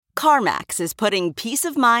CarMax is putting peace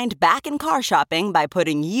of mind back in car shopping by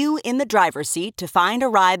putting you in the driver's seat to find a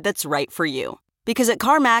ride that's right for you. Because at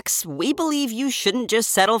CarMax, we believe you shouldn't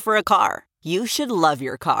just settle for a car. You should love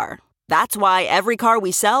your car. That's why every car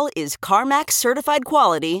we sell is CarMax certified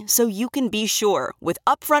quality, so you can be sure with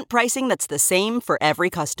upfront pricing that's the same for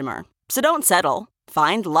every customer. So don't settle.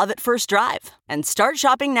 Find love at first drive and start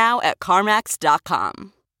shopping now at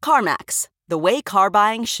CarMax.com. CarMax, the way car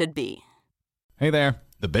buying should be. Hey there.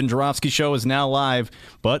 The Ben Joravsky Show is now live,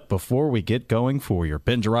 but before we get going for your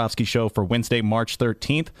Ben Joravsky Show for Wednesday, March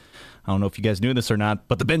 13th, I don't know if you guys knew this or not,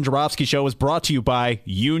 but the Ben Joravsky Show is brought to you by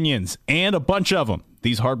unions, and a bunch of them.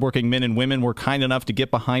 These hardworking men and women were kind enough to get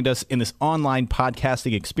behind us in this online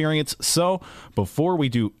podcasting experience. So before we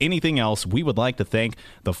do anything else, we would like to thank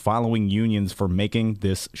the following unions for making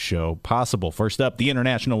this show possible. First up, the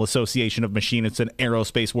International Association of Machinists and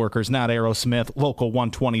Aerospace Workers, not Aerosmith, Local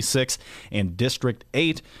 126 and District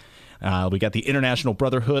 8. We got the International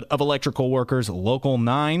Brotherhood of Electrical Workers, Local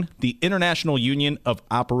 9, the International Union of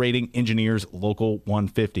Operating Engineers, Local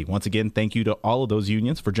 150. Once again, thank you to all of those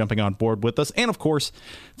unions for jumping on board with us. And, of course,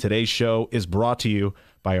 today's show is brought to you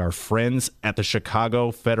by our friends at the Chicago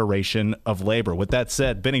Federation of Labor. With that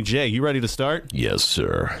said, Benny J., you ready to start? Yes,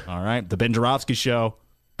 sir. All right, the Ben Joravsky Show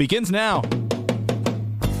begins now.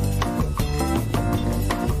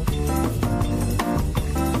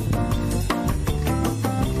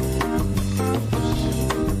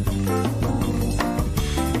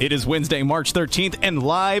 It is Wednesday, March 13th, and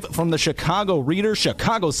live from the Chicago Reader,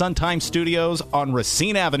 Chicago Sun-Times Studios on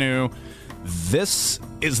Racine Avenue, this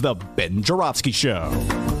is the Ben Joravsky Show.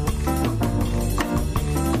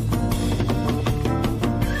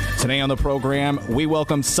 Today on the program, we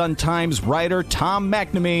welcome Sun-Times writer Tom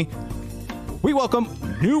McNamee. We welcome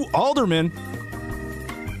new alderman.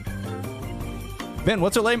 Ben,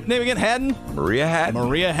 what's her name again? Hadden? Maria Hadden.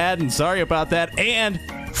 Maria Hadden. Sorry about that. And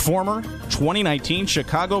former 2019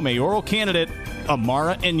 Chicago mayoral candidate,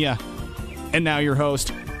 Amara Enyia. And now your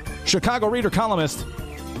host, Chicago Reader columnist,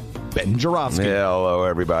 Ben Joravsky. Hello,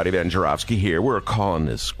 everybody. Ben Joravsky here. We're calling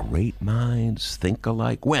this Great Minds Think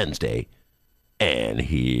Alike Wednesday. And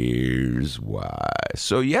here's why.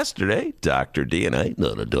 So yesterday, Dr. D and I,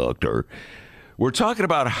 not a doctor, we're talking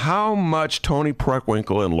about how much Toni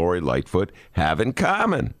Preckwinkle and Lori Lightfoot have in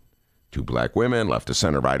common. Two black women,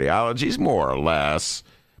 left-of-center ideologies, more or less,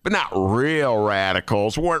 but not real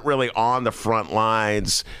radicals, weren't really on the front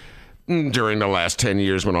lines during the last 10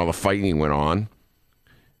 years when all the fighting went on.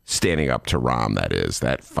 Standing up to Rahm, that is,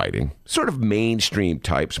 that fighting. Sort of mainstream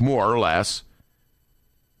types, more or less.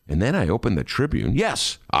 And then I opened the Tribune.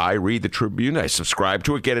 Yes, I read the Tribune. I subscribe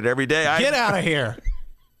to it, get it every day. Get out of here.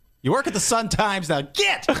 You work at the Sun-Times now.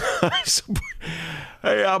 Get!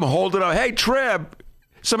 Hey, I'm holding up. Hey, Trib.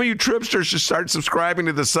 Some of you Tribsters should start subscribing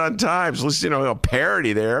to the Sun-Times. Listen, a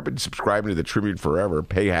parody there. I've been subscribing to the Tribune forever.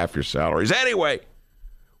 Pay half your salaries. Anyway,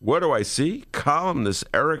 what do I see? Columnist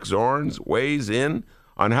Eric Zorns weighs in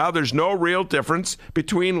on how there's no real difference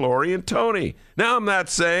between Lori and Toni. Now, I'm not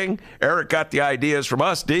saying Eric got the ideas from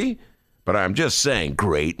us, D, but I'm just saying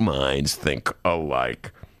great minds think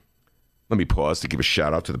alike. Let me pause to give a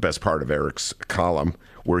shout-out to the best part of Eric's column,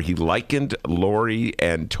 where he likened Lori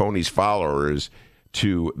and Toni's followers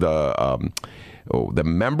to the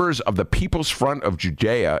members of the People's Front of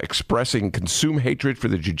Judea expressing consume hatred for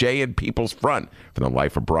the Judean People's Front from the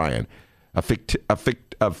life of Brian, a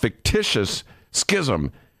fictitious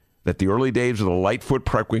schism that the early days of the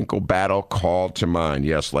Lightfoot-Preckwinkle battle called to mind.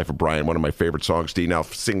 Yes, Life of Brian, one of my favorite songs. Steve, now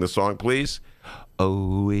sing the song, please.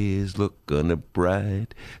 Always look on the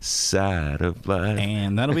bright side of life.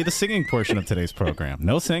 And that'll be the singing portion of today's program.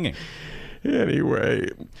 No singing. Anyway,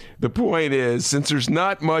 the point is, since there's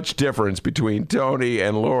not much difference between Toni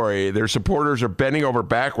and Lori, their supporters are bending over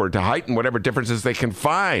backward to heighten whatever differences they can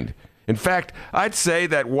find. In fact, I'd say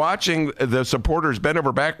that watching the supporters bend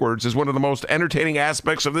over backwards is one of the most entertaining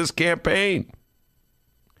aspects of this campaign.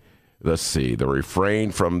 Let's see, the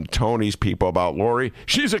refrain from Toni's people about Lori,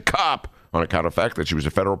 she's a cop, on account of the fact that she was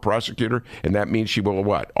a federal prosecutor, and that means she will,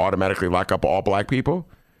 what, automatically lock up all black people?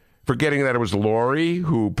 Forgetting that it was Lori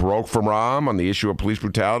who broke from Rahm on the issue of police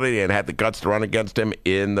brutality and had the guts to run against him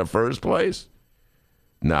in the first place?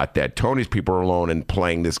 Not that Toni's people are alone in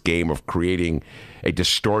playing this game of creating a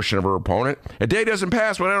distortion of her opponent. A day doesn't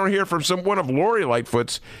pass when I don't hear from one of Lori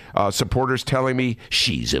Lightfoot's supporters telling me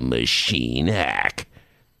she's a machine hack.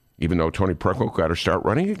 Even though Toni Preckwinkle got her start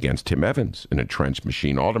running against Tim Evans, an entrenched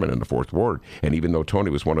machine alderman in the 4th Ward, and even though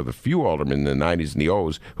Toni was one of the few aldermen in the 90s and the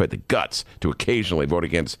O's who had the guts to occasionally vote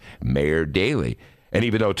against Mayor Daley, and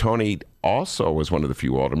even though Toni also was one of the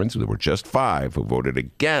few aldermen, so there were just 5 who voted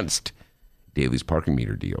against Daley's parking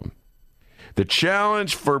meter deal. The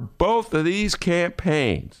challenge for both of these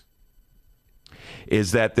campaigns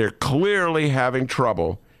is that they're clearly having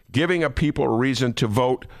trouble giving people a reason to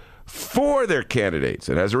vote for their candidates.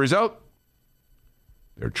 And as a result,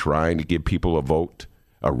 they're trying to give people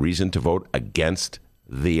a reason to vote against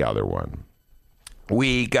the other one.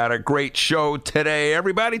 We got a great show today,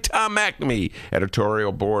 everybody. Tom McNamee,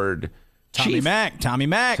 editorial board Tommy Mac.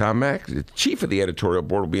 Tom Mac, chief of the editorial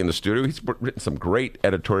board, will be in the studio. He's written some great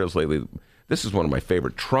editorials lately. This is one of my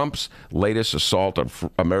favorite. Trump's latest assault on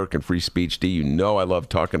American free speech. D, you know I love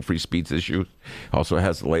talking free speech issues. Also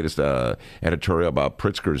has the latest editorial about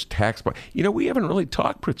Pritzker's tax plan. You know, we haven't really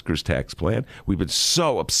talked Pritzker's tax plan. We've been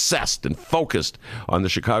so obsessed and focused on the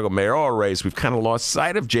Chicago mayoral race, we've kind of lost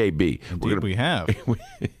sight of JB. Indeed, we have.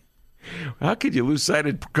 How could you lose sight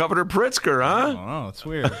of Governor Pritzker, huh? Oh, that's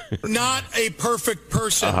weird. Not a perfect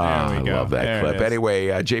person. I love that clip. Anyway,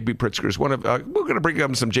 JB Pritzker is one of... we're going to bring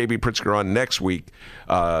up some JB Pritzker on next week.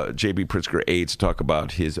 JB Pritzker aides to talk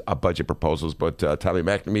about his budget proposals, but Tommy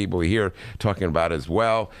McNamee will be here talking about it as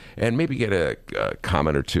well, and maybe get a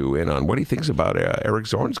comment or two in on what he thinks about Eric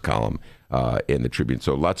Zorn's column in the Tribune.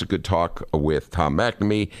 So lots of good talk with Tom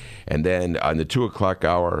McNamee. And then on the 2 o'clock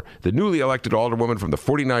hour, the newly elected alderwoman from the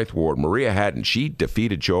 49th Ward, Maria Hadden, she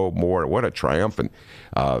defeated Joe Moore. What a triumphant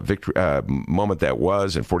victory moment that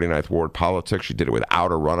was in 49th Ward politics. She did it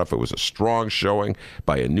without a runoff. It was a strong showing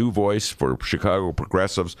by a new voice for Chicago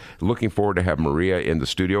progressives. Looking forward to have Maria in the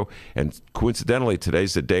studio. And coincidentally,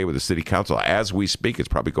 today's the day where the city council, as we speak, it's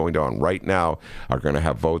probably going on right now, are going to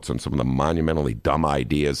have votes on some of the monumentally dumb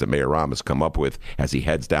ideas that Mayor Rahm has come up with as he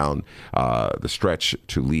heads down the stretch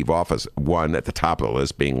to leave office. One at the top of the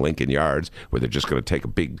list being Lincoln Yards, where they're just going to take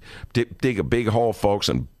dig a big hole, folks,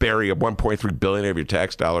 and bury $1.3 billion of your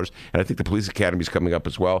tax dollars. And I think the police academy is coming up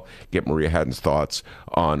as well. Get Maria Hadden's thoughts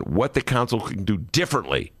on what the council can do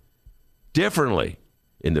differently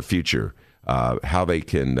in the future. How they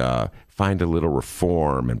can find a little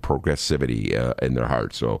reform and progressivity in their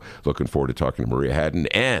heart. So looking forward to talking to Maria Hadden,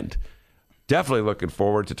 and definitely looking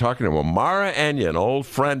forward to talking to Amara Enyia, an old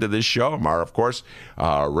friend of this show. Amara, of course,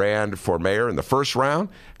 ran for mayor in the first round,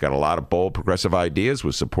 got a lot of bold progressive ideas,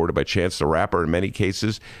 was supported by Chance the Rapper in many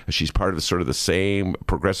cases. She's part of the same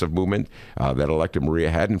progressive movement that elected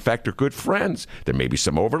Maria Hadden. In fact, they're good friends. There may be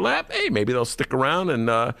some overlap. Hey, maybe they'll stick around,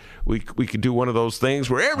 and we could do one of those things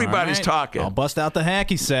where everybody's talking. I'll bust out the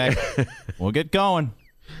hacky sack. We'll get going.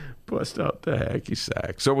 Bust out the hacky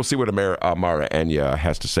sack. So we'll see what Amara Enyia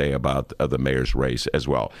has to say about the mayor's race as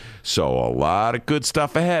well. So a lot of good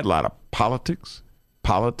stuff ahead. A lot of politics.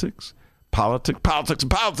 But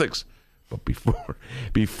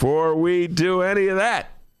before we do any of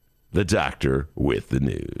that, the doctor with the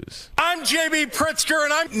news. I'm JB Pritzker,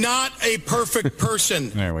 and I'm not a perfect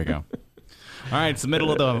person. There we go. All right, it's the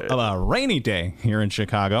middle of a rainy day here in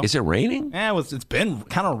Chicago. Is it raining? Yeah, it's been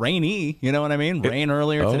kind of rainy. You know what I mean? Rain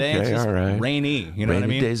earlier today. It's just rainy. You know what I mean?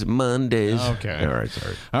 Rainy days, Mondays. Okay. All right,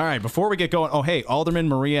 sorry. All right, before we get going, hey, Alderman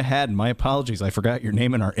Maria Hadden, my apologies. I forgot your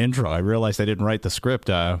name in our intro. I realized I didn't write the script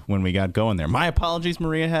when we got going there. My apologies,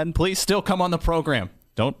 Maria Hadden. Please still come on the program.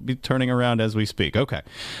 Don't be turning around as we speak. Okay.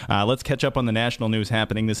 Let's catch up on the national news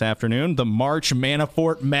happening this afternoon. The March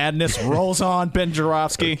Manafort madness rolls on, Ben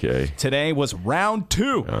Jarofsky. Okay. Today was round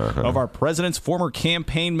 2 of our president's former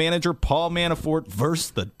campaign manager, Paul Manafort,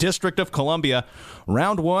 versus the District of Columbia.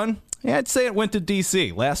 Round 1. Yeah, I'd say it went to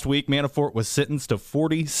D.C. Last week, Manafort was sentenced to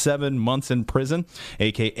 47 months in prison,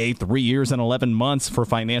 a.k.a. 3 years and 11 months for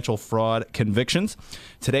financial fraud convictions.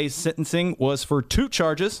 Today's sentencing was for 2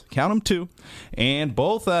 charges, count them 2, and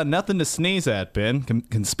both nothing to sneeze at, Ben.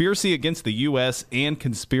 Conspiracy against the U.S. and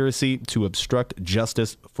conspiracy to obstruct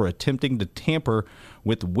justice for attempting to tamper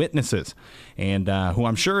with witnesses. And who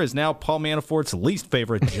I'm sure is now Paul Manafort's least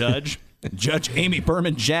favorite judge, Judge Amy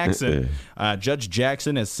Berman Jackson. Judge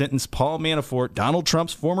Jackson has sentenced Paul Manafort, Donald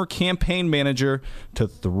Trump's former campaign manager, to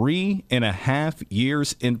 3.5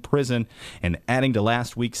 years in prison. And adding to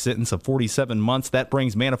last week's sentence of 47 months, that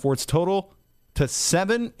brings Manafort's total to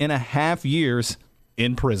 7.5 years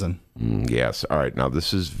in prison. Yes. All right. Now,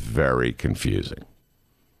 this is very confusing.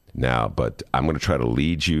 But I'm going to try to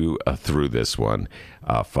lead you through this one,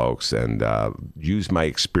 folks, and use my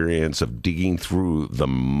experience of digging through the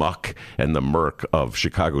muck and the murk of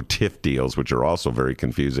Chicago TIF deals, which are also very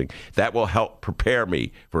confusing. That will help prepare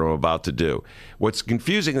me for what I'm about to do. What's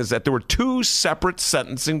confusing is that there were 2 separate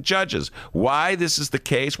sentencing judges. Why this is the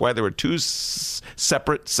case, why there were 2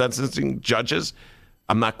 separate sentencing judges,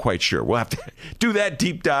 I'm not quite sure. We'll have to do that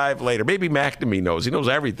deep dive later. Maybe McNamee knows. He knows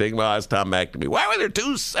everything. Well, it's Tom McNamee. Why were there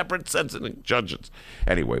two separate sentencing judges?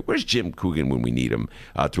 Anyway, where's Jim Coogan when we need him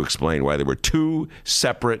to explain why there were two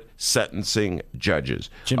separate sentencing judges?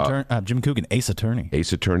 Jim Coogan, ace attorney.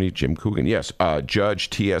 Ace attorney Jim Coogan, yes. Judge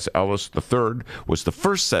T.S. Ellis III was the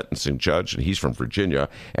first sentencing judge, and he's from Virginia,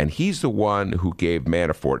 and he's the one who gave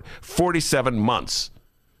Manafort 47 months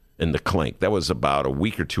in the clink. That was about a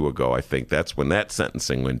week or two ago, I think. That's when that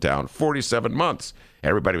sentencing went down. 47 months.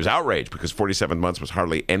 Everybody was outraged because 47 months was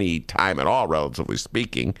hardly any time at all, relatively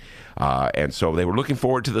speaking. And so they were looking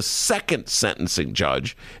forward to the second sentencing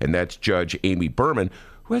judge, and that's Judge Amy Berman,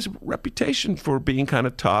 who has a reputation for being kind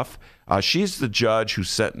of tough. She's the judge who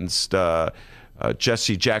sentenced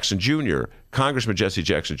Jesse Jackson Jr., Congressman Jesse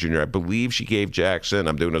Jackson Jr. I believe she gave Jackson,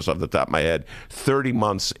 I'm doing this off the top of my head, 30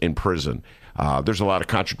 months in prison. There's a lot of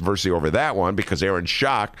controversy over that one because Aaron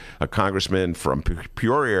Schock, a congressman from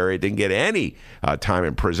Peoria area, didn't get any time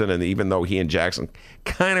in prison. And even though he and Jackson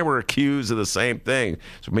kind of were accused of the same thing,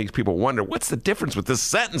 so it makes people wonder, what's the difference with this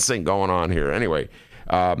sentencing going on here? Anyway,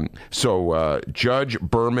 so Judge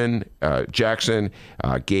Berman Jackson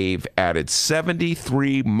added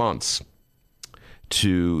 73 months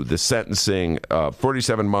to the sentencing,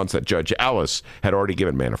 47 months that Judge Ellis had already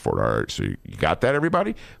given Manafort. All right, so you got that,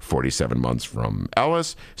 everybody? 47 months from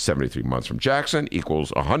Ellis, 73 months from Jackson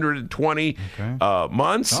equals 120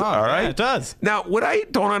 months. Oh, all right, yeah, it does. Now, what I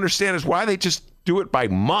don't understand is why they just do it by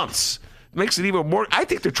months. Makes it even more. I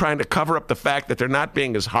think they're trying to cover up the fact that they're not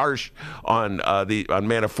being as harsh on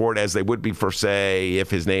Manafort as they would be for, say, if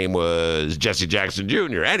his name was Jesse Jackson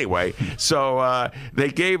Jr. Anyway, so they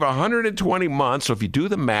gave 120 months. So if you do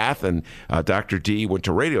the math, and Dr. D went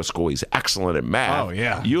to radio school, he's excellent at math. Oh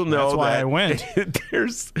yeah, you'll know that's why that I went.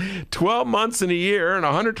 There's 12 months in a year and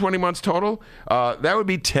 120 months total. That would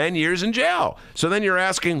be 10 years in jail. So then you're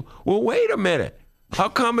asking, well, wait a minute. How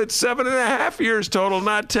come it's 7.5 years total,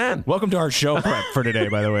 not 10? Welcome to our show prep for today,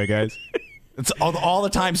 by the way, guys. It's all the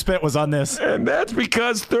time spent was on this. And that's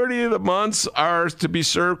because 30 of the months are to be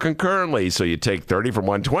served concurrently. So you take 30 from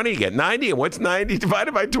 120, you get 90. And what's 90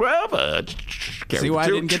 divided by 12? See why I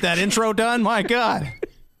didn't get that intro done? My God.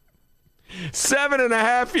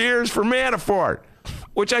 7.5 years for Manafort,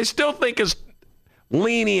 which I still think is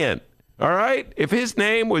lenient. All right? If his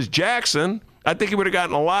name was Jackson, I think he would have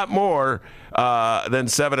gotten a lot more than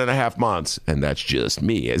 7.5 months. And that's just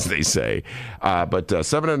me, as they say. But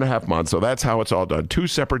 7.5 months. So that's how it's all done. Two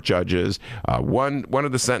separate judges. One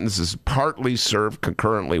of the sentences partly served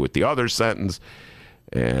concurrently with the other sentence.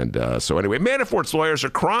 And so anyway, Manafort's lawyers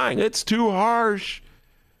are crying. It's too harsh.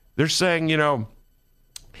 They're saying,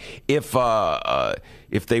 if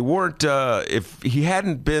they weren't, if he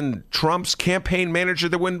hadn't been Trump's campaign manager,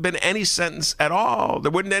 there wouldn't have been any sentence at all.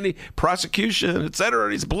 There wouldn't any prosecution, et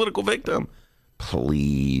cetera. He's a political victim.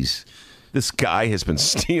 Please. This guy has been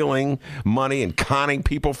stealing money and conning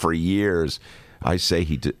people for years. I say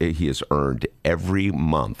he has earned every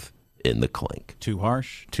month in the clink. Too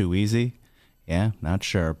harsh? Too easy? Yeah, not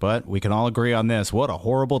sure. But we can all agree on this. What a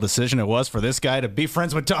horrible decision it was for this guy to be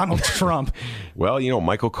friends with Donald Trump. Well,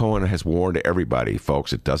 Michael Cohen has warned everybody,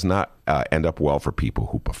 folks, it does not end up well for people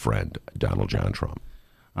who befriend Donald John Trump.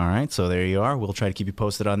 All right, so there you are. We'll try to keep you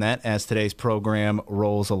posted on that as today's program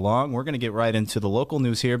rolls along. We're going to get right into the local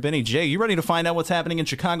news here. Benny J, you ready to find out what's happening in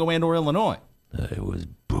Chicago and or Illinois? I was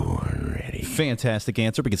born ready. Fantastic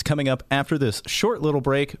answer, because coming up after this short little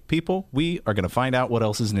break, people, we are going to find out what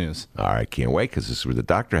else is news. All right, can't wait, because this is where the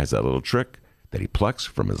doctor has that little trick that he plucks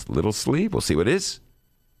from his little sleeve. We'll see what it is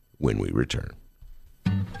when we return.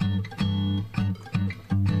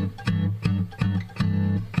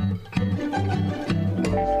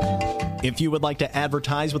 If you would like to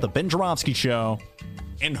advertise with the Ben Joravsky Show,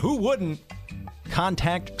 and who wouldn't,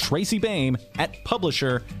 contact Tracy Baim at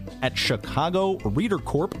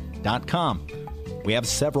publisher@chicagoreadercorp.com. We have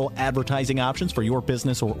several advertising options for your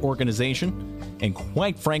business or organization, and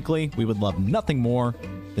quite frankly, we would love nothing more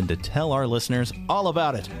than to tell our listeners all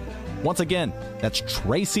about it. Once again, that's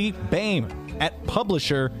Tracy Baim at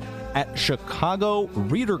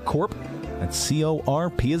publisher@chicagoreadercorp, that's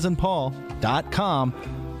CORP as in Paul.com,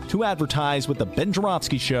 to advertise with the Ben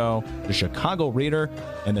Joravsky Show, the Chicago Reader,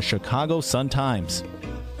 and the Chicago Sun-Times.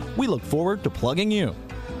 We look forward to plugging you.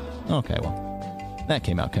 Okay, well, that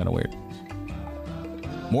came out kind of weird.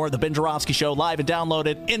 More of the Ben Joravsky Show live and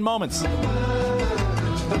downloaded in moments.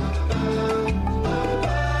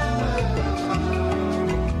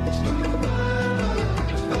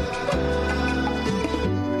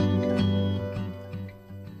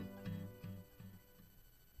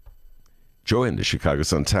 Join the Chicago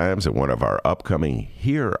Sun-Times at one of our upcoming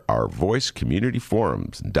Hear Our Voice community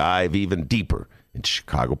forums and dive even deeper into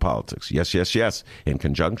Chicago politics. Yes, yes, yes. In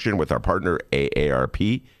conjunction with our partner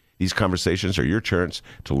AARP, these conversations are your chance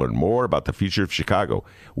to learn more about the future of Chicago.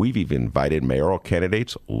 We've even invited mayoral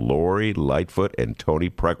candidates Lori Lightfoot and Tony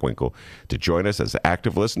Preckwinkle to join us as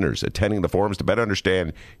active listeners, attending the forums to better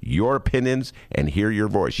understand your opinions and hear your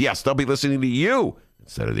voice. Yes, they'll be listening to you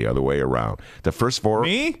instead of the other way around. The first forum...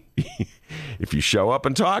 Me? If you show up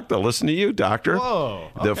and talk, they'll listen to you, Doctor.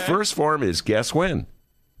 Whoa. Okay. The first forum is, guess when?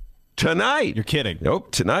 Tonight. You're kidding.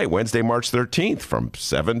 Nope, tonight, Wednesday, March 13th from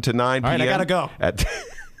 7 to 9 p.m. All right, I got to go.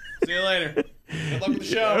 See you later. Good luck with the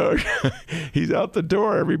show. He's out the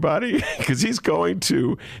door, everybody, because he's going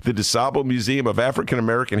to the DeSable Museum of African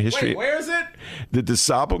American History. Wait, where is it? The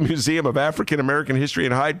DeSable Museum of African American History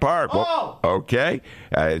in Hyde Park. Oh! Well, okay.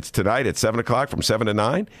 It's tonight at 7 o'clock from 7 to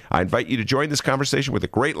 9. I invite you to join this conversation with a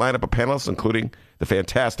great lineup of panelists, including the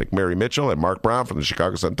fantastic Mary Mitchell and Mark Brown from the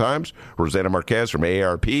Chicago Sun-Times, Rosanna Marquez from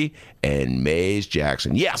AARP, and Mays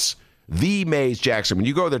Jackson. Yes, the Mays Jackson. When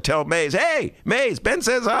you go there, tell Mays, hey, Mays, Ben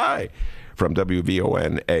says hi. From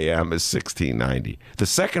WVON AM is 1690. The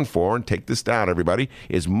second forum, take this down, everybody,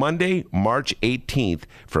 is Monday, March 18th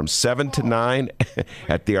from 7 to 9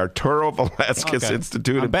 at the Arturo Velasquez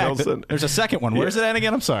Institute in Pilsen. There's a second one. Where's it at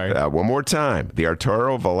again? I'm sorry. One more time. The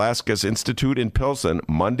Arturo Velasquez Institute in Pilsen,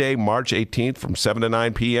 Monday, March 18th from 7 to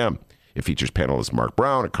 9 p.m. It features panelists Mark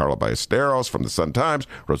Brown and Carla Ballesteros from the Sun-Times,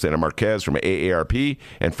 Rosanna Marquez from AARP,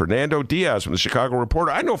 and Fernando Diaz from the Chicago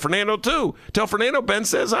Reporter. I know Fernando, too. Tell Fernando Ben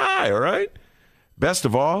says hi, all right? Best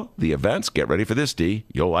of all, the events, get ready for this, D.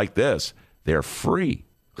 You'll like this. They're free.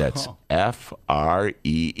 That's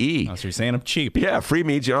F-R-E-E. Oh, so you're saying I'm cheap. Yeah, free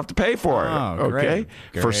means you don't have to pay for it. Okay?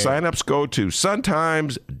 Great. For signups, go to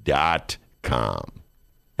suntimes.com.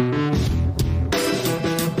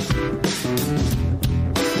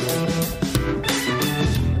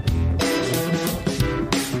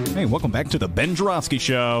 Hey, welcome back to the Ben Jarofsky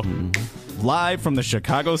Show, live from the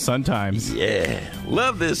Chicago Sun-Times. Yeah,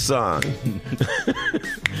 love this song.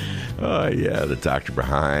 Oh, yeah, the doctor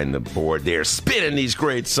behind the board there spinning these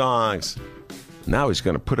great songs. Now he's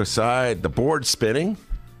going to put aside the board spinning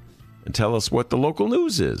and tell us what the local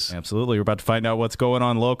news is. Absolutely. We're about to find out what's going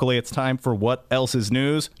on locally. It's time for What Else is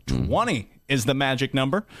News. 20 is the magic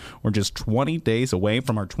number. We're just 20 days away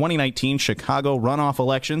from our 2019 Chicago runoff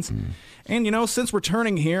elections. And, you know, since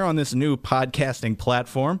returning here on this new podcasting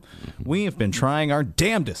platform, we have been trying our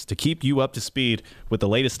damnedest to keep you up to speed with the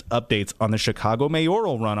latest updates on the Chicago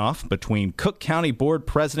mayoral runoff between Cook County Board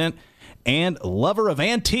President and lover of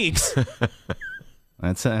antiques.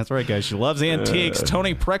 That's right, guys. She loves antiques.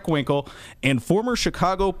 Tony Preckwinkle, and former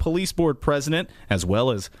Chicago Police Board president, as well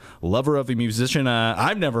as lover of a musician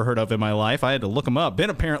I've never heard of in my life. I had to look him up. Ben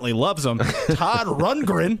apparently loves him. Todd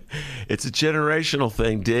Rundgren. It's a generational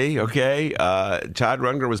thing, D, okay? Todd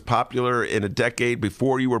Rundgren was popular in a decade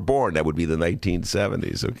before you were born. That would be the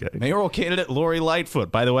 1970s, okay? Mayoral candidate Lori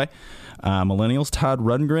Lightfoot, by the way. Millennials, Todd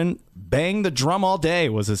Rundgren, Bang the Drum All Day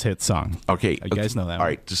was his hit song. Okay. You guys know that All one.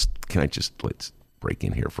 right, let's break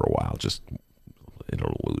in here for a while, just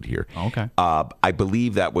interlude here. Okay. I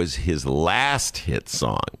believe that was his last hit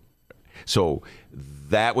song. So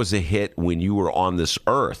that was a hit when you were on this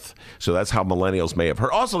earth. So that's how millennials may have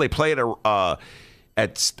heard. Also, they play it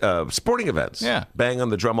at sporting events. Yeah. Bang on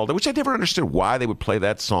the Drum All Day, which I never understood why they would play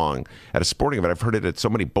that song at a sporting event. I've heard it at so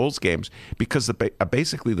many Bulls games because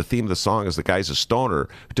basically the theme of the song is the guy's a stoner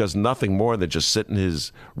who does nothing more than just sit in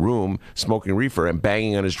his room smoking reefer and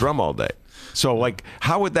banging on his drum all day. So, like,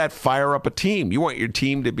 how would that fire up a team? You want your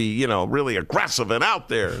team to be, you know, really aggressive and out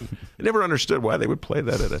there. I never understood why they would play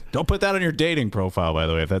that at a... Don't put that on your dating profile, by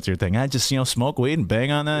the way, if that's your thing. I just, smoke weed and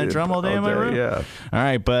bang on that drum all day in my room. Yeah. All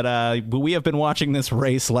right, but we have been watching this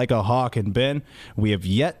race like a hawk, and Ben, we have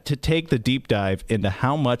yet to take the deep dive into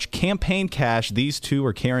how much campaign cash these two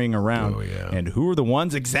are carrying around and who are the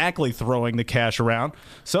ones exactly throwing the cash around.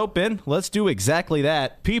 So, Ben, let's do exactly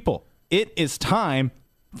that. People, it is time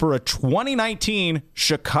for a 2019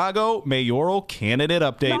 Chicago mayoral candidate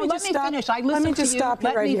update. No, let me finish. I listened to you. Let me just stop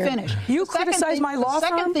you right here. Let me finish. You criticize my law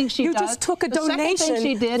firm. You just took a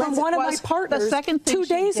donation from one of my partners 2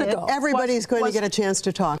 days ago. Everybody's going to get a chance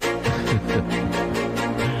to talk.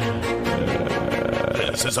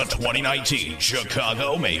 This is a 2019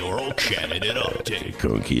 Chicago mayoral candidate update.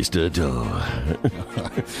 Conquistador.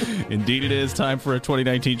 Indeed it is time for a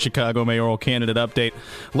 2019 Chicago mayoral candidate update.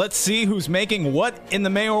 Let's see who's making what in the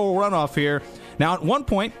mayoral runoff here. Now, at one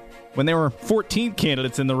point, when there were 14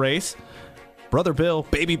 candidates in the race, Brother Bill,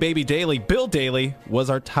 Baby Daley, Bill Daley was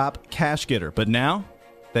our top cash getter. But now,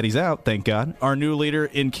 that he's out, thank God. Our new leader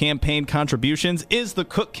in campaign contributions is the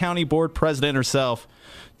Cook County Board President herself,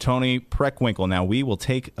 Toni Preckwinkle. Now, we will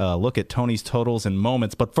take a look at Toni's totals in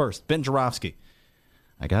moments, but first, Ben Joravsky,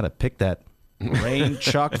 I got to pick that brain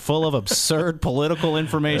chock full of absurd political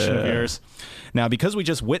information of yours. Now, because we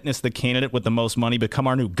just witnessed the candidate with the most money become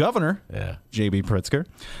our new governor, J.B. Pritzker,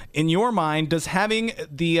 in your mind, does having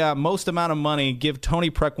the most amount of money give Toni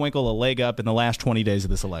Preckwinkle a leg up in the last 20 days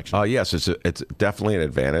of this election? Yes, it's definitely an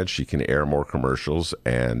advantage. She can air more commercials,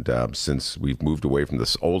 and since we've moved away from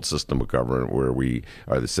this old system of government where we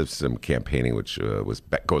are the system campaigning, which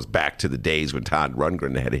goes back to the days when Todd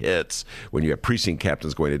Rundgren had hits, when you have precinct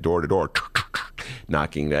captains going door to door,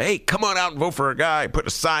 knocking, hey, come on out and vote for a guy, put a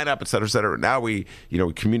sign up, et cetera, et cetera. Now we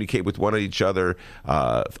communicate with one of each other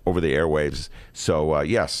over the airwaves. So,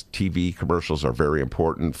 yes, TV commercials are very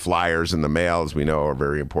important. Flyers in the mail, as we know, are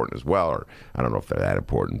very important as well. Or I don't know if they're that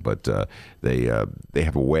important, but they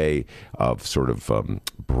have a way of sort of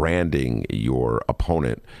branding your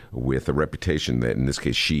opponent with a reputation that, in this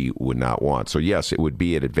case, she would not want. So, yes, it would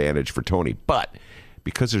be an advantage for Toni. But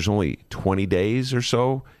because there's only 20 days or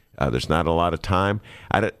so, there's not a lot of time.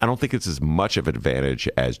 I don't think it's as much of an advantage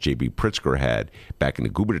as J.B. Pritzker had back in the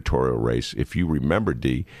gubernatorial race. If you remember,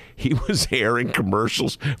 D, he was airing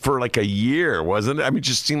commercials for like a year, wasn't it? I mean, it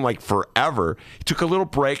just seemed like forever. He took a little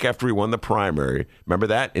break after he won the primary. Remember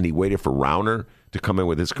that? And he waited for Rauner to come in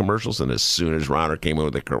with his commercials. And as soon as Rauner came in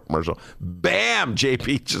with a commercial, bam,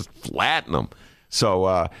 J.B. just flattened him.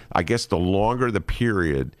 So I guess the longer the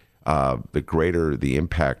period, the greater the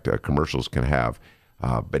impact commercials can have.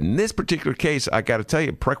 But in this particular case, I got to tell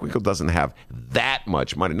you, Preckwinkle doesn't have that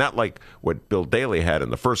much money. Not like what Bill Daley had in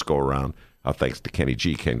the first go-around, thanks to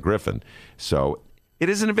Ken Griffin. So it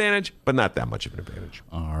is an advantage, but not that much of an advantage.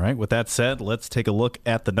 All right. With that said, let's take a look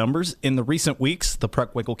at the numbers. In the recent weeks, the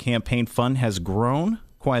Preckwinkle campaign fund has grown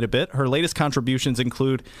quite a bit. Her latest contributions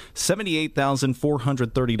include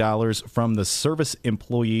 $78,430 from the Service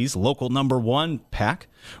Employees Local Number 1 PAC,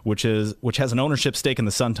 which has an ownership stake in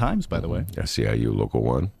the Sun-Times, by the way. SEIU Local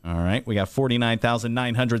 1. All right. We got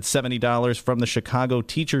 $49,970 from the Chicago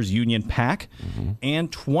Teachers Union PAC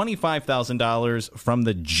and $25,000 from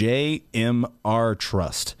the JMR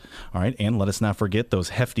Trust. All right. And let us not forget those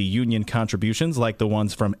hefty union contributions like the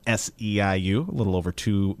ones from SEIU, a little over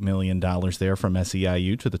 $2 million there from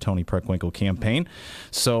SEIU to the Toni Preckwinkle campaign.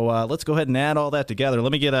 So let's go ahead and add all that together.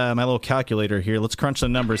 Let me get my little calculator here. Let's crunch the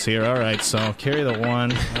numbers here. All right. So carry the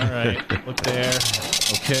one. All right, look there.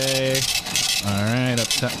 Okay. All right, up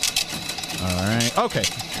top. All right. Okay,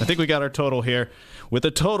 I think we got our total here with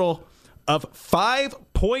a total of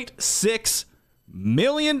 $5.6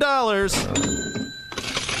 million.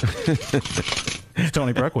 It's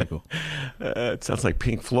Toni Preckwinkle. It sounds like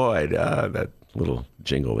Pink Floyd, that little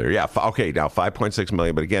jingle there. Yeah, okay, now $5.6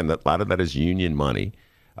 million, but again, a lot of that is union money.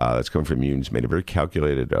 That's coming from unions. Made a very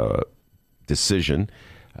calculated decision.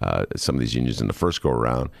 Some of these unions in the first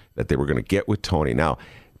go-around that they were going to get with Toni. Now,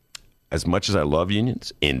 as much as I love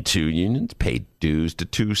unions, in two unions, paid dues to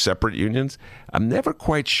two separate unions, I'm never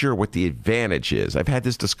quite sure what the advantage is. I've had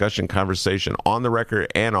this conversation on the record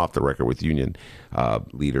and off the record with union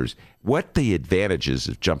leaders. What the advantage is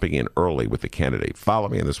of jumping in early with the candidate. Follow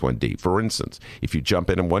me on this one, D. For instance, if you jump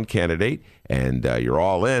in on one candidate and you're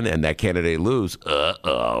all in and that candidate loses,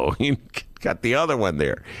 you got the other one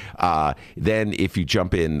there. Then if you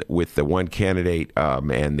jump in with the one candidate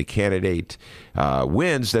and the candidate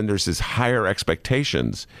wins, then there's this higher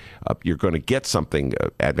expectations. You're going to get something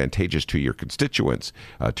advantageous to your constituents,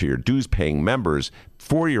 to your dues-paying members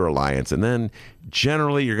for your alliance, and then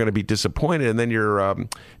generally you're going to be disappointed, and then your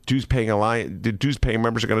dues-paying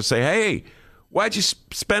members are going to say, "Hey, why'd you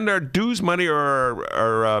spend our dues money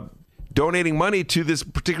or donating money to this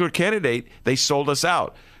particular candidate? They sold us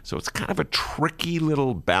out." So it's kind of a tricky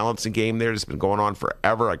little balancing game there. It's been going on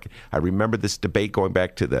forever. I remember this debate going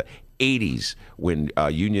back to the 80s when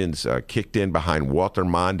unions kicked in behind Walter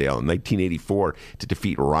Mondale in 1984 to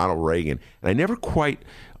defeat Ronald Reagan. And I never quite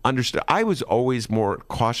understood. I was always more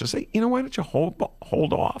cautious. Hey, why don't you hold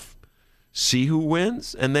off, see who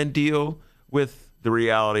wins, and then deal with the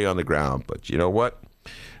reality on the ground. But you know what?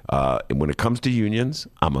 When it comes to unions,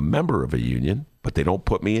 I'm a member of a union, but they don't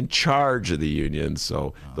put me in charge of the union.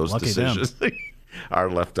 So those decisions are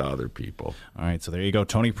left to other people. All right, so there you go.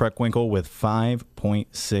 Toni Preckwinkle with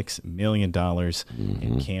 $5.6 million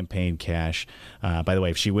in campaign cash. By the way,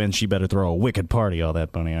 if she wins, she better throw a wicked party, all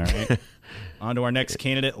that money, all right? On to our next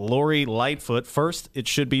candidate, Lori Lightfoot. First, it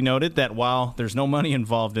should be noted that while there's no money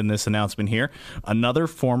involved in this announcement here, another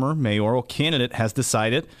former mayoral candidate has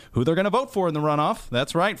decided who they're going to vote for in the runoff.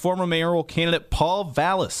 That's right. Former mayoral candidate Paul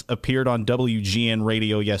Vallis appeared on WGN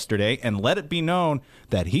radio yesterday and let it be known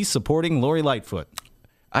that he's supporting Lori Lightfoot.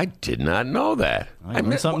 I did not know that. I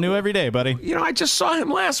learn something new every day, buddy. You know, I just saw him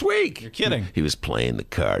last week. You're kidding. He was playing the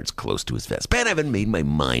cards close to his vest. But I haven't made my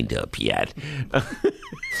mind up yet.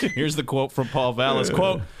 Here's the quote from Paul Vallis.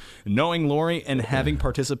 Quote, knowing Lori and having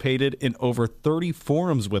participated in over 30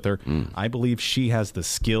 forums with her, I believe she has the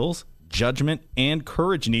skills, judgment, and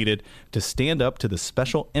courage needed to stand up to the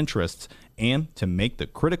special interests and to make the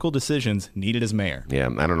critical decisions needed as mayor. Yeah,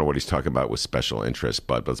 I don't know what he's talking about with special interests,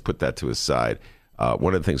 but let's put that to his side.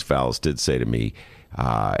 One of the things Vallis did say to me,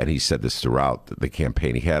 and he said this throughout the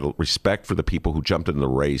campaign, he had respect for the people who jumped into the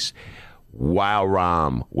race while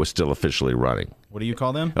Rahm was still officially running. What do you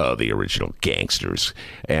call them? Oh, the original gangsters.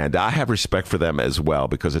 And I have respect for them as well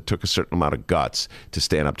because it took a certain amount of guts to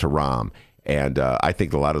stand up to Rahm. And I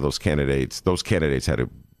think a lot of those candidates had a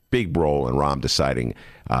big role in Rahm deciding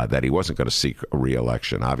that he wasn't going to seek a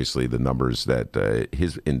re-election. Obviously, the numbers that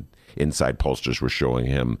his inside pollsters were showing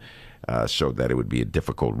him showed that it would be a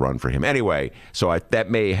difficult run for him. Anyway, so that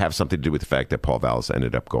may have something to do with the fact that Paul Vallis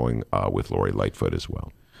ended up going with Lori Lightfoot as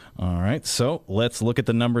well. All right, so let's look at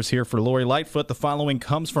the numbers here for Lori Lightfoot. The following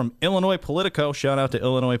comes from Illinois Politico. Shout out to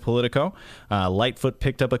Illinois Politico. Lightfoot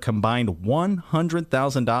picked up a combined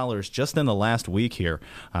 $100,000 just in the last week here.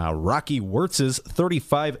 Rocky Wirtz's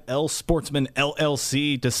 35L Sportsman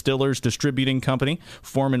LLC Distillers Distributing Company,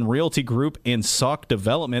 Foreman Realty Group, and Sauk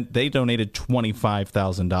Development, they donated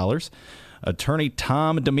 $25,000. Attorney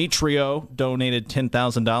Tom Demetrio donated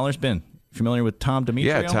 $10,000. Ben, familiar with Tom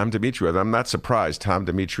Demetrio? Yeah, Tom Demetrio. I'm not surprised. Tom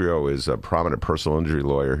Demetrio is a prominent personal injury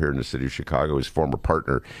lawyer here in the city of Chicago. His former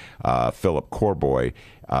partner, Philip Corboy.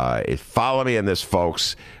 Follow me in this,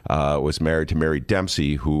 folks. Was married to Mary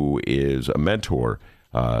Dempsey, who is a mentor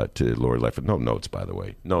to Lori Lightfoot. No notes, by the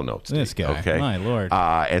way. No notes. This guy. Okay? My Lord.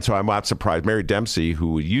 And so I'm not surprised. Mary Dempsey,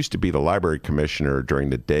 who used to be the library commissioner during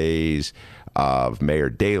the days of Mayor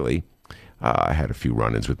Daley, I had a few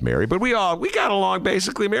run-ins with Mary, but we got along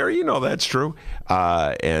basically, Mary. You know that's true.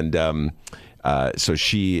 So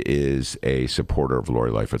she is a supporter of Lori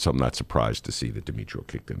Lightfoot, so I'm not surprised to see that Demetrio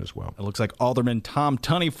kicked in as well. It looks like Alderman Tom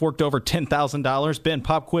Tunney forked over $10,000. Ben,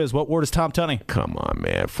 pop quiz. What ward is Tom Tunney? Come on,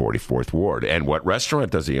 man. 44th Ward. And what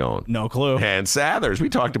restaurant does he own? No clue. Ann Sather's. We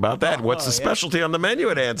talked about that. What's the specialty on the menu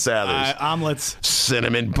at Ann Sather's? Omelets.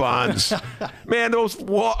 Cinnamon buns. Man, those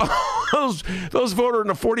voters in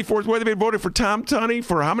the 44th Ward, they've been voting for Tom Tunney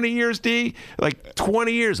for how many years, D? Like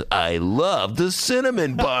 20 years. I love the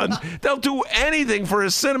cinnamon buns. They'll do anything for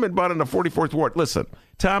a cinnamon bun in the 44th Ward. Listen,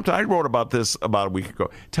 Tom, I wrote about this about a week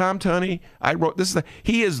ago. Tom Tunney,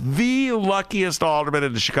 he is the luckiest alderman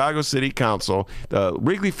in the Chicago City Council. The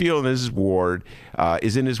Wrigley Field is his ward,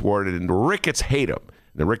 and the Ricketts hate him.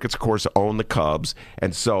 The Ricketts, of course, own the Cubs,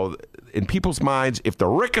 and so in people's minds, if the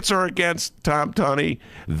Ricketts are against Tom Tunney,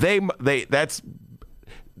 that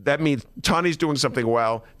means Tunney's doing something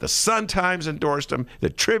well. The Sun-Times endorsed him. The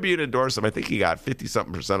Tribune endorsed him. I think he got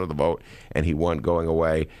 50-something% of the vote, and he won going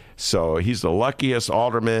away. So he's the luckiest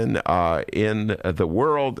alderman in the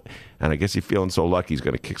world, and I guess he's feeling so lucky he's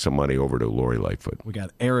going to kick some money over to Lori Lightfoot. We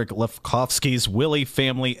got Eric Lefkowski's Willie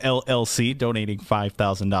Family LLC donating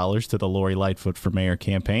 $5,000 to the Lori Lightfoot for Mayor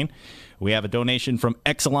campaign. We have a donation from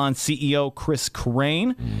Exelon CEO Chris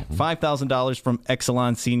Crane, $5,000 from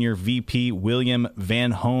Exelon Senior VP William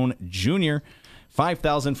Van Hoen Jr.,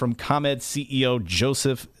 $5,000 from ComEd CEO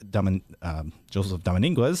Joseph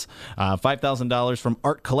Dominguez, $5,000 from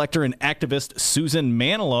art collector and activist Susan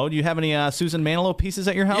Manilow. Do you have any Susan Manilow pieces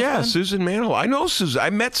at your house? Yeah, Ben? Susan Manilow. I know Susan.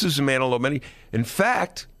 I met Susan Manilow in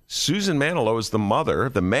fact, Susan Manilow is the mother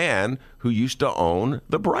of the man who used to own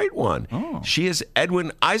the Bright One. Oh. She is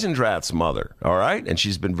Edwin Eisendrath's mother, all right? And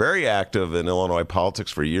she's been very active in Illinois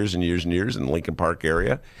politics for years and years and years in the Lincoln Park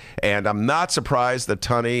area. And I'm not surprised that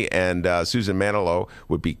Tunney and Susan Manilow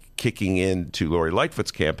would be kicking into Lori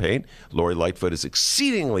Lightfoot's campaign. Lori Lightfoot is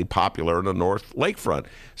exceedingly popular in the North Lakefront.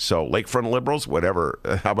 So Lakefront liberals,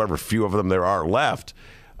 however few of them there are left,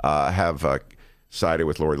 have sided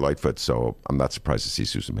with Lori Lightfoot, so I'm not surprised to see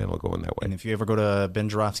Susan Manilow going that way. And if you ever go to Ben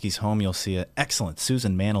Jarofsky's home, you'll see an excellent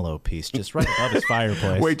Susan Manilow piece just right above his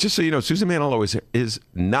fireplace. Wait, just so you know, Susan Manilow is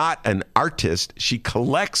not an artist. She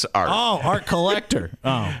collects art. Oh, art collector.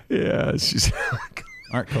 Oh. Yeah, she's...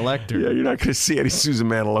 art collector. Yeah, you're not going to see any Susan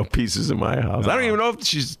Manilow pieces in my house. No. I don't even know if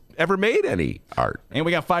she's ever made any art. And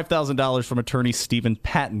we got $5,000 from attorney Stephen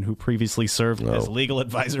Patton, who previously served as legal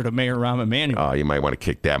advisor to Mayor Rahm Emanuel. Oh, you might want to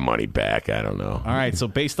kick that money back. I don't know. All right, so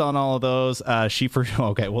based on all of those,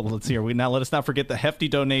 okay, well, let's hear. Let us not forget the hefty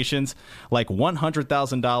donations, like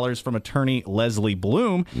 $100,000 from attorney Leslie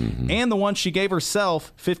Bloom, and the one she gave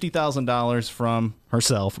herself, $50,000 from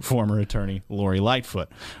herself, former attorney Lori Lightfoot.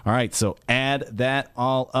 All right, so add that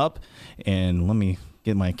all up, and let me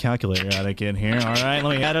get my calculator out again here. All right,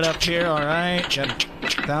 let me add it up here. All right, got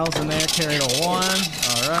 1,000 there, carry to 1. All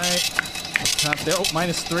right, top there. Oh,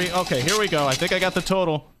 -3. Okay, here we go. I think I got the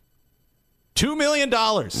total. $2 million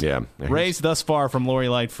raised thus far from Lori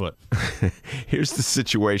Lightfoot. Here's the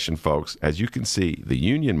situation, folks. As you can see, the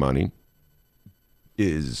union money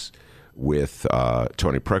is with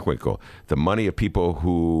Tony Preckwinkle. The money of people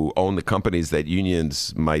who own the companies that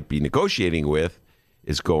unions might be negotiating with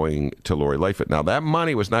is going to Lori Lightfoot. Now, that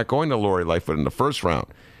money was not going to Lori Lightfoot in the first round.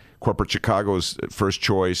 Corporate Chicago's first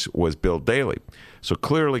choice was Bill Daley. So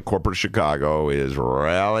clearly, Corporate Chicago is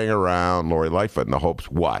rallying around Lori Lightfoot in the hopes,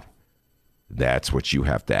 what? That's what you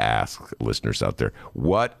have to ask, listeners out there.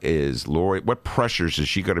 What pressures is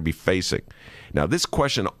she going to be facing? Now, this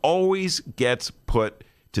question always gets put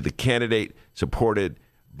to the candidate supported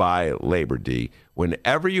by Labor, D.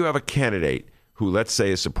 Whenever you have a candidate who, let's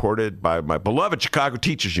say, is supported by my beloved Chicago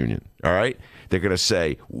Teachers Union, all right? They're going to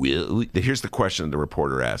say, here's the question the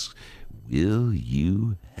reporter asks, will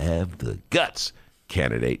you have the guts,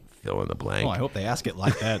 candidate, fill in the blank? Oh, I hope they ask it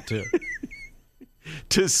like that, too.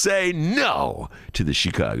 To say no to the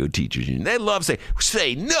Chicago Teachers Union. They love saying,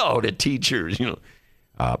 say no to teachers,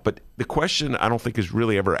 But the question I don't think is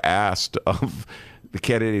really ever asked of the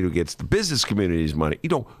candidate who gets the business community's money.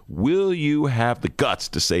 Will you have the guts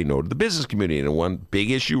to say no to the business community? And one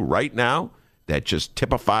big issue right now that just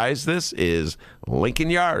typifies this is Lincoln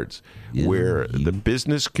Yards, where the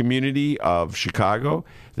business community of Chicago,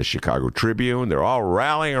 the Chicago Tribune, they're all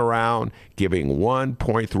rallying around giving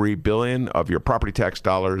 $1.3 billion of your property tax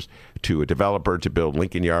dollars to a developer to build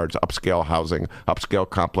Lincoln Yards, upscale housing, upscale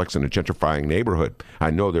complex in a gentrifying neighborhood. I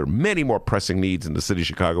know there are many more pressing needs in the city of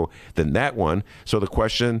Chicago than that one. So the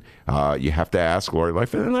question you have to ask Lori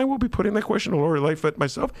Lightfoot, and I will be putting that question to Lori Lightfoot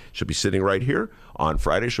myself. She'll be sitting right here on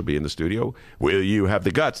Friday. She'll be in the studio. Will you have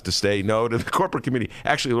the guts to say no to the corporate community?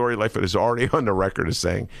 Actually, Lori Lightfoot is already on the record as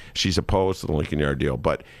saying she's opposed to the Lincoln Yard deal.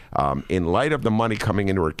 But in light of the money coming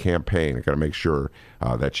into her campaign, I got to make sure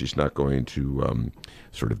that she's not going to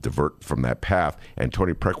sort of divert from that path. And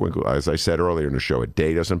Tony Preckwinkle, as I said earlier in the show, a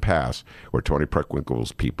day doesn't pass where Tony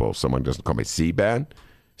Preckwinkle's people, someone doesn't call me, see, Ben?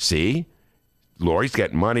 See? Lori's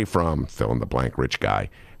getting money from fill in the blank rich guy.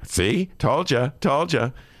 See? Told you.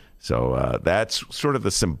 So that's sort of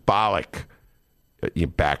the symbolic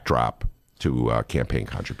backdrop to campaign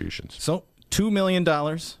contributions. So $2 million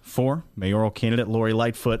for mayoral candidate Lori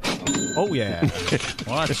Lightfoot. Oh, yeah.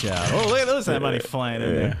 Watch out. Oh, look at that money flying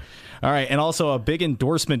in there. All right, and also a big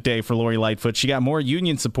endorsement day for Lori Lightfoot. She got more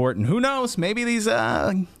union support, and who knows, maybe these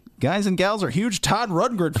guys and gals are huge Todd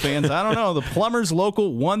Rundgren fans. I don't know. The Plumbers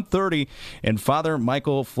Local 130 and Father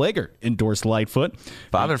Michael Flager endorsed Lightfoot.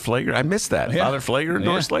 Father Flager? I missed that. Yeah. Father Flager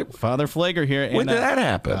endorsed Lightfoot? Father Flager here. When did that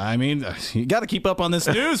happen? I mean, you got to keep up on this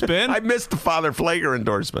news, Ben. I missed the Father Flager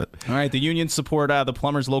endorsement. All right, the union support the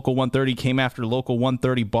Plumbers Local 130 came after Local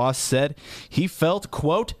 130 boss said he felt,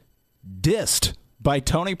 quote, dissed by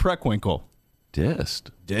Tony Preckwinkle.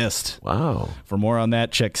 Dissed. Wow. For more on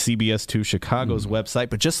that, check CBS2 Chicago's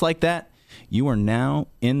website. But just like that, you are now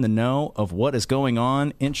in the know of what is going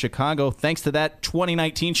on in Chicago thanks to that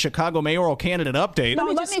 2019 Chicago mayoral candidate update. No,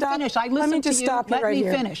 let me finish. I listened to you. Let me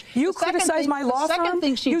finish. You criticized my law firm.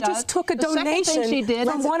 You just took a donation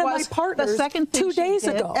from one of my partners 2 days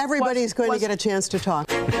ago. Everybody's going to get a chance to talk.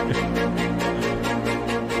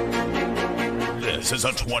 This is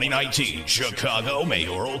a 2019 Chicago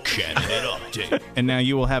mayoral candidate update. And now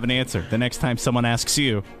you will have an answer the next time someone asks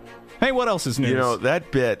you, hey, what else is news? You know,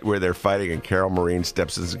 that bit where they're fighting and Carol Maureen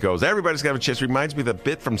steps in and goes, everybody's going to have a chance, reminds me of the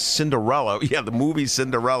bit from Cinderella. Yeah, the movie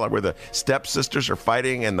Cinderella, where the stepsisters are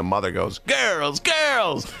fighting and the mother goes, girls.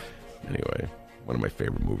 Anyway, one of my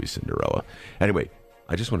favorite movies, Cinderella. Anyway,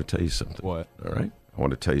 I just want to tell you something. What? All right? I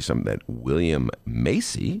want to tell you something that William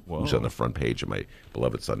Macy, who's on the front page of my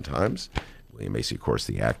beloved Sun-Times, William Macy, of course,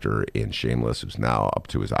 the actor in Shameless, who's now up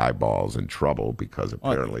to his eyeballs in trouble because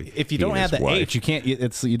apparently, if you don't have the H, you can't.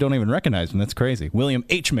 You don't even recognize him. That's crazy. William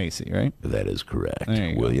H. Macy, right? That is correct.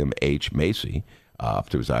 William H. Macy, up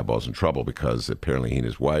to his eyeballs in trouble because apparently he and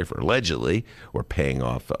his wife, allegedly, were paying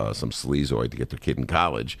off some sleazoid to get their kid in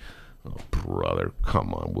college. Oh, brother,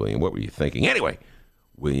 come on, William. What were you thinking? Anyway,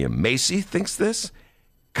 William Macy thinks this.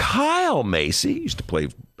 Kyle Macy used to play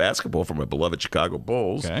basketball for my beloved Chicago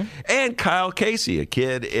Bulls, and Kyle Casey, a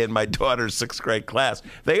kid in my daughter's 6th grade class.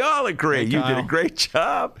 They all agree you did a great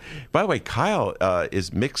job. By the way, Kyle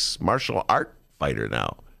is mixed martial art fighter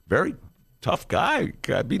now. Very tough guy.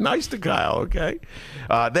 Be nice to Kyle, okay?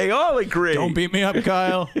 They all agree. Don't beat me up,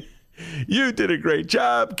 Kyle. You did a great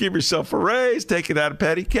job. Give yourself a raise. Take it out of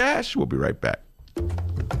petty cash. We'll be right back.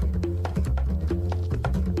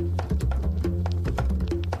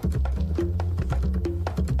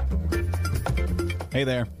 Hey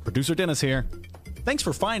there, producer Dennis here. Thanks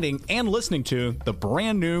for finding and listening to the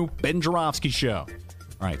brand new Ben Joravsky Show.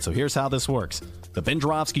 All right, so here's how this works. The Ben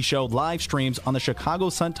Joravsky Show live streams on the Chicago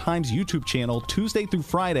Sun-Times YouTube channel Tuesday through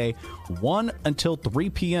Friday, 1 until 3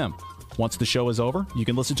 p.m. Once the show is over, you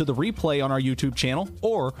can listen to the replay on our YouTube channel,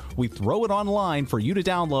 or we throw it online for you to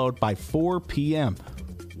download by 4 p.m.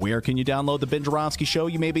 Where can you download the Ben Joravsky Show,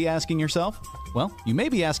 you may be asking yourself? Well, you may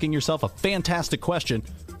be asking yourself a fantastic question.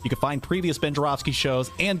 You can find previous Ben Joravsky shows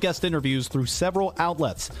and guest interviews through several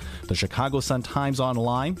outlets. The Chicago Sun-Times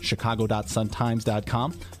Online,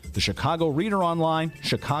 chicago.suntimes.com, the Chicago Reader Online,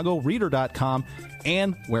 chicagoreader.com,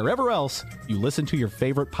 and wherever else you listen to your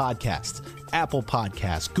favorite podcasts. Apple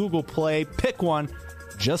Podcasts, Google Play, pick one.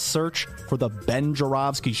 Just search for The Ben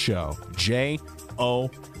Joravsky Show.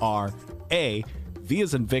 Jora, V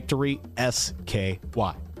as in victory,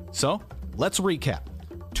 SKY. So, let's recap.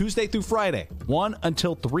 Tuesday through Friday, 1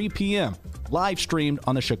 until 3 p.m. Live streamed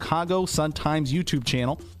on the Chicago Sun-Times YouTube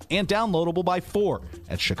channel and downloadable by 4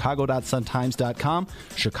 at chicago.suntimes.com,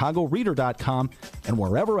 chicagoreader.com, and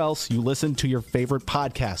wherever else you listen to your favorite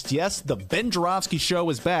podcast. Yes, the Ben Joravsky Show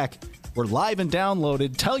is back. We're live and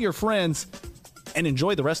downloaded. Tell your friends and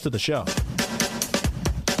enjoy the rest of the show.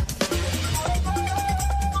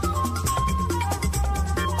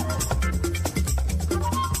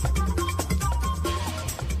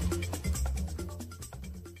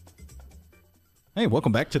 Hey,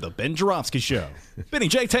 welcome back to the Ben Joravsky Show. Benny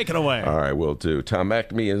J, take it away. All right, will do. Tom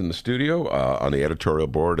McNamee is in the studio on the editorial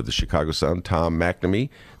board of the Chicago Sun. Tom McNamee,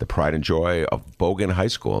 the pride and joy of Bogan High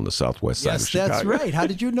School on the southwest side of Chicago. Yes, that's right. How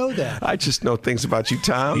did you know that? I just know things about you,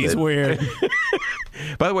 Tom. He's weird.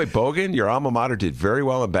 By the way, Bogan, your alma mater, did very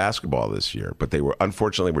well in basketball this year, but they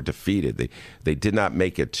unfortunately were defeated. They did not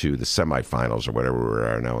make it to the semifinals or whatever we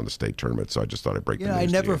are now in the state tournament, so I just thought I'd break the news I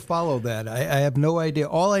never followed that. I have no idea.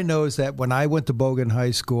 All I know is that when I went to Bogan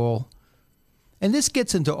High School, and this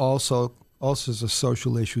gets into also sorts of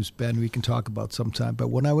social issues, Ben, we can talk about sometime, but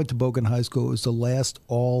when I went to Bogan High School, it was the last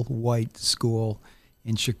all-white school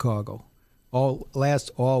in Chicago, last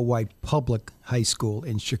all-white public high school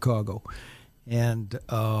in Chicago. And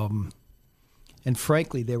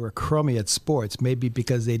frankly, they were crummy at sports, maybe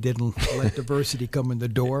because they didn't let diversity come in the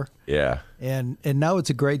door. Yeah. And now it's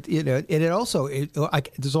a great, and it also,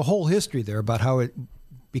 there's a whole history there about how it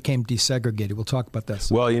became desegregated. We'll talk about that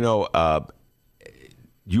soon. Well, you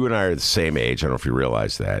and I are the same age. I don't know if you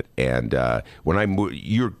realize that. And when I moved,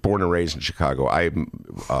 you're born and raised in Chicago. I'm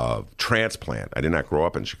transplant. I did not grow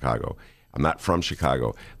up in Chicago. I'm not from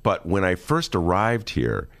Chicago. But when I first arrived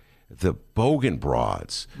here, the Bogan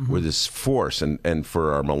Broads were this force, and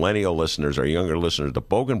for our millennial listeners, our younger listeners, the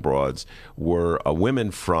Bogan Broads were women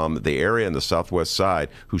from the area on the southwest side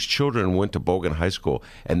whose children went to Bogan High School,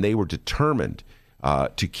 and they were determined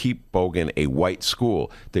to keep Bogan a white school.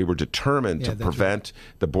 They were determined to prevent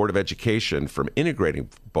the Board of Education from integrating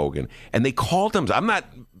Bogan, and they called them, I'm not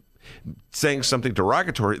saying something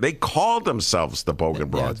derogatory, they called themselves the Bogan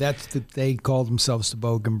Broads. Yeah, they called themselves the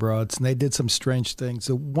Bogan Broads, and they did some strange things.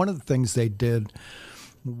 So one of the things they did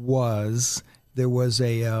was there was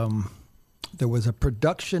a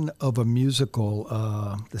production of a musical,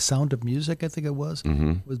 The Sound of Music, I think it was.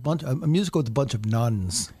 Mm-hmm. It was a musical with a bunch of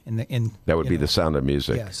nuns. That would be The Sound of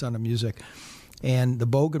Music. Yeah, Sound of Music. And the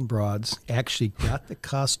Bogan Broads actually got the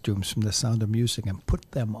costumes from The Sound of Music and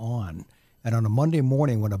put them on. And on a Monday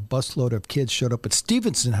morning, when a busload of kids showed up at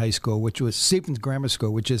Stevenson High School, which was Stevens Grammar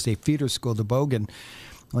School, which is a feeder school to Bogan,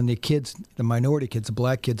 when the kids, the minority kids, the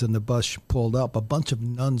black kids on the bus pulled up, a bunch of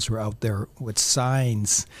nuns were out there with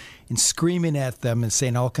signs and screaming at them and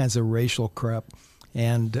saying all kinds of racial crap.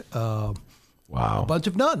 And wow, a bunch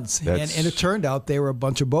of nuns. And it turned out they were a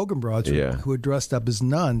bunch of Bogan Broads who were dressed up as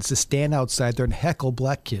nuns to stand outside there and heckle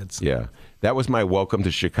black kids. Yeah. That was my welcome to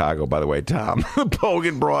Chicago, by the way, Tom.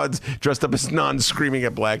 Bogan Broads dressed up as nuns screaming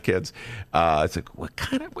at black kids. It's like,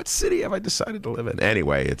 what city have I decided to live in?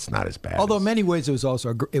 Anyway, it's not as bad. Although in many ways it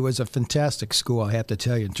was a fantastic school, I have to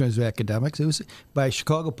tell you, in terms of academics. It was, by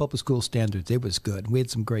Chicago public school standards, it was good. We had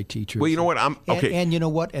some great teachers. Well, you know what? And you know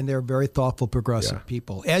what? And they're very thoughtful, progressive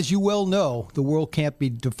people. As you well know, the world can't be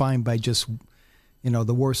defined by just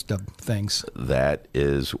the worst of things. That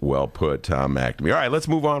is well put, Tom McNamee. All right, let's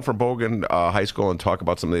move on from Bogan High School and talk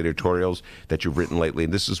about some of the editorials that you've written lately.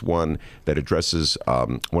 And this is one that addresses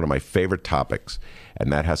one of my favorite topics,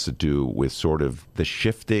 and that has to do with sort of the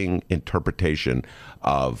shifting interpretation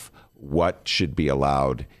of what should be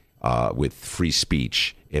allowed with free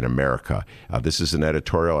speech in America. This is an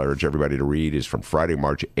editorial I urge everybody to read. It's from Friday,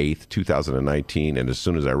 March 8th, 2019. And as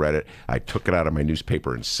soon as I read it, I took it out of my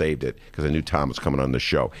newspaper and saved it because I knew Tom was coming on the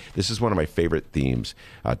show. This is one of my favorite themes,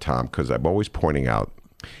 Tom, because I'm always pointing out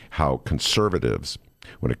how conservatives,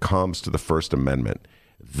 when it comes to the First Amendment,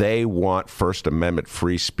 they want First Amendment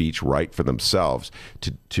free speech right for themselves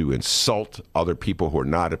to insult other people who are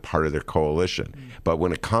not a part of their coalition. But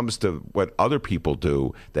when it comes to what other people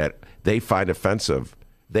do that they find offensive,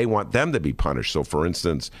 they want them to be punished. So, for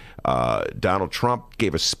instance, Donald Trump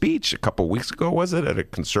gave a speech a couple weeks ago, was it, at a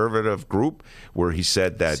conservative group where he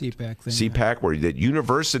said that CPAC, where that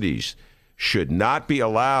universities should not be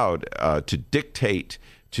allowed to dictate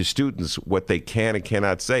to students what they can and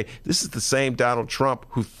cannot say. This is the same Donald Trump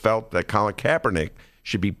who felt that Colin Kaepernick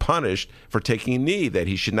should be punished for taking a knee, that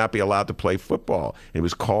he should not be allowed to play football. He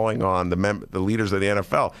was calling on the leaders of the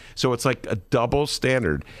NFL. So it's like a double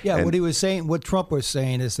standard. Yeah, and what Trump was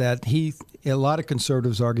saying is that a lot of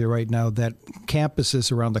conservatives argue right now that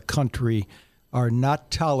campuses around the country are not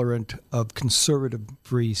tolerant of conservative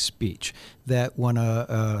free speech, that when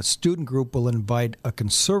a student group will invite a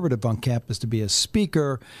conservative on campus to be a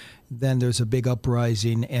speaker, then there's a big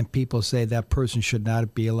uprising and people say that person should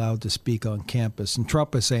not be allowed to speak on campus. And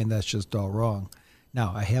Trump is saying that's just all wrong.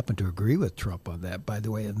 Now, I happen to agree with Trump on that, by the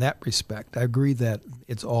way, in that respect. I agree that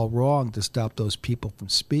it's all wrong to stop those people from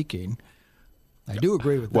speaking. I do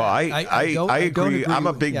agree with that. Well, I agree. I'm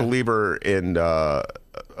a big believer in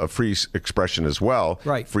a free expression as well.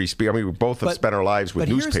 Right. Free speech. I mean, we both have spent our lives with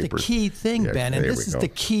newspapers. But here's the key thing, Ben, and this is the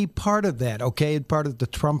key part of that, okay, part of the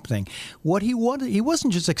Trump thing. What he wanted, he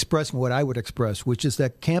wasn't just expressing what I would express, which is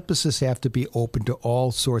that campuses have to be open to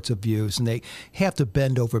all sorts of views, and they have to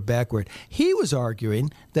bend over backward. He was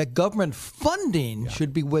arguing that government funding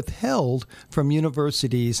should be withheld from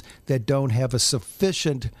universities that don't have a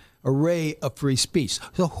sufficient array of free speech.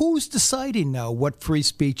 So who's deciding now what free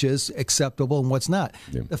speech is acceptable and what's not?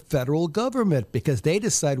 Yeah. The federal government, because they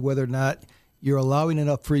decide whether or not you're allowing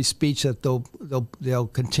enough free speech that they'll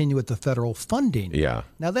continue with the federal funding. Yeah.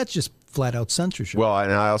 Now that's just flat out censorship. Well,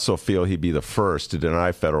 and I also feel he'd be the first to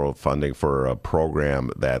deny federal funding for a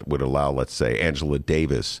program that would allow, let's say, Angela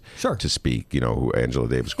Davis to speak. You know, who Angela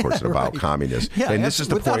Davis, of course, is about communists. Yeah, and this is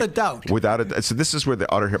the without point, a doubt. So this is where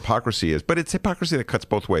the utter hypocrisy is. But it's hypocrisy that cuts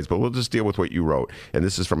both ways. But we'll just deal with what you wrote. And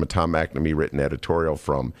this is from a Tom McNamee written editorial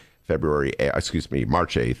from March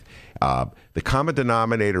 8th. The common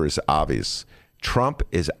denominator is obvious. Trump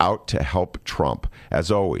is out to help Trump,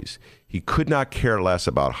 as always. He could not care less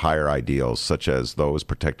about higher ideals, such as those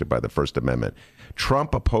protected by the First Amendment.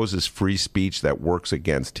 Trump opposes free speech that works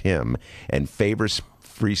against him and favors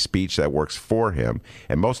free speech that works for him.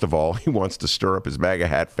 And most of all, he wants to stir up his MAGA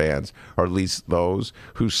hat fans, or at least those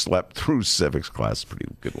who slept through civics class. Pretty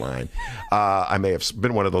good line. I may have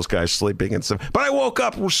been one of those guys sleeping and stuff, but I woke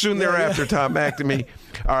up soon thereafter, Tom McNamee.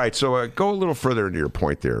 All right, so go a little further into your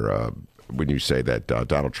point there, when you say that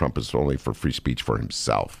Donald Trump is only for free speech for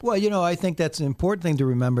himself. Well, I think that's an important thing to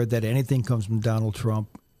remember, that anything comes from Donald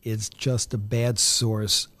Trump is just a bad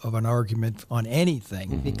source of an argument on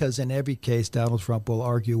anything, because in every case, Donald Trump will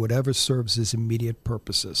argue whatever serves his immediate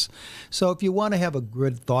purposes. So if you want to have a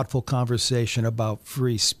good, thoughtful conversation about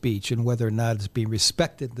free speech and whether or not it's being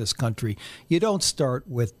respected in this country, you don't start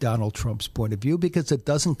with Donald Trump's point of view, because it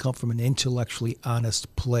doesn't come from an intellectually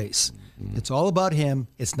honest place. It's all about him.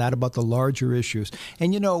 It's not about the larger issues.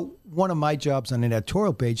 And, one of my jobs on an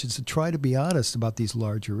editorial page is to try to be honest about these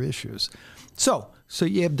larger issues. So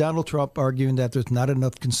you have Donald Trump arguing that there's not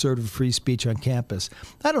enough conservative free speech on campus.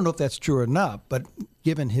 I don't know if that's true or not, but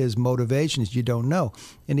given his motivations, you don't know.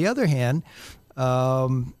 On the other hand,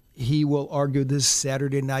 he will argue this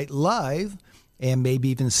Saturday Night Live and maybe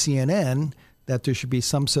even CNN that there should be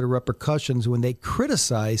some sort of repercussions when they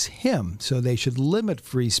criticize him. So they should limit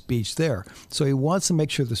free speech there. So he wants to make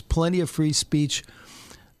sure there's plenty of free speech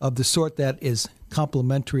of the sort that is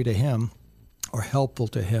complimentary to him or helpful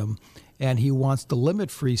to him. And he wants to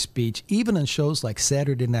limit free speech, even in shows like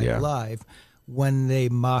Saturday Night Live, when they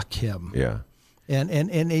mock him. Yeah. And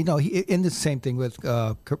in the same thing with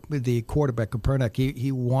the quarterback, Kaepernick,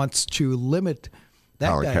 he wants to limit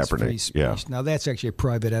that guy's free speech. Yeah. Now, that's actually a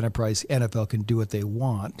private enterprise. NFL can do what they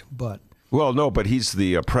want, but Well, no, but he's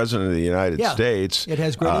the president of the United States. It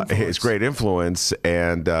has great influence. It's great influence,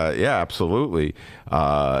 and absolutely.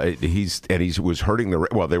 He was hurting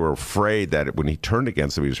they were afraid that when he turned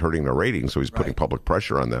against them, he was hurting the ratings, so he's putting public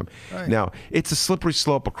pressure on them. Right. Now, it's a slippery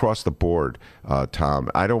slope across the board, Tom.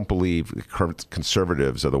 I don't believe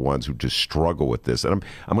conservatives are the ones who just struggle with this, and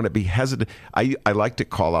I'm going to be hesitant. I like to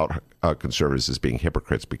call out conservatives as being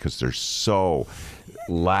hypocrites because they're so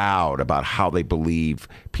loud about how they believe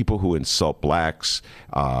people who insult blacks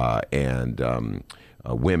and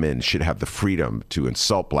women should have the freedom to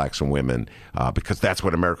insult blacks and women because that's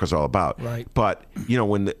what America's all about. Right. But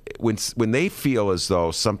when they feel as though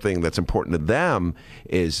something that's important to them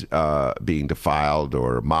is being defiled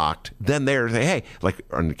or mocked, then they're hey, like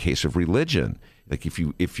in the case of religion. Like if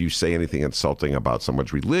you say anything insulting about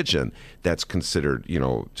someone's religion, that's considered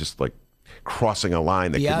just like crossing a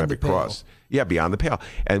line that could never be crossed. Yeah, beyond the pale.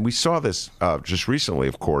 And we saw this just recently,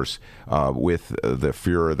 of course, with the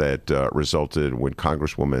furor that resulted when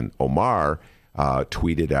Congresswoman Omar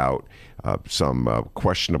tweeted out some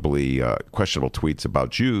questionable tweets about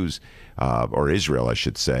Jews, or Israel, I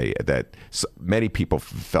should say, that many people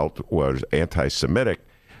felt was anti-Semitic.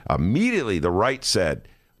 Immediately, the right said,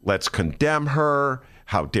 let's condemn her.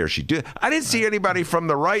 How dare she do it? I didn't see anybody from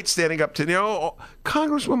the right standing up to,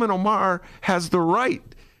 Congresswoman Omar has the right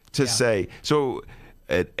to say. So,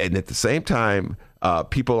 and at the same time,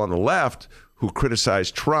 people on the left who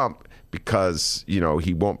criticize Trump because,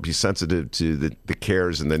 he won't be sensitive to the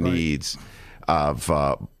cares and the needs of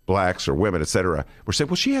blacks or women, et cetera, we're saying,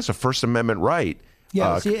 well, she has a First Amendment right.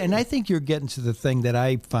 Yeah, and I think you're getting to the thing that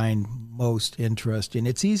I find most interesting.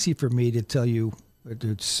 It's easy for me to tell you,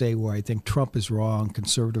 to say where I think Trump is wrong,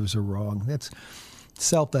 conservatives are wrong. That's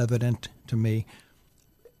self-evident to me.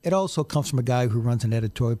 It also comes from a guy who runs an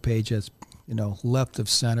editorial page that's, left of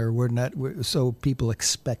center. So people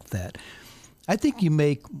expect that. I think you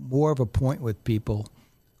make more of a point with people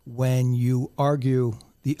when you argue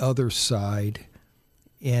the other side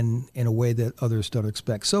in a way that others don't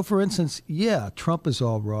expect. So, for instance, Trump is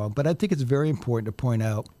all wrong, but I think it's very important to point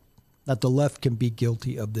out that the left can be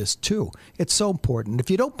guilty of this too. It's so important. If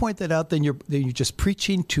you don't point that out, then you're just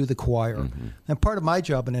preaching to the choir. Mm-hmm. And part of my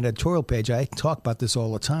job in an editorial page, I talk about this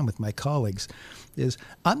all the time with my colleagues, is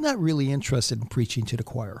I'm not really interested in preaching to the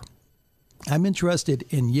choir. I'm interested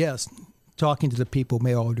in, talking to the people who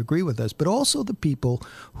may already agree with us, but also the people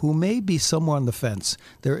who may be somewhere on the fence.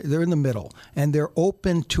 They're in the middle, and they're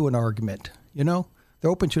open to an argument, They're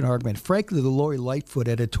open to an argument. Frankly, the Lori Lightfoot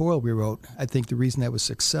editorial we wrote, I think the reason that was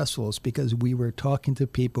successful is because we were talking to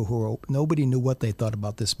people who were nobody knew what they thought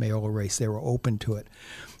about this mayoral race. They were open to it.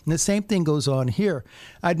 And the same thing goes on here.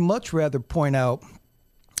 I'd much rather point out,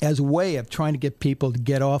 as a way of trying to get people to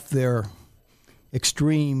get off their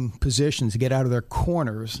extreme positions, to get out of their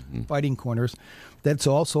corners, fighting corners, that's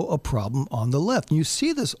also a problem on the left. And you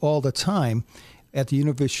see this all the time at the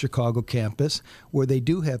University of Chicago campus, where they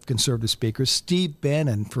do have conservative speakers. Steve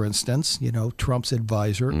Bannon, for instance, Trump's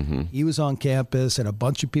advisor, he was on campus, and a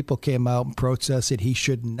bunch of people came out and protested. He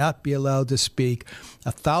should not be allowed to speak.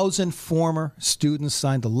 1,000 former students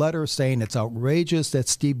signed a letter saying it's outrageous that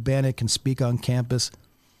Steve Bannon can speak on campus.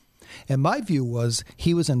 And my view was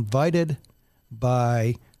he was invited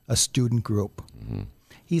by a student group.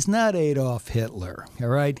 He's not Adolf Hitler, all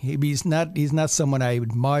right? He's not someone I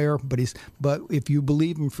admire, but if you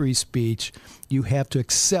believe in free speech, you have to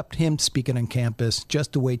accept him speaking on campus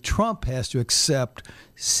just the way Trump has to accept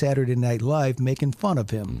Saturday Night Live making fun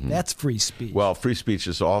of him. That's free speech. Well, free speech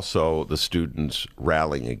is also the students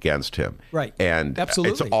rallying against him. Right. And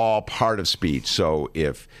absolutely, it's all part of speech. So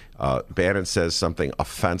if Bannon says something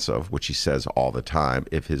offensive, which he says all the time,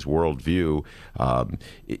 if his worldview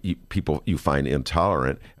you find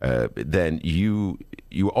intolerant, then you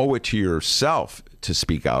owe it to yourself to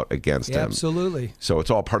speak out against him. Absolutely. So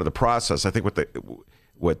it's all part of the process. I think what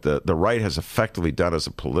the right has effectively done as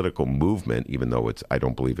a political movement, even though I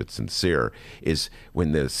don't believe it's sincere, is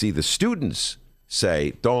when they see the students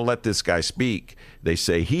say, don't let this guy speak, they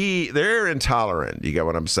say they're intolerant. You get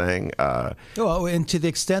what I'm saying? Well, and to the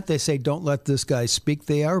extent they say, don't let this guy speak,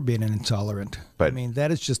 they are being intolerant. But,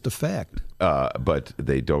 that is just a fact. But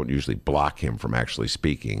they don't usually block him from actually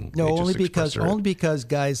speaking. No, only because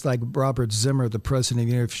guys like Robert Zimmer, the president of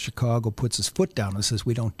the University of Chicago, puts his foot down and says,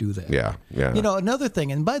 we don't do that. Yeah. Another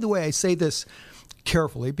thing, and by the way, I say this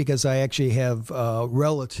carefully because I actually have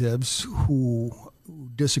relatives who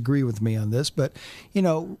disagree with me on this, but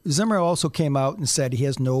Zimmer also came out and said he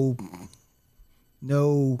has no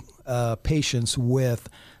patience with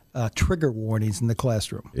trigger warnings in the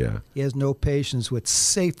classroom. Yeah, he has no patience with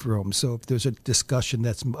safe rooms. So if there's a discussion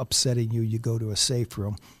that's upsetting you, you go to a safe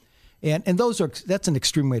room. And that's an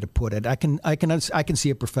extreme way to put it. I can see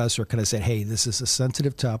a professor kind of say, "Hey, this is a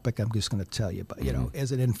sensitive topic. I'm just going to tell you," but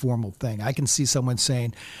as an informal thing. I can see someone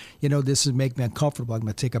saying, "This is making me uncomfortable. I'm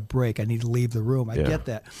going to take a break. I need to leave the room." I get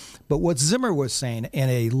that. But what Zimmer was saying in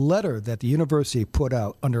a letter that the university put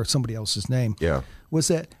out under somebody else's name was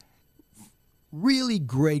that really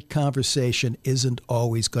great conversation isn't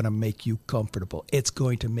always going to make you comfortable. It's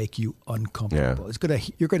going to make you uncomfortable.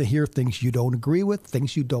 You're going to hear things you don't agree with,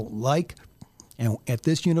 things you don't like. And at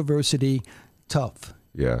this university, tough.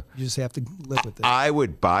 Yeah. You just have to live with it. I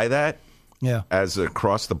would buy that. Yeah. As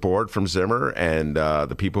across the board from Zimmer and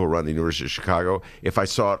the people who run the University of Chicago, if I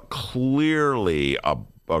saw it clearly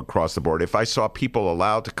across the board, if I saw people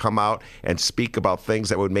allowed to come out and speak about things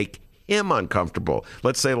that would make him uncomfortable.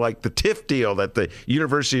 Let's say like the TIF deal that the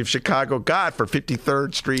University of Chicago got for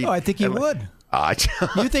 53rd Street. Oh, I think he would.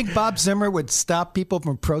 You think Bob Zimmer would stop people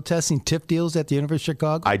from protesting TIF deals at the University of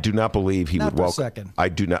Chicago? I do not believe he would welcome. Not for a second. I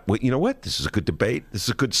do not. Well, you know what? This is a good debate. This is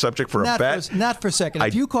a good subject for a bet. Not for a second.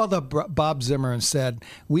 If you called up Bob Zimmer and said,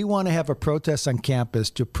 we want to have a protest on campus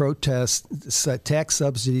to protest tax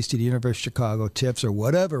subsidies to the University of Chicago, TIFs, or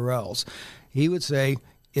whatever else, he would say,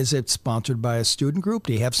 is it sponsored by a student group?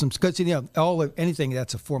 Do you have some? Because anything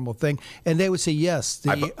that's a formal thing, and they would say yes.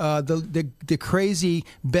 The crazy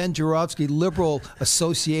Ben Joravsky Liberal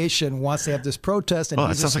Association wants to have this protest. And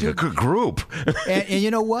that sounds like a good group. and you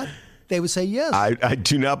know what? They would say yes. I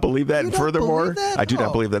do not believe that. And furthermore, I do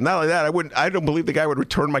not believe that. Not only that, I don't believe the guy would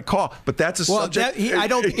return my call. But that's a subject. I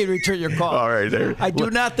don't think he'd return your call. All right, I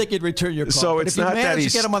do not think he'd return your call. So it's not that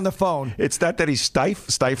he's get him on the phone. It's not that he's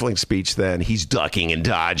stifling speech. Then he's ducking and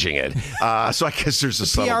dodging it. So I guess there's a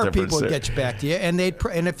subtle PR difference people there. would get you back to you, and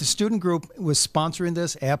if the student group was sponsoring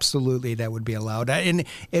this, absolutely that would be allowed, and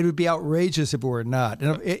it would be outrageous if it were not.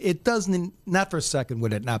 And it doesn't. Not for a second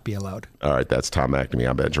would it not be allowed. All right, that's Tom McNamee.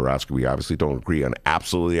 I'm Ben Joravsky. We obviously don't agree on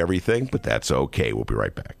absolutely everything, but that's okay. We'll be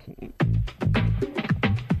right back.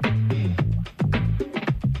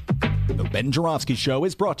 The Ben Joravsky Show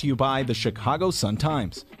is brought to you by the Chicago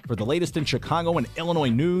Sun-Times. For the latest in Chicago and Illinois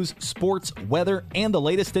news, sports, weather, and the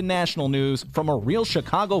latest in national news from a real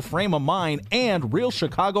Chicago frame of mind and real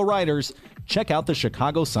Chicago writers, check out the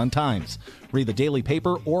Chicago Sun-Times. Read the daily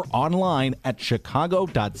paper or online at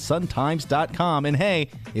chicago.suntimes.com. And hey,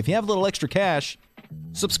 if you have a little extra cash,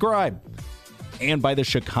 subscribe. And by the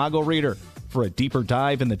Chicago Reader. For a deeper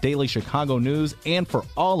dive in the daily Chicago news and for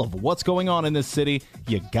all of what's going on in this city,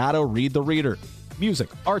 you gotta read the Reader. Music,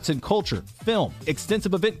 arts and culture, film,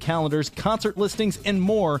 extensive event calendars, concert listings, and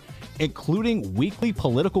more, including weekly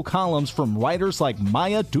political columns from writers like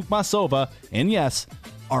Maya Dukmasova and, yes,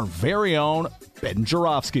 our very own Ben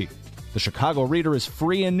Joravsky. The Chicago Reader is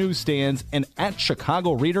free in newsstands and at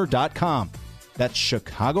chicagoreader.com. That's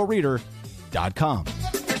chicagoreader.com.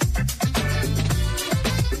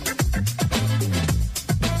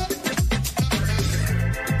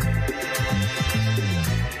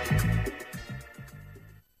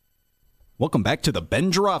 Welcome back to the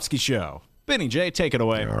Ben Joravsky Show. Benny J, take it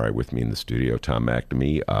away. All right, with me in the studio, Tom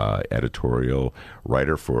McNamee, editorial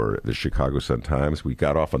writer for the Chicago Sun-Times. We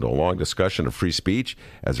got off into a long discussion of free speech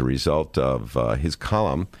as a result of his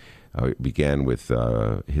column. It began with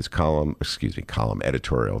his column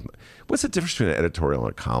editorial. What's the difference between an editorial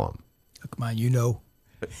and a column? Come on, you know.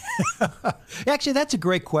 Actually, that's a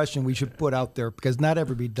great question we should put out there because not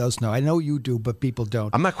everybody does know. I know you do, but people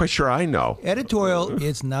don't. I'm not quite sure I know. Editorial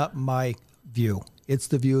is not my view. It's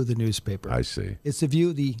the view of the newspaper. I see. It's the view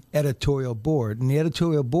of the editorial board. And the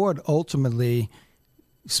editorial board ultimately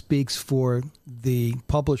speaks for the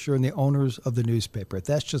publisher and the owners of the newspaper.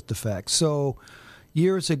 That's just a fact. So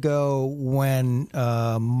years ago when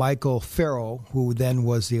Michael Farrell, who then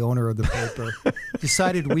was the owner of the paper,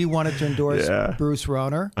 decided we wanted to endorse Bruce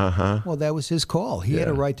Rauner, well, that was his call. He had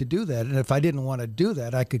a right to do that. And if I didn't want to do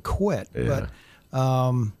that, I could quit. Yeah.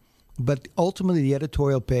 But ultimately, the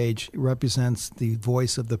editorial page represents the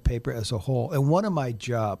voice of the paper as a whole. And one of my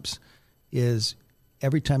jobs is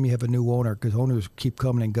every time you have a new owner, because owners keep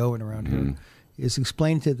coming and going around here, is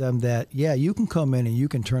explain to them that, yeah, you can come in and you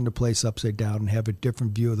can turn the place upside down and have a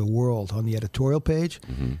different view of the world on the editorial page.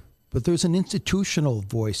 But there's an institutional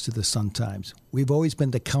voice to the Sun-Times. We've always been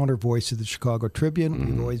the counter voice to the Chicago Tribune.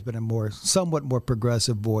 We've always been a somewhat more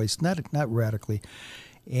progressive voice, not radically.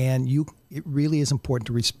 And it really is important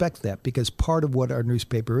to respect that because part of what our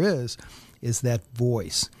newspaper is that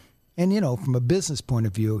voice. And, from a business point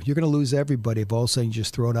of view, you're going to lose everybody if all of a sudden you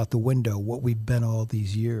just throw it out the window, what we've been all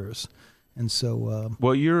these years. And so...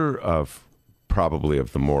 well, you're probably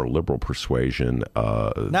of the more liberal persuasion.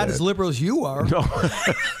 Not as liberal as you are. No.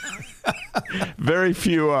 Very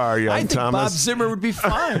few are, young I think Thomas. Bob Zimmer would be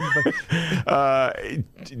fine.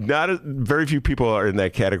 Very few people are in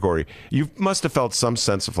that category. You must have felt some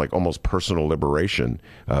sense of like almost personal liberation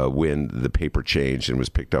when the paper changed and was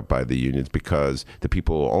picked up by the unions, because the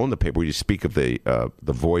people who own the paper, when you speak of the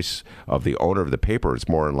voice of the owner of the paper, it's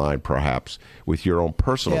more in line perhaps with your own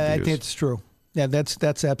personal views. Yeah, I think it's true. Yeah,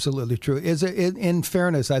 that's absolutely true. In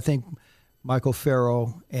fairness, I think Michael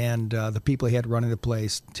Farrow and the people he had running the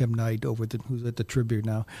place, Tim Knight, who's at the Tribune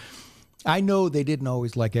now, I know they didn't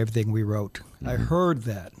always like everything we wrote. Mm-hmm. I heard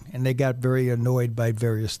that, and they got very annoyed by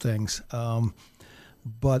various things.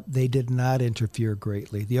 But they did not interfere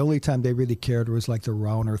greatly. The only time they really cared was like the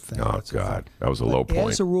Rauner thing. Oh, God. That was a low point.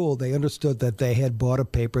 As a rule, they understood that they had bought a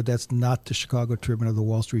paper that's not the Chicago Tribune or the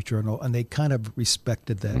Wall Street Journal, and they kind of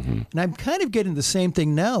respected that. Mm-hmm. And I'm kind of getting the same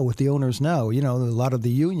thing now with the owners now. You know, a lot of the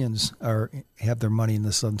unions have their money in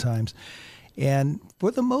the Sun-Times. And for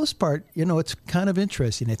the most part, you know, it's kind of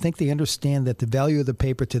interesting. I think they understand that the value of the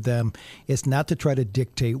paper to them is not to try to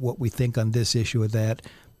dictate what we think on this issue or that,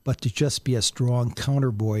 but to just be a strong counter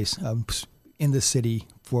voice in the city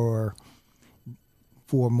for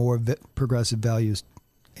more progressive values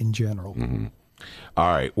in general. Mm-hmm. All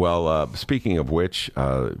right. Well, speaking of which,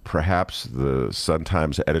 perhaps the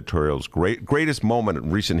Sun-Times editorial's greatest moment in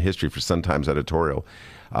recent history for Sun-Times editorial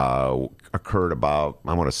occurred about,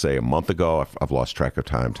 I want to say, a month ago. I've lost track of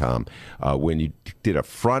time, Tom, when you did a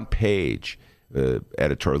front page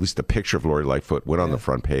editorial, at least the picture of Lori Lightfoot went on the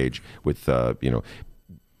front page with,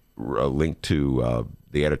 a link to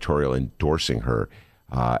the editorial endorsing her.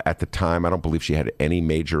 At the time, I don't believe she had any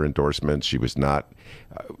major endorsements. She was not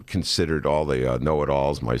considered all the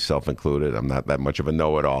know-it-alls, myself included. I'm not that much of a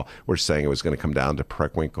know-it-all. We're saying it was going to come down to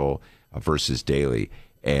Preckwinkle versus Daley.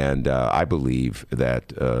 And I believe that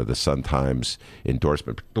the Sun-Times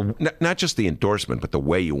endorsement, not just the endorsement, but the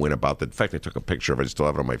way you went about it. In fact, I took a picture of it. I still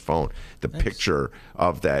have it on my phone. The picture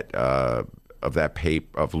of that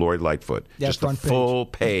paper of Lori Lightfoot, just the full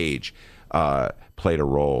page, played a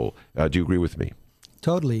role. Do you agree with me?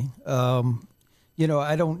 Totally. I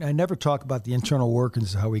never talk about the internal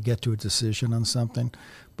workings of how we get to a decision on something,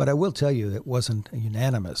 but I will tell you it wasn't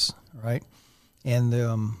unanimous, right?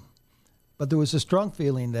 And but there was a strong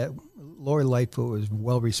feeling that Lori Lightfoot was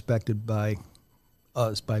well respected by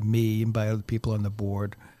us, by me, and by other people on the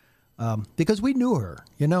board, because we knew her.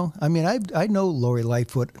 You know, I mean, I know Lori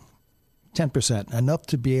Lightfoot 10%, enough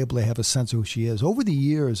to be able to have a sense of who she is. Over the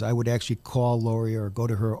years, I would actually call Lori or go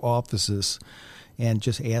to her offices and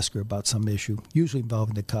just ask her about some issue, usually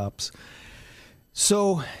involving the cops.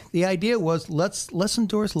 So the idea was, let's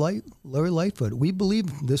endorse Lori Lightfoot. We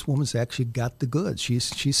believe this woman's actually got the goods.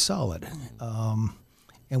 She's solid.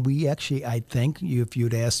 And we actually, I think, if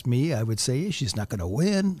you'd asked me, I would say she's not going to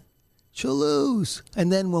win. She'll lose.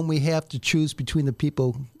 And then when we have to choose between the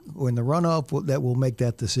people who are in the runoff, that we'll make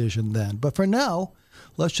that decision then. But for now,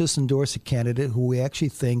 let's just endorse a candidate who we actually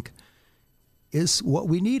think is what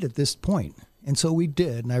we need at this point. And so we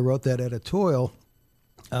did, and I wrote that editorial.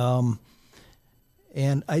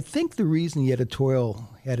 And I think the reason the editorial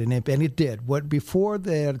had an impact, and it did, before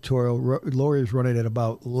the editorial, Lori was running at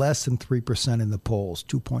about less than 3% in the polls,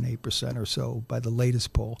 2.8% or so by the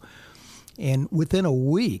latest poll. And within a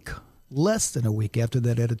week, less than a week after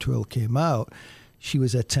that editorial came out, she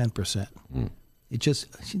was at 10%.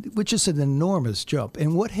 Which is an enormous jump.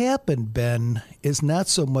 And what happened, Ben, is not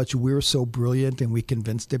so much we're so brilliant and we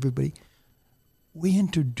convinced everybody. We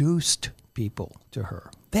introduced people to her.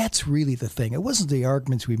 That's really the thing. It wasn't the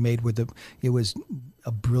arguments we made with it was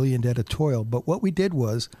a brilliant editorial. But what we did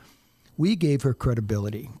was we gave her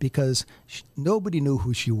credibility because nobody knew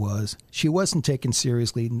who she was. She wasn't taken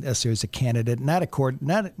seriously necessarily as a candidate, not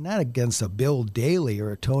against a Bill Daley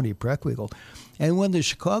or a Tony Preckwinkle. And when the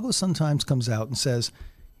Chicago Sun-Times comes out and says,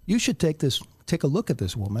 you should take a look at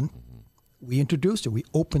this woman, we introduced her. We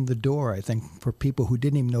opened the door, I think, for people who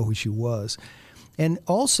didn't even know who she was. And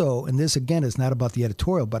also, and this again is not about the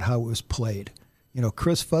editorial, but how it was played. You know,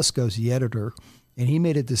 Chris Fusco's the editor, and he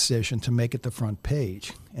made a decision to make it the front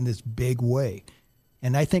page in this big way.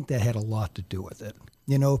 And I think that had a lot to do with it.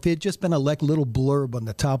 You know, if it had just been a little blurb on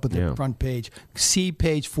the top of the front page, see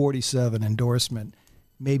page 47 endorsement,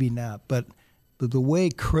 maybe not. But the way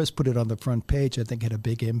Chris put it on the front page, I think had a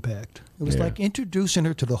big impact. It was like introducing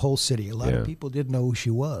her to the whole city. A lot of people didn't know who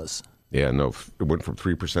she was. Yeah, no, it went from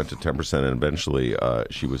 3% to 10%, and eventually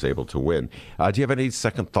she was able to win. Do you have any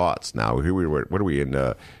second thoughts now? What are we in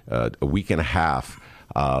a week and a half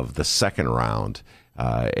of the second round?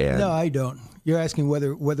 No, I don't. You're asking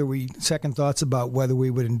whether we second thoughts about whether we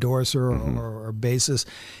would endorse her or basis.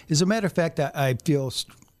 As a matter of fact, I feel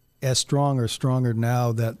as strong or stronger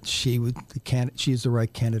now that she's the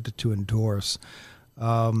right candidate to endorse.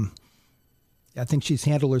 I think she's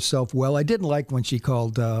handled herself well. I didn't like when she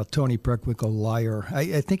called Tony Preckwinkle a liar.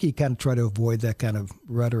 I think he kind of tried to avoid that kind of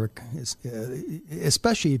rhetoric,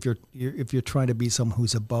 especially if you're trying to be someone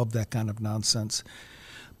who's above that kind of nonsense.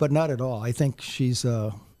 But not at all. I think she's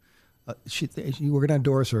we're going to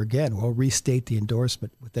endorse her again. We'll restate the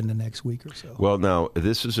endorsement within the next week or so. Well, now,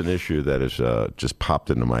 this is an issue that has just popped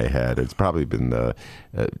into my head. It's probably been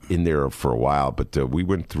in there for a while, but we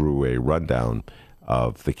went through a rundown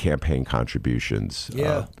of the campaign contributions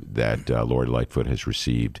that Lori Lightfoot has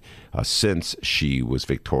received since she was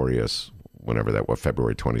victorious, whenever that was,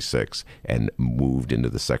 February 26th, and moved into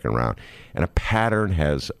the second round. And a pattern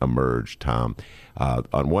has emerged, Tom.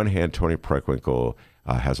 On one hand, Tony Preckwinkle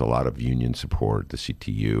has a lot of union support. The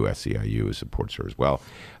CTU, SEIU supports her as well.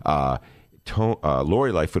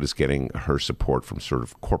 Lori Lightfoot is getting her support from sort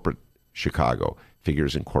of corporate Chicago,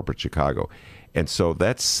 figures in corporate Chicago. And so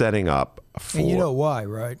that's setting up for... And you know why,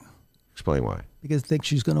 right? Explain why. Because they think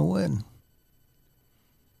she's going to win.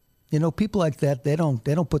 You know, people like that, they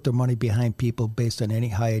don't put their money behind people based on any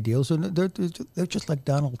high ideals. And they're just like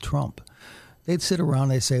Donald Trump. They'd sit around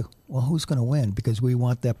and they say, well, who's going to win? Because we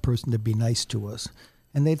want that person to be nice to us.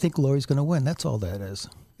 And they think Lori's going to win. That's all that is.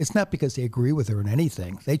 It's not because they agree with her in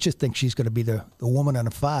anything. They just think she's going to be the woman on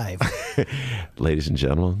a 5. Ladies and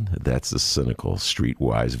gentlemen, that's the cynical,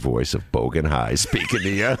 streetwise voice of Bogan High speaking to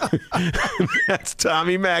you. That's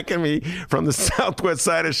Tommy McNamee from the southwest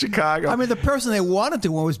side of Chicago. I mean, the person they wanted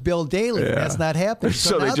to win was Bill Daley. Yeah. That's not happening.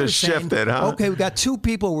 So they just shifted, huh? Okay, we've got 2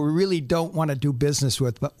 people we really don't want to do business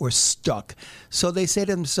with, but we're stuck. So they say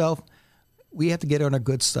to themselves, we have to get on our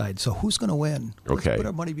good side. So who's going to win? Let's put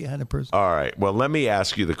our money behind the person. All right. Well, let me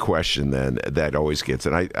ask you the question then that always gets,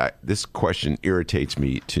 and this question irritates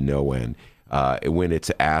me to no end when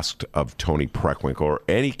it's asked of Tony Preckwinkle or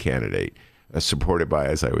any candidate supported by,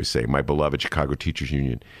 as I always say, my beloved Chicago Teachers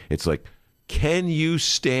Union. It's like, can you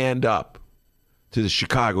stand up to the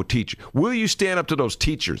Chicago teacher? Will you stand up to those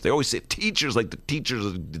teachers? They always say teachers, like the teachers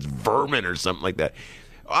are vermin or something like that.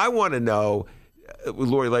 I want to know,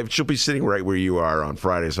 Lori Lightfoot, she'll be sitting right where you are on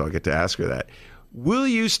Friday, so I'll get to ask her that. Will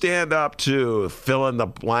you stand up to fill in the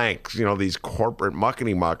blanks, these corporate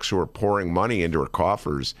muckety-mucks who are pouring money into her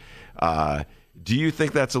coffers? Do you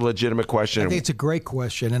think that's a legitimate question? I think it's a great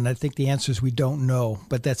question, and I think the answer is we don't know.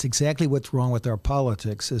 But that's exactly what's wrong with our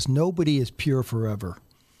politics, is nobody is pure forever,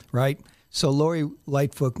 right? So Lori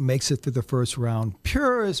Lightfoot makes it through the first round,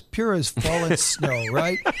 pure as fallen snow,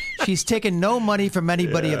 right? She's taken no money from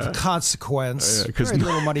anybody of consequence. Very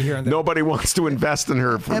little money here and there. Nobody wants to invest in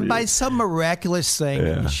her. And by some miraculous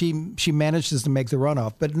thing, she manages to make the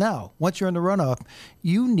runoff. But now, once you're in the runoff,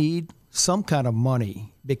 you need some kind of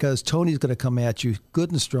money, because Tony's going to come at you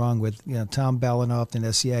good and strong with Tom Balanoff and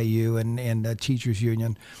SEIU and Teachers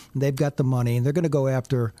Union. And they've got the money, and they're going to go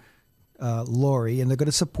after Lori, and they're going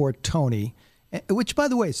to support Tony, which, by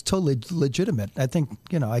the way, is totally legitimate. I think,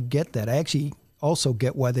 I get that. I actually also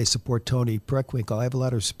get why they support Tony Preckwinkle. I have a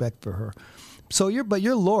lot of respect for her. So you're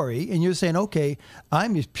Lori, and you're saying, okay,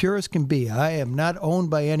 I'm as pure as can be. I am not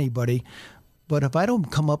owned by anybody. But if I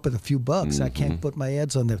don't come up with a few bucks, I can't put my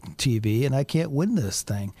ads on the TV, and I can't win this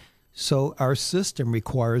thing. So our system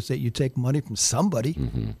requires that you take money from somebody.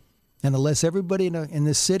 Mm-hmm. And unless everybody in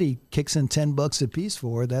the city kicks in $10 a piece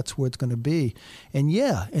for her, that's where it's going to be. And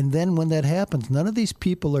and then when that happens, none of these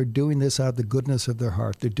people are doing this out of the goodness of their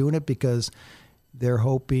heart. They're doing it because they're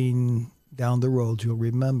hoping down the road you'll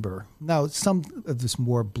remember. Now, some of this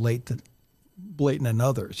more blatant than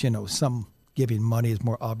others. Some giving money is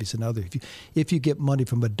more obvious than others. If you get money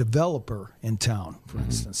from a developer in town, for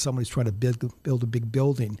instance, somebody's trying to build a big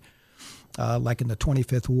building, like in the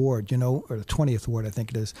 25th Ward, or the 20th Ward, I think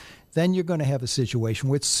it is, then you're going to have a situation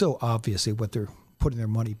where it's so obviously what they're putting their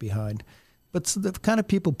money behind. But the kind of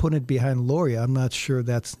people putting it behind Lori, I'm not sure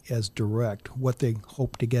that's as direct, what they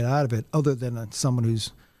hope to get out of it, other than someone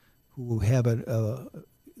who have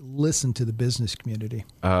listen to the business community.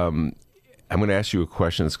 I'm going to ask you a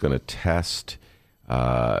question that's going to test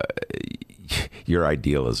your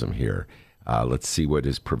idealism here. Let's see what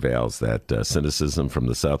prevails, that cynicism from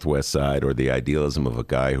the southwest side or the idealism of a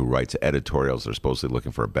guy who writes editorials that are supposedly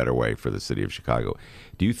looking for a better way for the city of Chicago.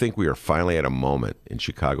 Do you think we are finally at a moment in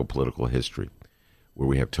Chicago political history where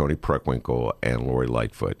we have Tony Preckwinkle and Lori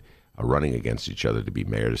Lightfoot running against each other to be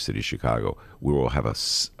mayor of the city of Chicago? We will have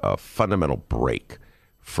a fundamental break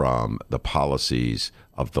from the policies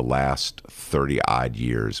of the last 30-odd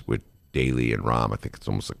years with Daley and Rahm. I think it's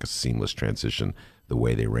almost like a seamless transition the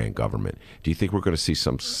way they ran government. Do you think we're going to see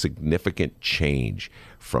some significant change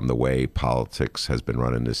from the way politics has been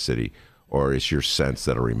run in this city, or is your sense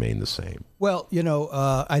that it'll remain the same? Well,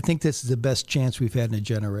 I think this is the best chance we've had in a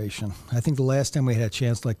generation. I think the last time we had a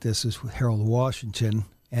chance like this is with Harold Washington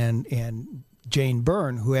and Jane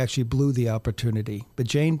Byrne, who actually blew the opportunity. But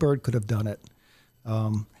Jane Byrne could have done it.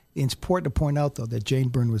 It's important to point out, though, that Jane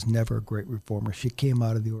Byrne was never a great reformer. She came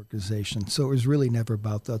out of the organization, so it was really never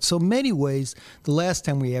about that. So in many ways, the last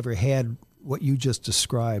time we ever had what you just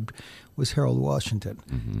described was Harold Washington.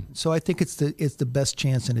 Mm-hmm. So I think it's the best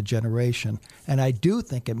chance in a generation. And I do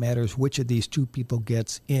think it matters which of these two people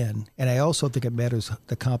gets in. And I also think it matters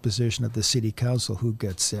the composition of the city council who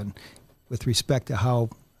gets in with respect to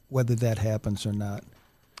whether that happens or not.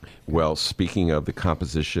 Well, speaking of the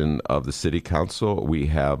composition of the city council, we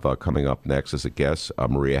have coming up next as a guest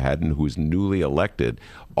Maria Hadden, who's newly elected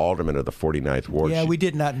alderman of the 49th Ward. Yeah, we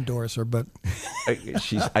did not endorse her, but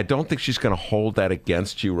I don't think she's going to hold that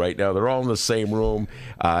against you right now. They're all in the same room,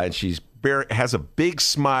 and has a big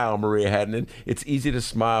smile, Maria Hadden. It's easy to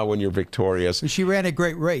smile when you're victorious. She ran a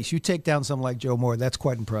great race. You take down someone like Joe Moore, that's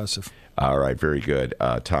quite impressive. All right, very good.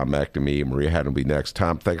 Tom McNamee, Maria Hadden will be next.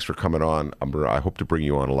 Tom, thanks for coming on. I hope to bring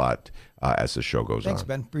you on a lot as the show goes on. Thanks,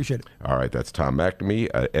 Ben. Appreciate it. All right, that's Tom McNamee,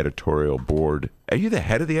 editorial board. Are you the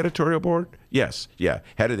head of the editorial board? Yes, yeah,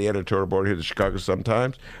 head of the editorial board here at the Chicago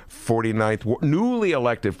Sun-Times. 49th Ward, newly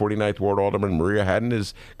elected 49th Ward Alderman Maria Hadden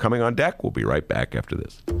is coming on deck. We'll be right back after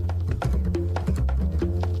this.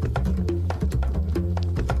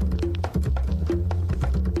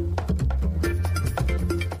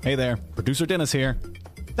 Hey there, producer Dennis here.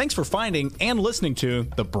 Thanks for finding and listening to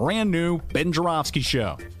the brand new Ben Joravsky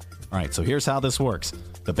Show. All right, so here's how this works.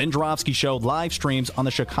 The Ben Joravsky Show live streams on the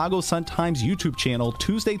Chicago Sun-Times YouTube channel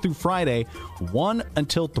Tuesday through Friday, 1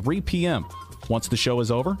 until 3 p.m. Once the show is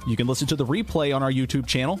over, you can listen to the replay on our YouTube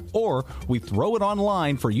channel, or we throw it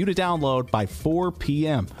online for you to download by 4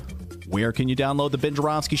 p.m. Where can you download the Ben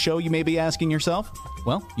Joravsky Show, you may be asking yourself?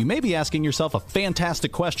 Well, you may be asking yourself a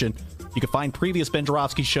fantastic question. You can find previous Ben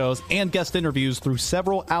Joravsky shows and guest interviews through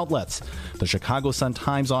several outlets. The Chicago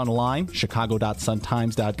Sun-Times Online,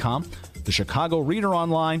 chicago.suntimes.com, the Chicago Reader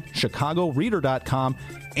Online, chicagoreader.com,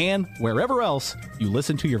 and wherever else you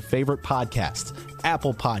listen to your favorite podcasts.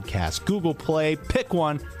 Apple Podcasts, Google Play, pick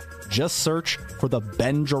one. Just search for The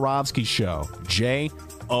Ben Joravsky Show.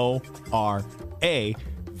 Jora,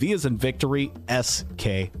 V as in victory,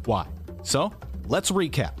 SKY. So, let's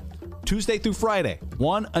recap. Tuesday through Friday,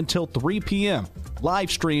 1 until 3 p.m. Live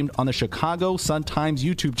streamed on the Chicago Sun-Times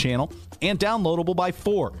YouTube channel and downloadable by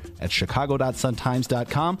 4 at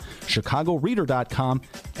chicago.suntimes.com, chicagoreader.com,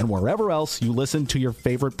 and wherever else you listen to your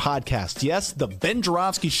favorite podcast. Yes, the Ben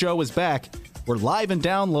Joravsky Show is back. We're live and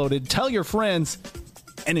downloaded. Tell your friends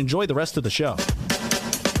and enjoy the rest of the show.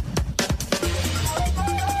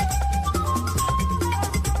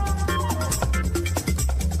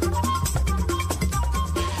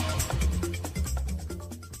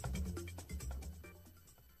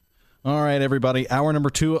 All right, everybody. Hour number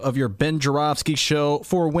 2 of your Ben Joravsky Show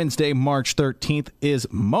for Wednesday, March 13th is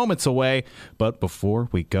moments away. But before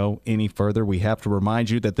we go any further, we have to remind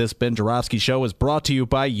you that this Ben Joravsky Show is brought to you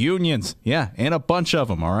by unions. Yeah, and a bunch of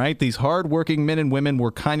them, all right? These hardworking men and women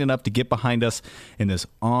were kind enough to get behind us in this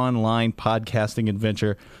online podcasting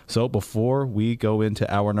adventure. So before we go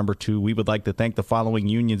into hour number 2, we would like to thank the following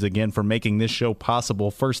unions again for making this show possible.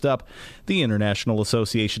 First up, the International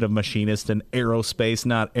Association of Machinists and Aerospace,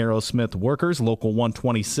 not Aerosmith Workers, Local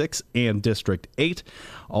 126 and District 8.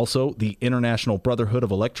 Also, the International Brotherhood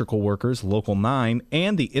of Electrical Workers, Local 9,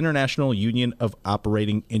 and the International Union of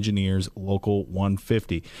Operating Engineers, Local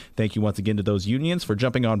 150. Thank you once again to those unions for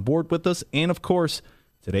jumping on board with us. And, of course,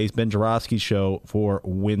 today's Ben Joravsky Show for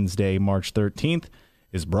Wednesday, March 13th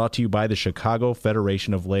is brought to you by the Chicago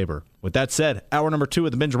Federation of Labor. With that said, hour number 2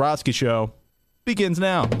 of the Ben Joravsky Show begins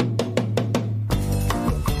now.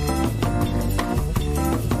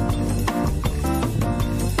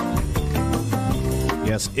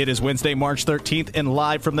 Yes, it is Wednesday, March 13th, and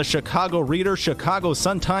live from the Chicago Reader, Chicago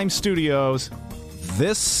Sun-Times studios,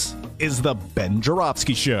 this is the Ben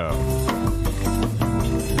Joravsky Show.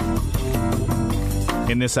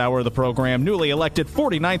 In this hour of the program, newly elected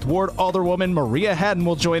 49th Ward Alderwoman Maria Hadden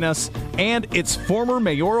will join us, and its former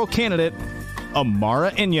mayoral candidate,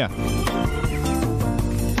 Amara Enyia.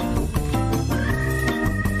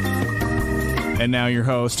 And now your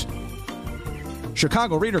host,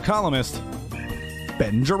 Chicago Reader columnist,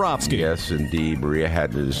 Ben Joravsky. Yes, indeed. Maria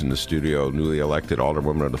Hadden is in the studio, newly elected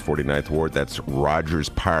alderwoman of the 49th Ward. That's Rogers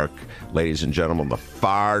Park, ladies and gentlemen, the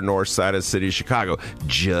far north side of the city of Chicago,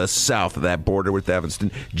 just south of that border with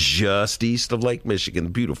Evanston, just east of Lake Michigan.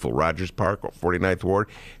 Beautiful Rogers Park, 49th Ward.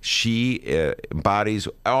 She embodies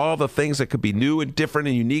all the things that could be new and different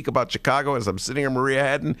and unique about Chicago. As I'm sitting here, Maria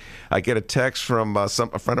Hadden, I get a text from a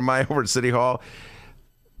friend of mine over at City Hall.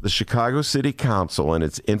 The Chicago City Council, in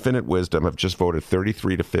its infinite wisdom, have just voted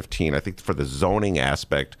 33-15, I think, for the zoning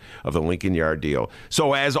aspect of the Lincoln Yard deal.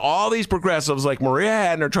 So as all these progressives like Maria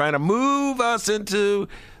Hadden are trying to move us into,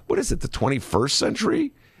 what is it, the 21st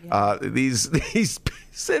century? Yeah. These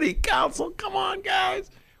city council, come on, guys.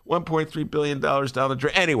 $1.3 billion down the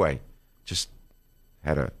drain. Anyway, just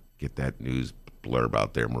had to get that news blurb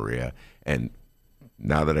out there, Maria. And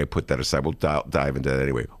now that I put that aside, we'll dive into that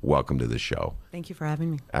anyway. Welcome to the show. Thank you for having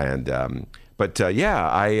me. And I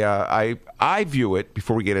view it,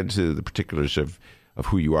 before we get into the particulars of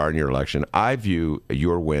who you are in your election, I view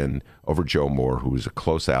your win over Joe Moore, who is a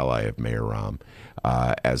close ally of Mayor Rahm,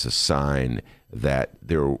 as a sign that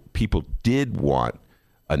people did want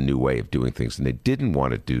a new way of doing things, and they didn't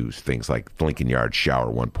want to do things like Lincoln Yard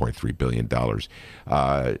shower $1.3 billion.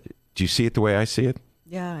 Do you see it the way I see it?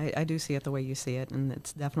 Yeah, I do see it the way you see it, and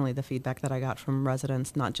it's definitely the feedback that I got from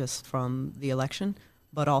residents, not just from the election,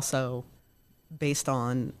 but also based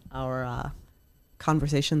on our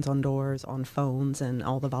conversations on doors, on phones, and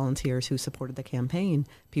all the volunteers who supported the campaign.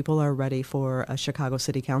 People are ready for a Chicago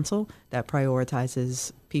City Council that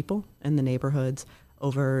prioritizes people in the neighborhoods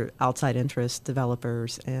over outside interests,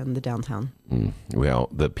 developers, and the downtown. Well,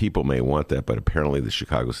 the people may want that, but apparently the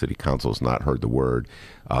Chicago City Council has not heard the word.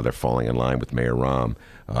 They're falling in line with Mayor Rahm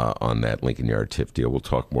on that Lincoln Yard TIF deal. We'll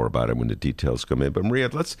talk more about it when the details come in. But Maria,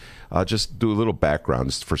 let's just do a little background.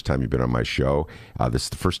 This is the first time you've been on my show. This is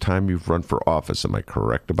the first time you've run for office. Am I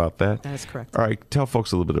correct about that? That is correct. All right. Tell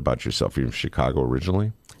folks a little bit about yourself. You're from Chicago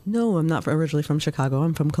originally? No, I'm not originally from Chicago.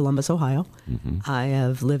 I'm from Columbus, Ohio. Mm-hmm. I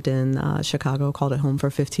have lived in Chicago, called it home for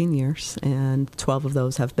 15 years, and 12 of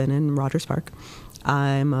those have been in Rogers Park.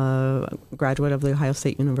 I'm a graduate of The Ohio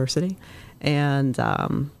State University, and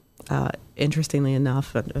interestingly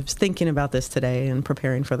enough, I was thinking about this today and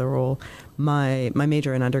preparing for the role. My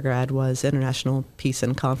major in undergrad was international peace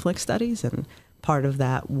and conflict studies, and part of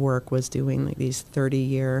that work was doing like these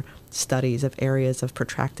 30-year studies of areas of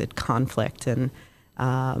protracted conflict, and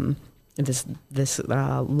this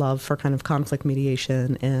love for kind of conflict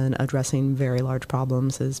mediation and addressing very large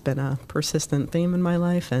problems has been a persistent theme in my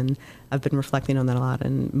life, and I've been reflecting on that a lot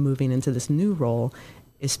and moving into this new role,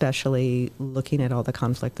 especially looking at all the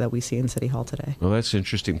conflict that we see in City Hall today. Well, that's an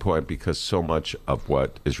interesting point, because so much of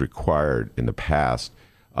what is required in the past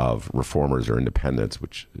of reformers or independents,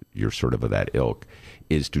 which you're sort of that ilk,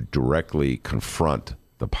 is to directly confront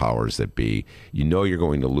the powers that be. You know you're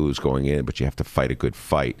going to lose going in, but you have to fight a good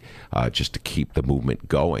fight just to keep the movement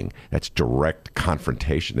going. That's direct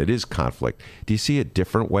confrontation. It is conflict. Do you see a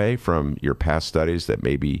different way from your past studies that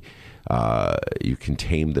maybe you can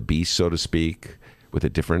tame the beast, so to speak, with a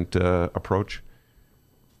different approach?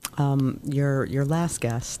 Your last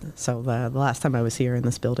guest, so the last time I was here in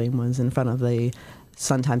this building was in front of the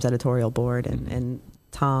Sun-Times editorial board, and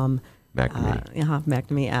Tom McNamee.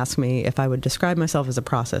 McNamee asked me if I would describe myself as a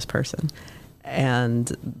process person.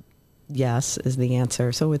 And yes is the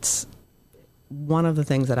answer. So it's one of the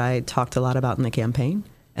things that I talked a lot about in the campaign,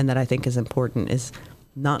 and that I think is important, is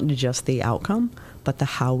not just the outcome, but the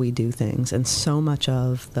how we do things. And so much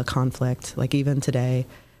of the conflict, like even today,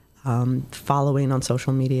 following on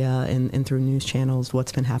social media and through news channels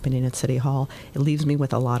what's been happening at City Hall, it leaves me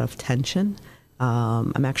with a lot of tension.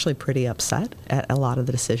 I'm actually pretty upset at a lot of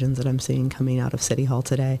the decisions that I'm seeing coming out of City Hall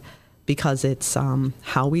today, because it's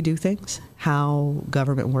how we do things, how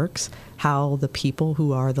government works, how the people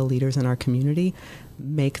who are the leaders in our community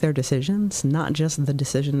make their decisions, not just the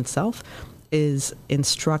decision itself, is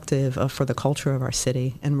instructive for the culture of our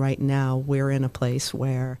city. And right now we're in a place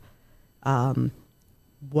where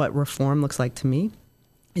what reform looks like to me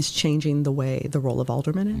is changing the way the role of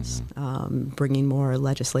alderman is, bringing more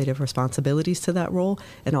legislative responsibilities to that role,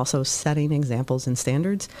 and also setting examples and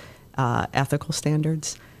standards, ethical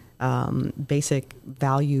standards, basic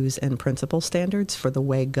values and principle standards for the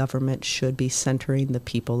way government should be centering the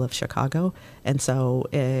people of Chicago. And so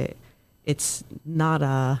it's not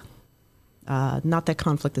that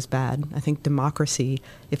conflict is bad. I think democracy,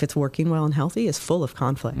 if it's working well and healthy, is full of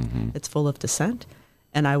conflict. Mm-hmm. It's full of dissent.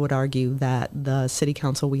 And I would argue that the city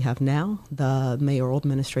council we have now, the mayoral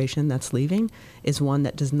administration that's leaving, is one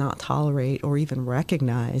that does not tolerate or even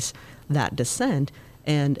recognize that dissent,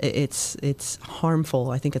 And it's harmful.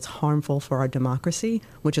 I think it's harmful for our democracy,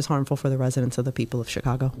 which is harmful for the residents of the people of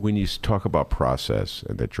Chicago. When you talk about process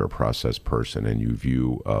and that you're a process person and you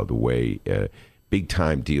view the way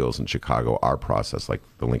big-time deals in Chicago are processed, like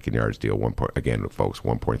the Lincoln Yards deal, again, folks,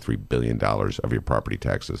 $1.3 billion of your property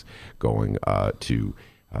taxes going to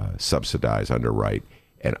subsidize, underwrite,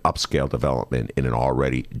 and upscale development in an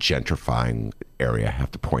already gentrifying area. I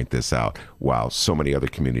have to point this out, while so many other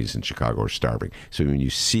communities in Chicago are starving. So when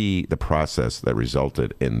you see the process that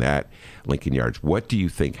resulted in that Lincoln Yards, what do you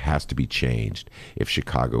think has to be changed if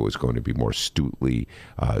Chicago is going to be more astutely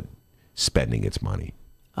spending its money?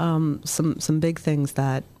 Some big things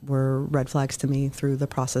that were red flags to me through the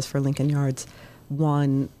process for Lincoln Yards.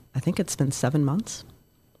 One, I think it's been 7 months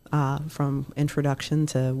from introduction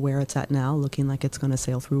to where it's at now, looking like it's going to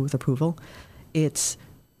sail through with approval. It's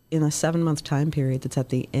in a 7-month time period that's at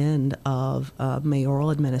the end of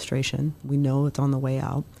mayoral administration. We know it's on the way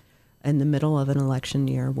out, in the middle of an election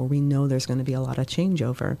year where we know there's going to be a lot of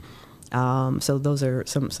changeover. So those are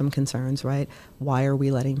some concerns, right? Why are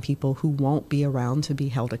we letting people who won't be around to be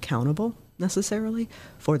held accountable necessarily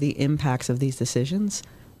for the impacts of these decisions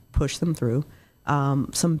push them through?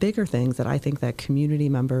 Some bigger things that I think that community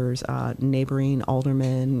members, neighboring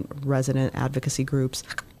aldermen, resident advocacy groups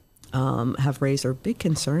have raised are big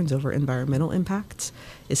concerns over environmental impacts.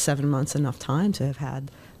 Is 7 months enough time to have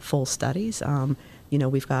had full studies?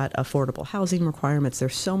 We've got affordable housing requirements.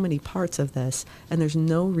 There's so many parts of this, and there's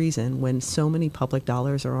no reason when so many public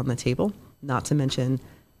dollars are on the table, not to mention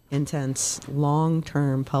intense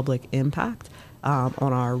long-term public impact on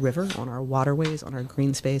our river, on our waterways, on our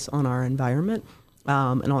green space, on our environment,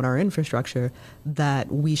 and on our infrastructure,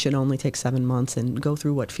 that we should only take 7 months and go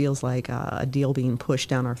through what feels like a deal being pushed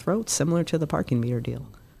down our throats, similar to the parking meter deal.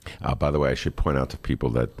 By the way, I should point out to people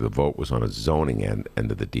that the vote was on a zoning end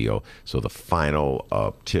of the deal, so the final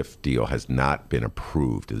TIF deal has not been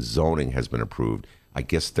approved. The zoning has been approved. I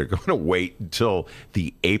guess they're going to wait until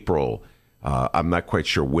the April. I'm not quite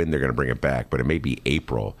sure when they're going to bring it back, but it may be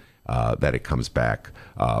April that it comes back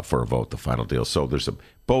for a vote, the final deal. So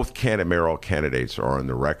both mayoral candidates are on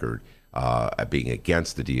the record being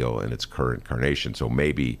against the deal in its current incarnation. So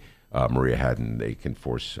maybe Maria Hadden, they can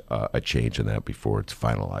force a change in that before it's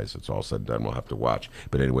finalized. It's all said and done. We'll have to watch.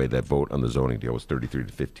 But anyway, that vote on the zoning deal was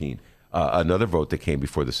 33-15. Another vote that came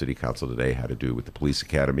before the city council today had to do with the police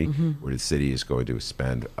academy, where the city is going to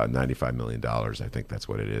spend $95 million. I think that's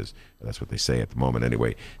what it is. That's what they say at the moment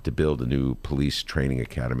anyway, to build a new police training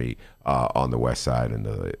academy on the west side in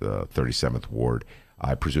the 37th Ward.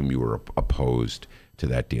 I presume you were opposed to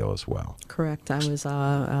that deal as well. Correct. I was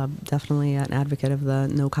definitely an advocate of the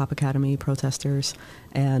No Cop Academy protesters,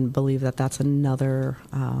 and believe that that's another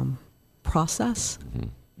process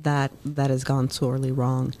that has gone sorely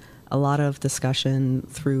wrong. A lot of discussion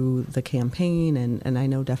through the campaign, and I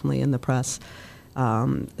know definitely in the press,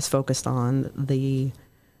 is focused on the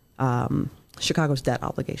Chicago's debt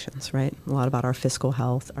obligations, right? A lot about our fiscal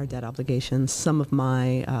health, our debt obligations. Some of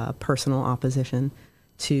my personal opposition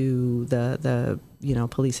to the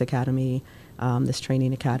police academy, this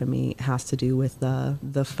training academy, has to do with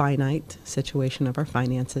the finite situation of our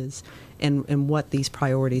finances and what these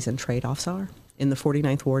priorities and trade-offs are. In the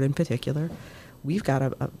 49th Ward in particular, we've got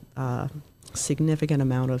a significant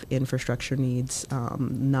amount of infrastructure needs,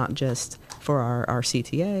 not just for our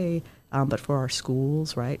CTA, but for our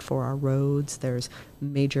schools, right? For our roads. There's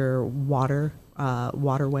major waterway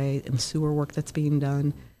and sewer work that's being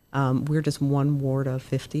done. We're just one ward of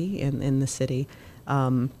 50 in the city.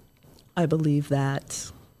 I believe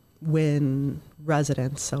that when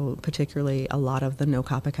residents, so particularly a lot of the No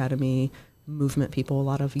Cop Academy movement people, a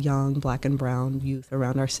lot of young black and brown youth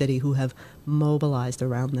around our city who have mobilized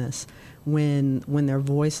around this, when their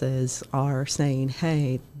voices are saying,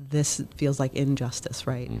 hey, this feels like injustice,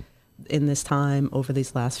 right? In this time, over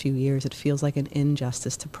these last few years, it feels like an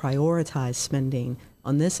injustice to prioritize spending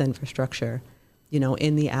on this infrastructure,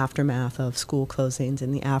 in the aftermath of school closings,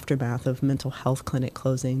 in the aftermath of mental health clinic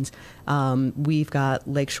closings. We've got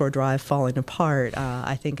Lakeshore Drive falling apart.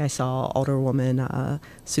 I think I saw Alderwoman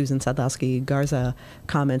Susan Sadlowski Garza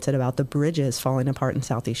commented about the bridges falling apart in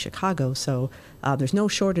Southeast Chicago. So there's no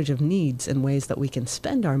shortage of needs and ways that we can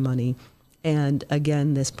spend our money. And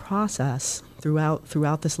again, this process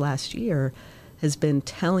throughout this last year has been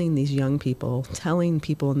telling these young people, telling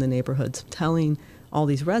people in the neighborhoods, telling all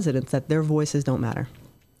these residents that their voices don't matter,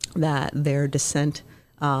 that their dissent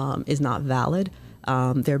is not valid.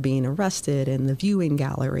 They're being arrested in the viewing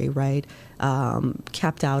gallery, right?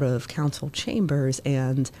 Kept out of council chambers.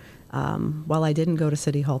 And while I didn't go to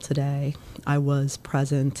City Hall today, I was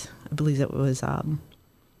present. I believe it was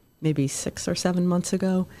maybe 6 or 7 months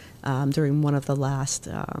ago during one of the last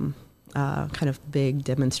kind of big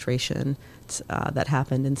demonstration that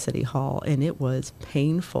happened in City Hall. And it was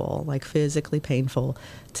painful, like physically painful,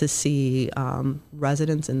 to see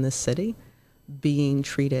residents in this city being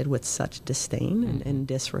treated with such disdain and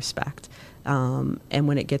disrespect. And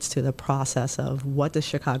when it gets to the process of what does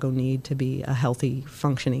Chicago need to be a healthy,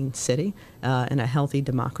 functioning city and a healthy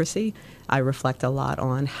democracy, I reflect a lot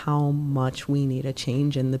on how much we need a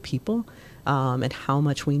change in the people and how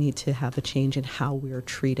much we need to have a change in how we're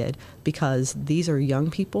treated, because these are young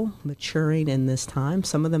people maturing in this time,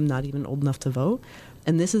 some of them not even old enough to vote,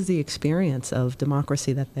 and this is the experience of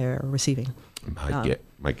democracy that they're receiving.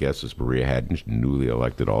 My guess is Maria Hadden, newly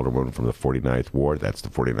elected alderwoman from the 49th Ward. That's the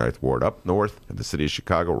 49th Ward up north in the city of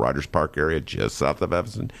Chicago, Rogers Park area, just south of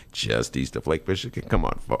Evanston, just east of Lake Michigan. Come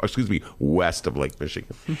on, west of Lake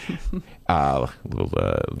Michigan. Little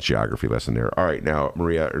geography lesson there. All right, now,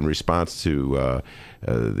 Maria, in response to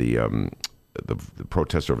the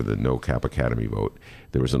protest over the No Cap Academy vote,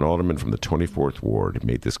 there was an alderman from the 24th Ward who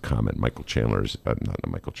made this comment. Michael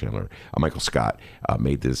Scott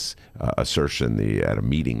made this assertion at a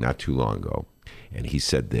meeting not too long ago, and he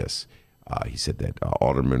said this. He said that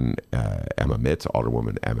Alderwoman Emma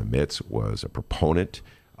Mitz was a proponent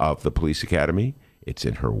of the police academy. It's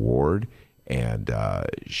in her ward, and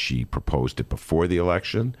she proposed it before the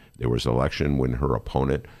election. There was an election when her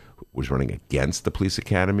opponent was running against the police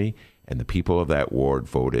academy, and the people of that ward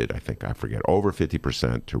voted, over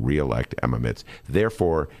 50% to re-elect Emma Mitz.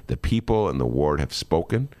 Therefore, the people in the ward have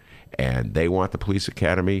spoken, and they want the police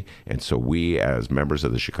academy, and so we, as members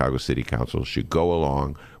of the Chicago City Council, should go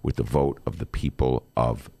along with the vote of the people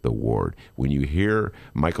of the ward. When you hear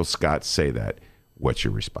Michael Scott say that, what's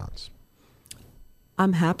your response?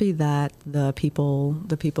 I'm happy that the people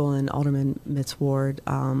in Alderman Mitz's ward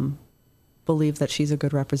believe that she's a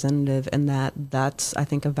good representative, and that's, I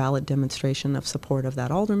think, a valid demonstration of support of that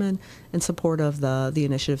alderman and support of the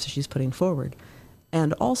initiatives she's putting forward.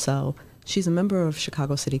 And also, she's a member of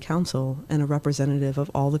Chicago City Council and a representative of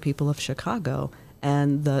all the people of Chicago.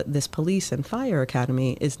 And this police and fire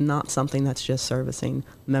academy is not something that's just servicing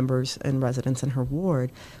members and residents in her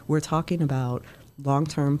ward. We're talking about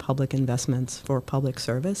long-term public investments for public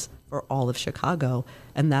service for all of Chicago,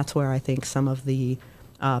 and that's where I think some of the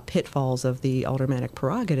pitfalls of the aldermanic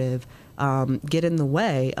prerogative get in the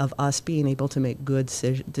way of us being able to make good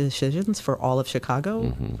decisions for all of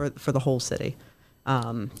Chicago, for the whole city.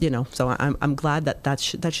 So I'm glad that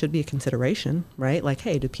should be a consideration, right? Like,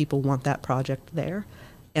 hey, do people want that project there?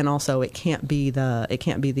 And also, it can't be the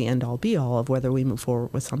end all be all of whether we move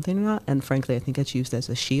forward with something or not. And frankly, I think it's used as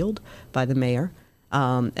a shield by the mayor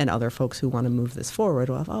and other folks who want to move this forward.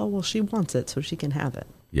 Well, she wants it, so she can have it.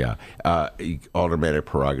 Yeah. Aldermanic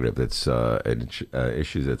prerogative, that's an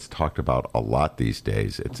issue that's talked about a lot these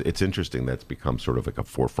days. It's interesting that's become sort of like a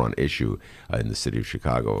forefront issue in the city of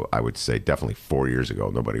Chicago. I would say definitely 4 years ago,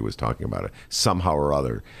 nobody was talking about it. Somehow or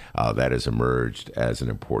other, that has emerged as an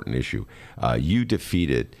important issue. You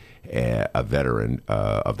defeated a veteran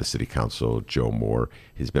of the city council, Joe Moore.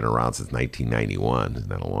 He's been around since 1991. Isn't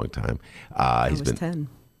that a long time? I was 10.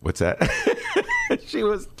 What's that? She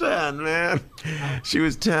was 10, man. She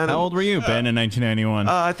was 10. How old were you, Ben, in 1991?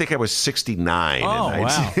 I think I was 69. Oh,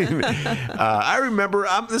 wow. I remember,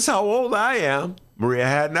 this is how old I am, Maria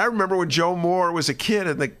Hadden. I remember when Joe Moore was a kid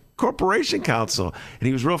in the Corporation Council, and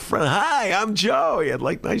he was real friendly. Hi, I'm Joe. He had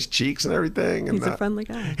like nice cheeks and everything. And, he's a friendly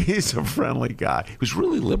guy. He's a friendly guy. He was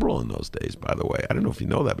really liberal in those days, by the way. I don't know if you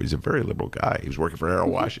know that, but he's a very liberal guy. He was working for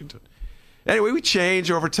Harold Washington. Anyway, we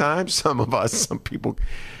change over time. Some people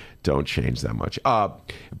don't change that much.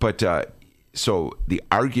 So the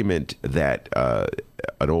argument that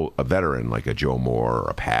a veteran like a Joe Moore or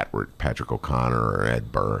a Patrick O'Connor or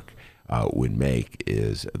Ed Burke would make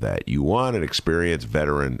is that you want an experienced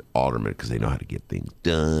veteran alderman because they know how to get things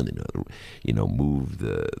done and move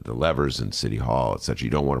the levers in City Hall, etc. You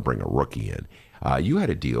don't want to bring a rookie in. You had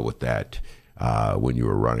to deal with that when you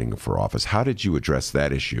were running for office. How did you address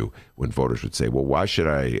that issue when voters would say, well, why should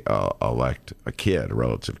I elect a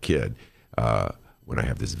relative kid, when I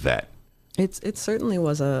have this vet? It certainly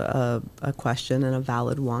was a question, and a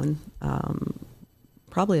valid one.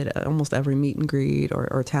 Probably at almost every meet and greet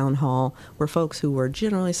or town hall were folks who were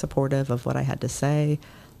generally supportive of what I had to say,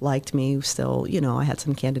 liked me. Still, I had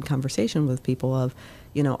some candid conversation with people of,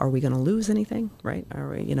 are we going to lose anything, right? Are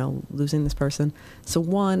we, losing this person? So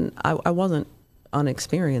one, I wasn't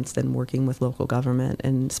unexperienced in working with local government,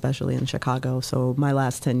 and especially in Chicago. So my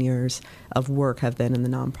last 10 years of work have been in the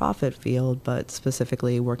nonprofit field, but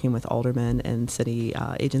specifically working with aldermen and city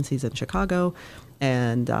agencies in Chicago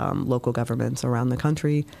and local governments around the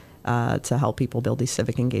country. to help people build these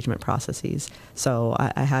civic engagement processes. So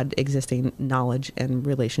I had existing knowledge and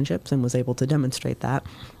relationships and was able to demonstrate that.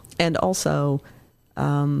 And also,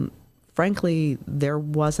 frankly, there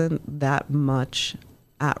wasn't that much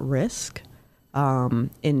at risk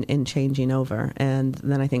in changing over. And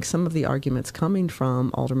then I think some of the arguments coming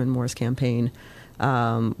from Alderman Moore's campaign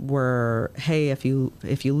were, hey, if you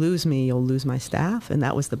lose me, you'll lose my staff. And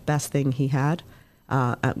that was the best thing he had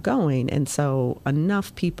going. And so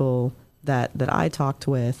enough people that I talked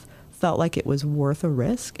with felt like it was worth a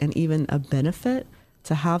risk and even a benefit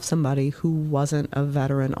to have somebody who wasn't a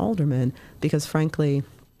veteran alderman, because frankly,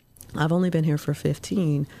 I've only been here for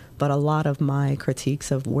 15, but a lot of my critiques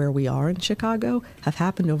of where we are in Chicago have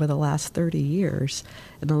happened over the last 30 years.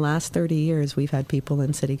 In the last 30 years, we've had people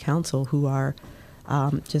in city council who are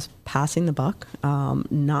just passing the buck,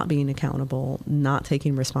 not being accountable, not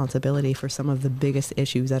taking responsibility for some of the biggest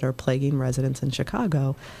issues that are plaguing residents in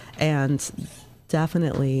Chicago. And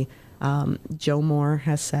definitely, Joe Moore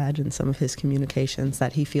has said in some of his communications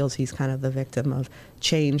that he feels he's kind of the victim of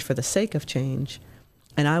change for the sake of change.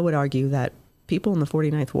 And I would argue that people in the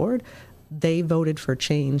 49th Ward, they voted for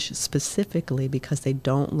change specifically because they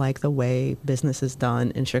don't like the way business is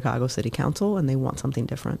done in Chicago City Council and they want something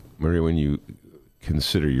different. Maria, when you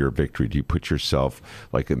consider your victory, do you put yourself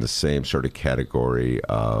like in the same sort of category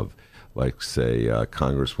of, like, say,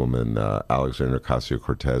 Congresswoman Alexandria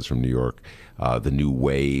Ocasio-Cortez from New York, the new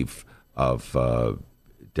wave of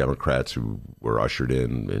Democrats who were ushered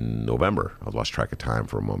in November? I lost track of time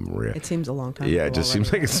for a moment, Maria. It seems a long time. Yeah, it just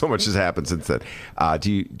seems like so much has happened since then.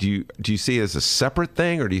 Do you see it as a separate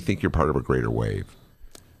thing, or do you think you're part of a greater wave?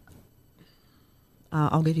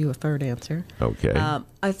 I'll give you a third answer. Okay.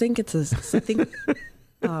 I think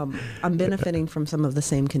I'm benefiting from some of the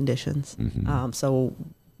same conditions. Mm-hmm. So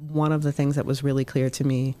one of the things that was really clear to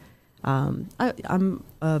me, I'm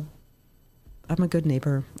a good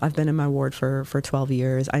neighbor. I've been in my ward for 12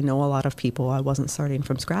 years. I know a lot of people. I wasn't starting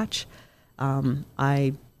from scratch.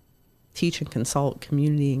 I teach and consult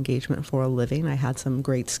community engagement for a living. I had some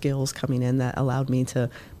great skills coming in that allowed me to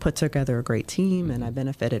put together a great team, and I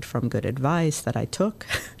benefited from good advice that I took,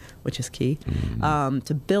 which is key,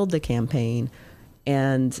 to build the campaign.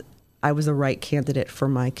 And I was the right candidate for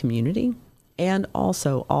my community. And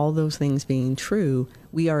also, all those things being true,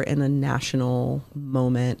 we are in a national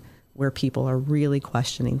moment where people are really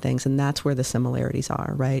questioning things, and that's where the similarities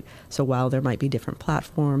are, right? So while there might be different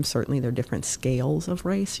platforms, certainly there are different scales of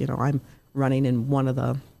race. You know, I'm running in one of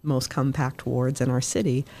the most compact wards in our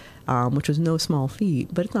city, which was no small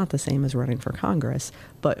feat, but it's not the same as running for Congress.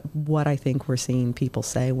 But what I think we're seeing people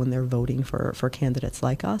say when they're voting for candidates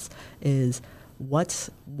like us is what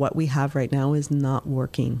we have right now is not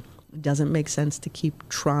working. It doesn't make sense to keep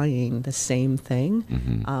trying the same thing.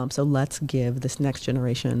 Mm-hmm. So let's give this next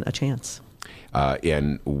generation a chance.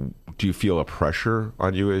 And do you feel a pressure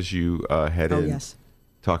on you as you head in? Oh, yes.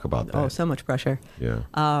 Talk about that. Oh, so much pressure. Yeah.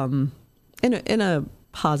 In a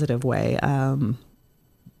positive way.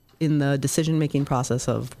 In the decision-making process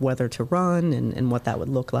of whether to run and what that would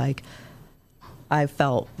look like, I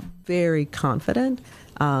felt very confident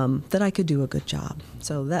that I could do a good job.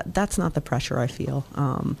 So that's not the pressure I feel.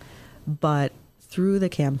 But through the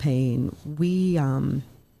campaign, we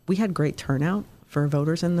had great turnout for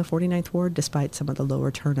voters in the 49th Ward, despite some of the lower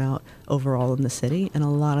turnout overall in the city. And a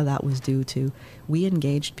lot of that was due to we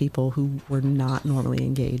engaged people who were not normally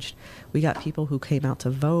engaged. We got people who came out to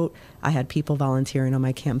vote. I had people volunteering on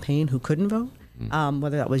my campaign who couldn't vote,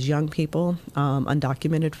 whether that was young people,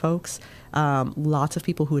 undocumented folks, lots of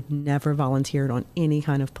people who had never volunteered on any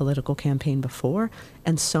kind of political campaign before.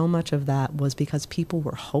 And so much of that was because people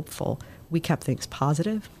were hopeful. We kept things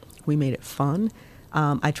positive. We made it fun.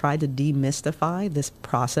 I tried to demystify this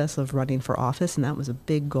process of running for office, and that was a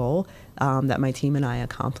big goal that my team and I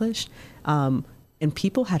accomplished. And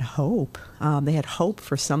people had hope. They had hope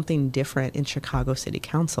for something different in Chicago City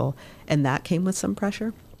Council, and that came with some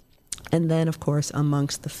pressure. And then, of course,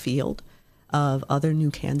 amongst the field of other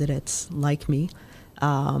new candidates like me,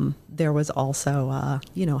 there was also,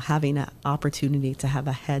 having an opportunity to have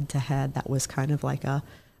a head-to-head that was kind of like a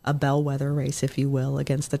bellwether race, if you will,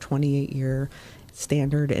 against the 28-year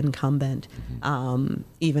standard incumbent.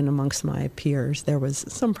 Even amongst my peers, there was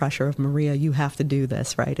some pressure of, Maria, you have to do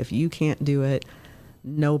this, right? If you can't do it,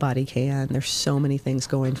 nobody can. There's so many things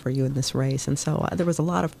going for you in this race. And so there was a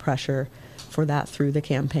lot of pressure for that through the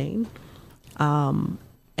campaign. And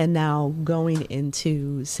now going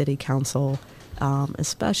into city council,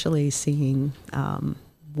 especially seeing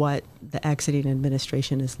what the exiting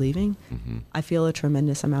administration is leaving, I feel a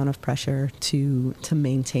tremendous amount of pressure to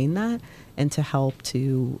maintain that and to help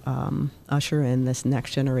to usher in this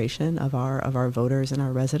next generation of our voters and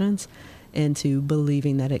our residents into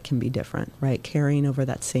believing that it can be different, right? Carrying over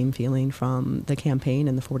that same feeling from the campaign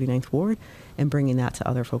in the 49th Ward and bringing that to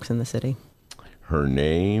other folks in the city. Her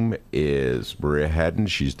name is Maria Hadden.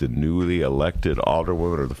 She's the newly elected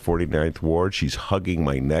alderwoman of the 49th Ward. She's hugging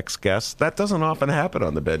my next guest. That doesn't often happen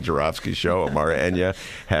on the Ben Joravsky Show. Amara Enyia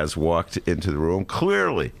has walked into the room.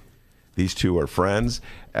 Clearly, these two are friends.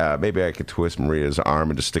 Maybe I could twist Maria's arm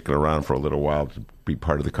into sticking around for a little while to be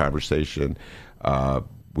part of the conversation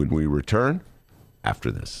when we return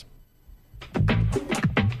after this.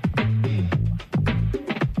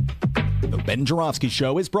 The Ben Joravsky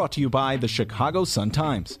Show is brought to you by the Chicago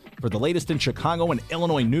Sun-Times. For the latest in Chicago and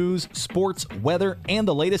Illinois news, sports, weather, and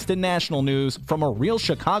the latest in national news from a real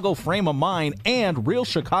Chicago frame of mind and real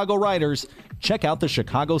Chicago writers, check out the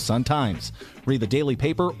Chicago Sun-Times. Read the daily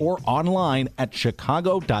paper or online at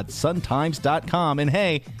chicago.suntimes.com. And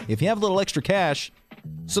hey, if you have a little extra cash,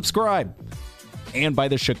 subscribe. And by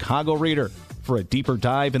the Chicago Reader. For a deeper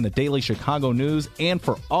dive in the daily Chicago news and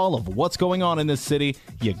for all of what's going on in this city,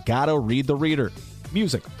 you gotta read the Reader.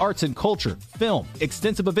 Music, arts and culture, film,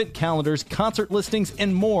 extensive event calendars, concert listings,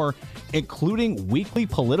 and more, including weekly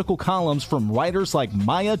political columns from writers like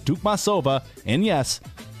Maya Dukmasova and, yes,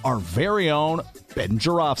 our very own Ben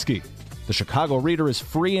Joravsky. The Chicago Reader is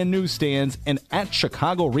free in newsstands and at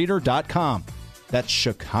chicagoreader.com. That's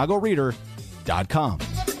chicagoreader.com.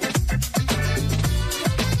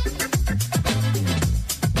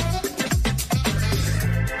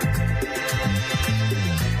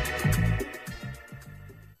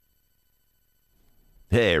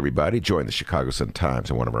 Hey, everybody. Join the Chicago Sun-Times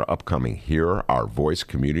in one of our upcoming Hear Our Voice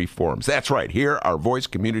community forums. That's right, Hear Our Voice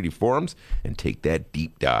community forums, and take that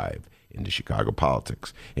deep dive into Chicago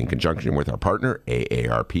politics. In conjunction with our partner,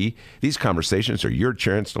 AARP, these conversations are your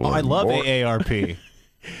chance to learn more. I love AARP.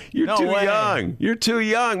 You're too young. You're too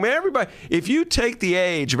young. Man, everybody, if you take the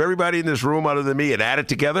age of everybody in this room other than me and add it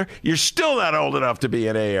together, you're still not old enough to be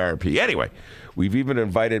an AARP. Anyway, we've even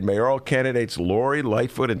invited mayoral candidates Lori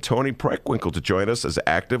Lightfoot and Tony Preckwinkle to join us as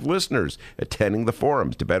active listeners, attending the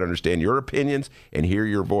forums to better understand your opinions and hear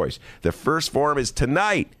your voice. The first forum is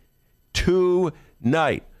tonight,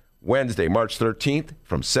 Wednesday, March 13th,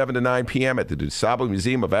 from 7 to 9 p.m. at the DuSable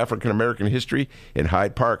Museum of African American History in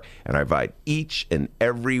Hyde Park. And I invite each and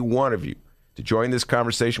every one of you to join this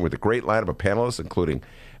conversation with a great lineup of panelists, including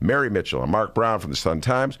Mary Mitchell and Mark Brown from the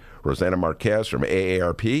Sun-Times, Rosanna Marquez from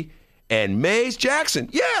AARP, and Mays Jackson.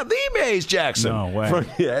 Yeah, the Mays Jackson. No way.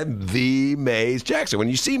 The Mays Jackson. When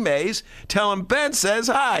you see Mays, tell him Ben says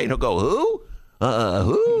hi. And he'll go, who?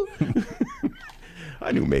 Who?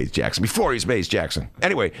 I knew Mays Jackson before he's Mays Jackson.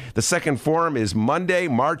 Anyway, the second forum is Monday,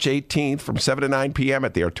 March 18th from 7 to 9 p.m.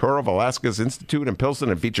 at the Arturo Velasquez Institute in Pilsen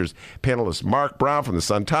and features panelists Mark Brown from the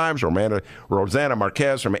Sun-Times, Rosanna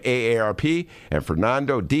Marquez from AARP, and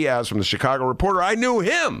Fernando Diaz from the Chicago Reporter. I knew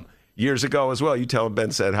him years ago as well. You tell him Ben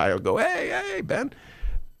said hi. I'll go, hey, Ben.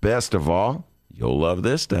 Best of all, you'll love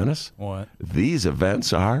this, Dennis. What? These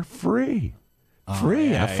events are free. Free,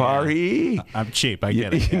 F-R-E. Yeah. I'm cheap. I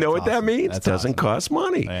get it. You know what that means? It doesn't cost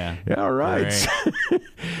money. Yeah. All right.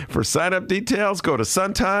 For sign-up details, go to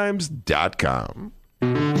suntimes.com.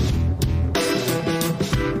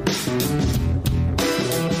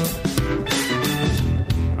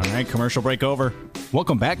 All right, commercial break over.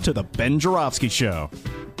 Welcome back to the Ben Joravsky Show.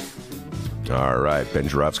 All right, Ben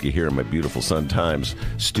Joravsky here in my beautiful Sun-Times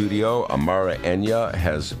studio. Amara Enyia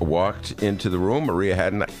has walked into the room. Maria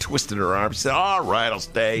Hadden twisted her arm. She said, all right, I'll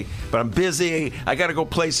stay, but I'm busy. I got to go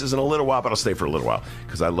places in a little while, but I'll stay for a little while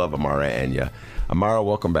because I love Amara Enyia. Amara,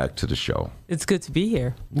 welcome back to the show. It's good to be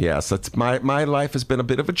here. Yes, that's my life has been a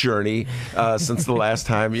bit of a journey since the last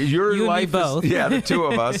time. Your you life and me both. Yeah, the two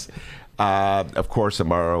of us. Of course,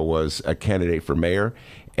 Amara was a candidate for mayor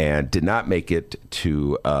and did not make it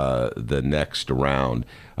to the next round.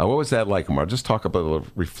 What was that like, Amara? Just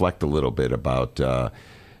reflect a little bit about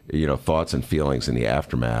thoughts and feelings in the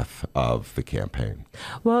aftermath of the campaign.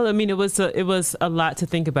 Well, I mean, it was a lot to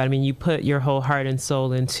think about. I mean, you put your whole heart and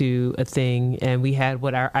soul into a thing, and we had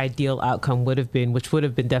what our ideal outcome would have been, which would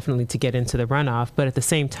have been definitely to get into the runoff. But at the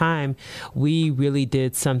same time, we really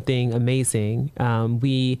did something amazing.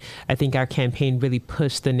 I think our campaign really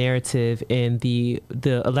pushed the narrative in the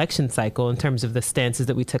election cycle in terms of the stances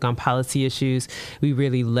that we took on policy issues. We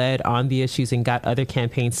really led on the issues and got other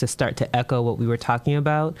campaigns to start to echo what we were talking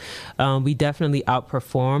about. We definitely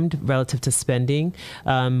outperformed relative to spending.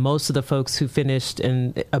 Most of the folks who finished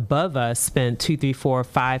above us spent 2, 3, 4,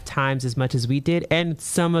 5 times as much as we did. And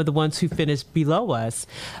some of the ones who finished below us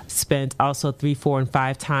spent also 3, 4, and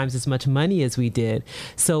 5 times as much money as we did.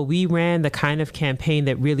 So we ran the kind of campaign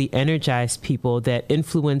that really energized people, that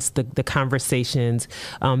influenced the conversations,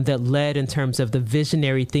 that led in terms of the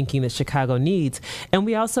visionary thinking that Chicago needs. And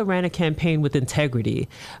we also ran a campaign with integrity.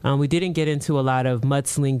 We didn't get into a lot of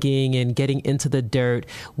mudslinging and getting into the dirt.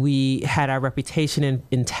 We had our reputation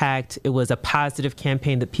intact. It was a positive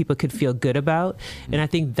campaign that people could feel good about. And I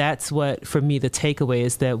think that's what, for me, the takeaway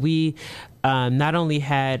is that we not only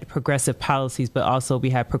had progressive policies, but also we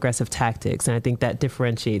had progressive tactics. And I think that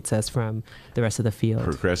differentiates us from the rest of the field.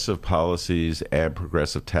 Progressive policies and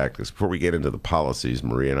progressive tactics. Before we get into the policies,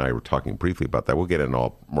 Maria and I were talking briefly about that. We'll get into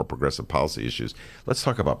all more progressive policy issues. Let's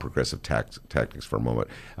talk about progressive tactics for a moment.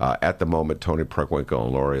 At the moment, Tony Preckwinkle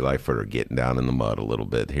and Lori Lightfoot are getting down in the mud a little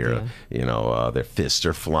bit here. Yeah. Their fists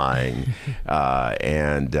are flying.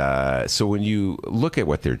 So when you look at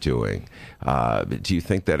what they're doing, do you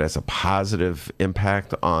think that has a positive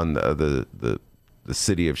impact on the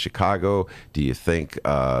city of Chicago? Do you think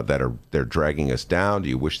that they're dragging us down? Do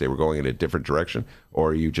you wish they were going in a different direction?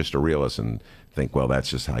 Or are you just a realist and think, well, that's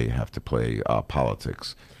just how you have to play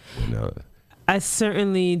politics? I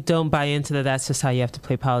certainly don't buy into that. That's just how you have to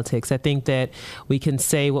play politics. I think that we can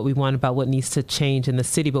say what we want about what needs to change in the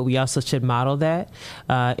city, but we also should model that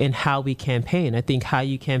in how we campaign. I think how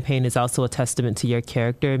you campaign is also a testament to your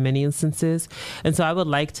character in many instances. And so I would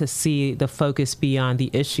like to see the focus be on the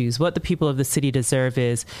issues. What the people of the city deserve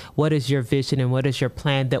is, what is your vision and what is your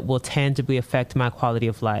plan that will tangibly affect my quality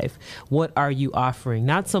of life? What are you offering?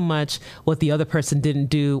 Not so much what the other person didn't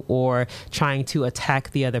do or trying to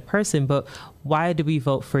attack the other person, but why do we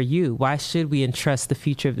vote for you? Why should we entrust the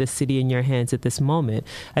future of this city in your hands at this moment?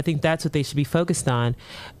 I think that's what they should be focused on.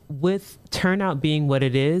 With turnout being what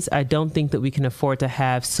it is, I don't think that we can afford to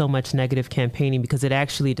have so much negative campaigning, because it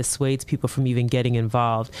actually dissuades people from even getting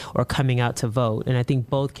involved or coming out to vote. And I think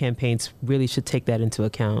both campaigns really should take that into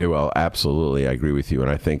account. Well, absolutely. I agree with you.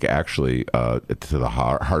 And I think actually to the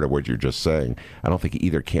heart of what you're just saying, I don't think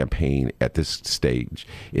either campaign at this stage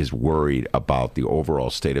is worried about the overall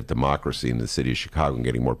state of democracy in the city of Chicago and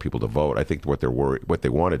getting more people to vote. I think what they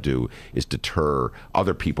want to do is deter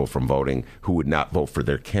other people from voting who would not vote for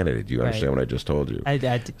their candidate. Do you understand what I just told you? I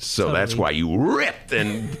so totally. That's why you ripped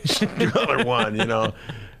and the other one,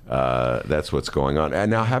 that's what's going on. And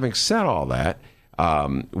now, having said all that,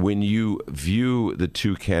 when you view the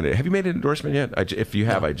two candidates, have you made an endorsement yet? If you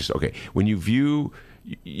have, okay. When you view,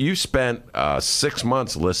 you spent 6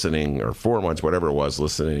 months listening, or 4 months, whatever it was,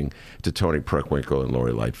 listening to Tony Preckwinkle and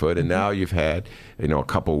Lori Lightfoot, and now you've had, a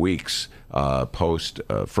couple weeks post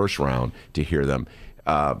first round to hear them.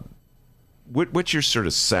 What's your sort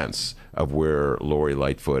of sense of where Lori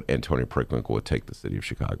Lightfoot and Tony Preckwinkle would take the city of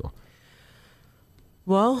Chicago?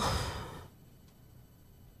 Well,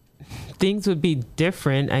 things would be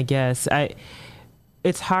different, I guess.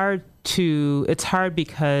 It's hard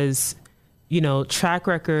because, track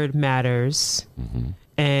record matters. Mm-hmm.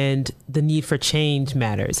 And the need for change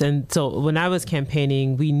matters. And so when I was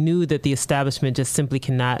campaigning, we knew that the establishment just simply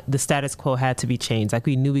the status quo had to be changed. Like,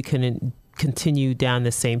 we knew we couldn't continue down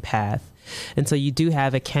the same path. And so you do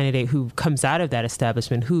have a candidate who comes out of that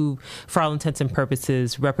establishment, who, for all intents and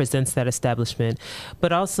purposes, represents that establishment.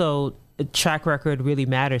 But also, track record really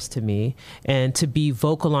matters to me. And to be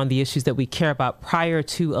vocal on the issues that we care about prior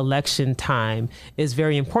to election time is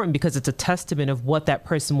very important, because it's a testament of what that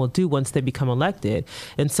person will do once they become elected.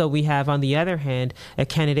 And so we have, on the other hand, a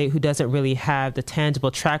candidate who doesn't really have the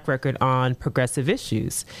tangible track record on progressive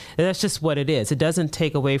issues. And that's just what it is. It doesn't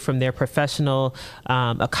take away from their professional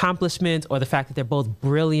accomplishments or the fact that they're both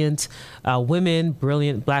brilliant women,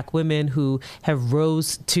 brilliant Black women who have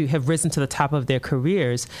risen to the top of their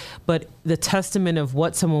careers. But the testament of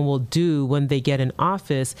what someone will do when they get in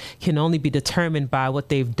office can only be determined by what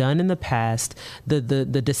they've done in the past, the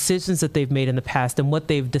decisions that they've made in the past, and what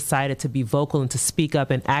they've decided to be vocal and to speak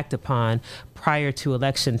up and act upon prior to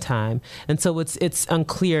election time. And so it's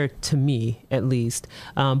unclear to me, at least.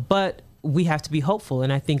 But we have to be hopeful.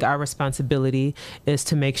 And I think our responsibility is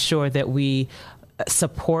to make sure that we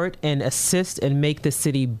support and assist and make the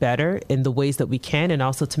city better in the ways that we can, and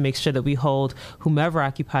also to make sure that we hold whomever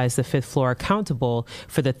occupies the fifth floor accountable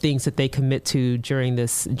for the things that they commit to during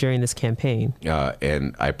this campaign.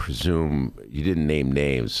 And I presume You didn't name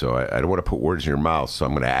names, so I don't want to put words in your mouth, so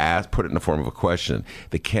I'm going to put it in the form of a question.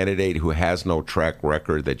 The candidate who has no track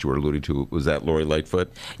record that you were alluding to, was that Lori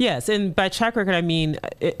Lightfoot? Yes, and by track record, I mean,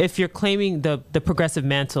 if you're claiming the progressive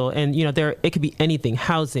mantle, and, it could be anything: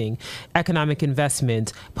 housing, economic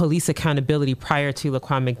investment, police accountability prior to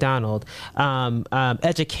Laquan McDonald,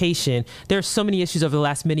 education. There are so many issues over the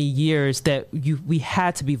last many years that we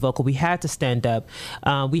had to be vocal. We had to stand up.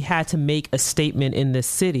 We had to make a statement in this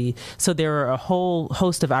city. So there are a whole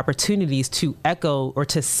host of opportunities to echo or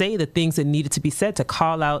to say the things that needed to be said, to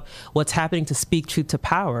call out what's happening, to speak truth to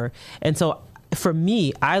power. And so for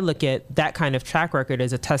me, I look at that kind of track record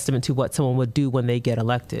as a testament to what someone would do when they get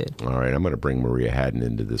elected. All right, I'm going to bring Maria Hadden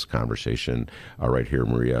into this conversation right here.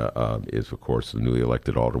 Maria is, of course, the newly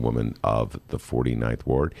elected alderwoman of the 49th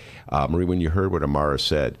Ward. Maria, when you heard what Amara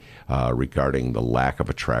said regarding the lack of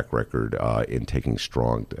a track record in taking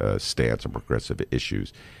strong stance on progressive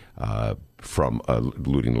issues, from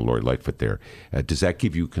alluding to Lori Lightfoot there, does that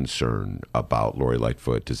give you concern about Lori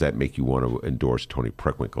Lightfoot? Does that make you want to endorse Toni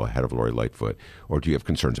Preckwinkle ahead of Lori Lightfoot? Or do you have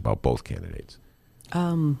concerns about both candidates?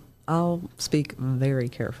 I'll speak very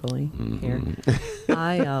carefully here.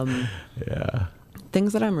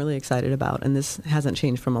 Things that I'm really excited about, and this hasn't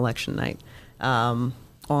changed from election night. On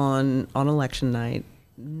election night,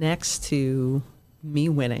 next to me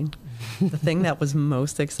winning, the thing that was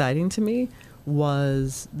most exciting to me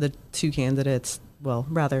was the two candidates, well,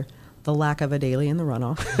 rather, the lack of a Daley in the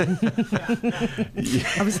runoff.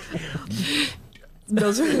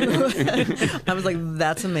 I was like,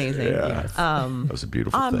 that's amazing. Yeah. That was a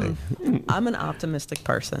beautiful thing. I'm an optimistic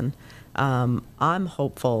person. I'm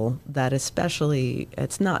hopeful that, especially,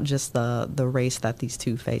 it's not just the race that these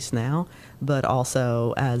two face now, but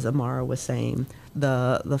also, as Amara was saying,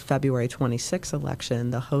 the February 26th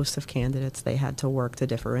election, the host of candidates they had to work to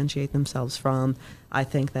differentiate themselves from. I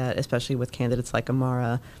think that, especially with candidates like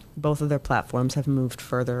Amara, both of their platforms have moved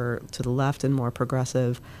further to the left and more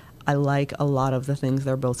progressive. I like a lot of the things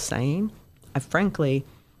they're both saying. Frankly,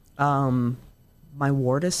 my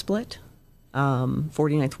ward is split.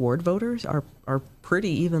 49th Ward voters are pretty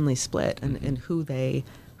evenly split in who they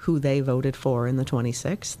voted for in the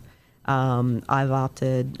 26th. I've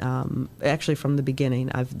opted, actually from the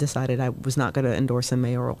beginning, I've decided I was not going to endorse a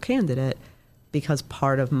mayoral candidate because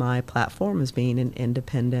part of my platform is being an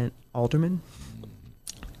independent alderman.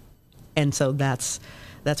 And so that's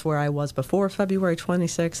where I was before February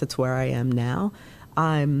 26th. It's where I am now.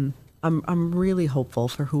 I'm really hopeful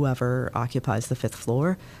for whoever occupies the fifth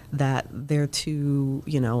floor that they're two,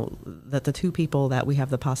 that the two people that we have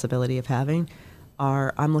the possibility of having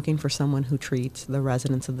I'm looking for someone who treats the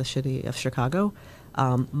residents of the city of Chicago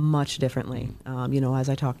much differently. As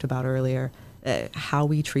I talked about earlier, how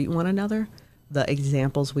we treat one another, the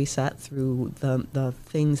examples we set through the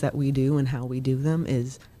things that we do and how we do them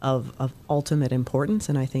is of ultimate importance,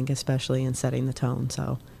 and I think especially in setting the tone.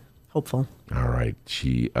 So hopeful. All right.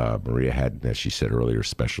 Maria Hadden, as she said earlier,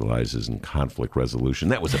 specializes in conflict resolution.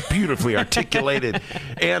 That was a beautifully articulated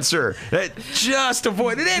answer that just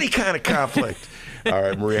avoided any kind of conflict. All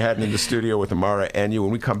right, Maria Hadden in the studio with Amara and you.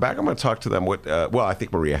 When we come back, I'm going to talk to them. I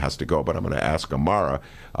think Maria has to go, but I'm going to ask Amara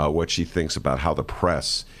what she thinks about how the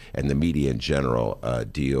press and the media in general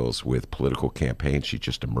deals with political campaigns. She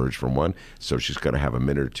just emerged from one, so she's going to have a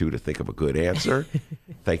minute or two to think of a good answer.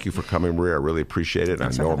 Thank you for coming, Maria. I really appreciate it.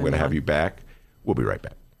 Thanks. I know I'm going to have you back. We'll be right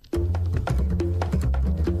back.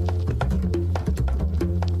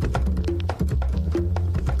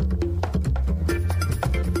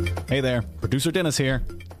 Hey there, producer Dennis here.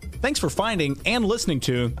 Thanks for finding and listening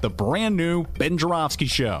to the brand new Ben Joravsky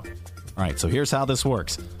Show. All right, so here's how this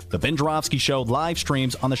works. The Ben Joravsky Show live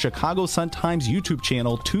streams on the Chicago Sun-Times YouTube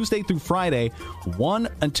channel Tuesday through Friday, 1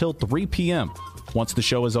 until 3 p.m. Once the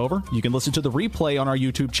show is over, you can listen to the replay on our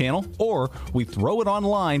YouTube channel, or we throw it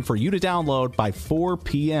online for you to download by 4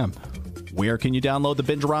 p.m. Where can you download the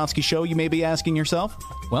Ben Joravsky Show, you may be asking yourself?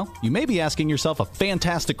 Well, you may be asking yourself a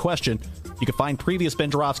fantastic question. You can find previous Ben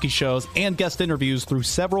Joravsky shows and guest interviews through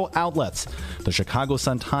several outlets. The Chicago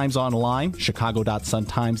Sun-Times online,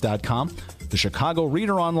 chicago.suntimes.com, the Chicago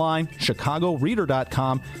Reader online,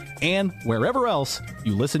 chicagoreader.com, and wherever else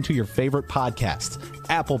you listen to your favorite podcasts.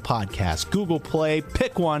 Apple Podcasts, Google Play,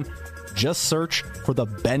 pick one. Just search for the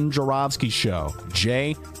Ben Joravsky Show.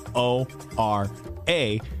 J-O-R-A,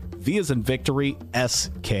 V as in victory,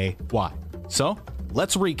 S-K-Y. So,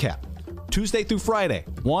 let's recap. Tuesday through Friday,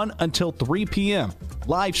 1 until 3 p.m.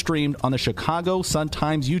 Live streamed on the Chicago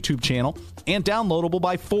Sun-Times YouTube channel and downloadable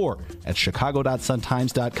by 4 at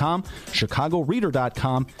chicago.suntimes.com,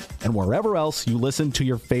 chicagoreader.com, and wherever else you listen to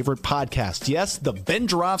your favorite podcast. Yes, the Ben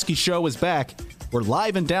Joravsky Show is back, We're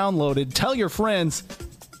live and downloaded. Tell your friends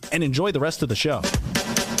and enjoy the rest of the show.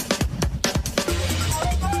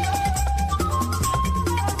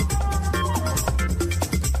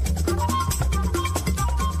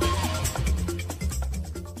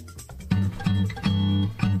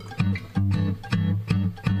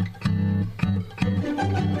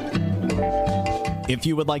 If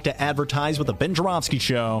you would like to advertise with the Ben Joravsky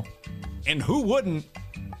Show, and who wouldn't,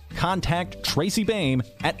 contact Tracy Baim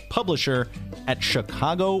at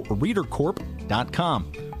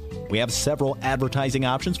publisher@chicagoreadercorp.com. We have several advertising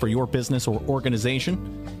options for your business or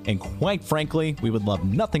organization, and quite frankly, we would love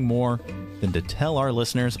nothing more than to tell our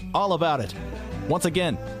listeners all about it. Once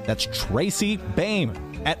again, that's Tracy Baim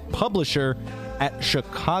at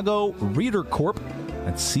publisher@chicagoreadercorp,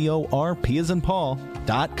 that's CORP as in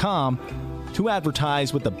Paul.com, to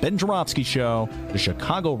advertise with the Ben Joravsky Show, the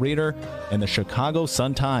Chicago Reader, and the Chicago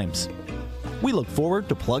Sun-Times. We look forward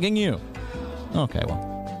to plugging you. Okay,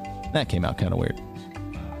 well, that came out kind of weird.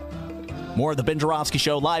 More of the Ben Joravsky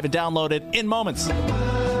Show live and downloaded in moments.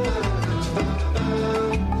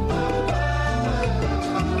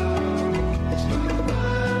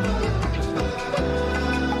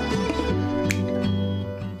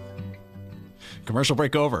 Commercial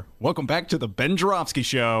break over. Welcome back to the Ben Joravsky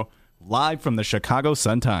Show, live from the Chicago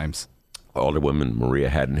Sun-Times. Alderwoman Maria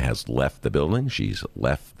Hadden has left the building. She's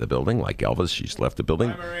left the building, like Elvis. She's left the building.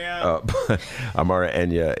 Hi, Maria. Amara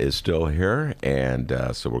Enyia is still here, and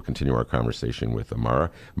so we'll continue our conversation with Amara.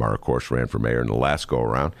 Amara, of course, ran for mayor in the last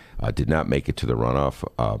go-around. Did not make it to the runoff,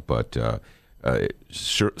 but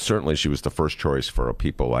certainly she was the first choice for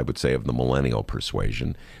people, I would say, of the millennial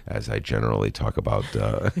persuasion, as I generally talk about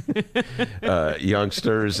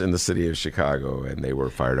youngsters in the city of Chicago, and they were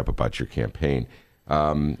fired up about your campaign.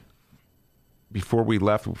 Before we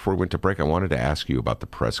went to break, I wanted to ask you about the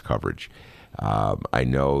press coverage. I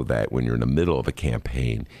know that when you're in the middle of a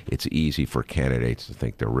campaign, it's easy for candidates to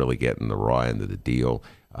think they're really getting the raw end of the deal.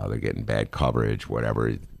 They're getting bad coverage,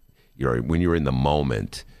 whatever. When you're in the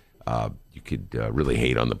moment, you could really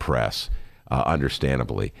hate on the press,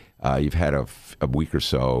 understandably. You've had a week or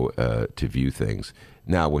so to view things.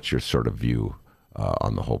 Now, what's your sort of view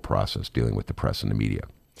on the whole process dealing with the press and the media?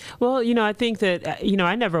 Well, I think that,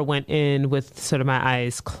 I never went in with sort of my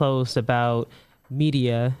eyes closed about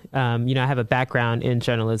media. I have a background in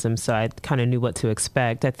journalism, so I kind of knew what to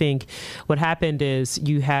expect. I think what happened is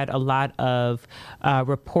you had a lot of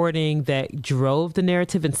reporting that drove the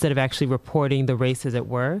narrative instead of actually reporting the race as it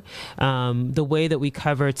were. The way that we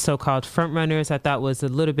covered so-called frontrunners, I thought was a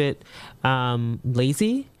little bit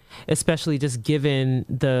lazy, especially just given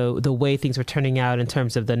the way things were turning out in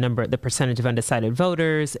terms of the percentage of undecided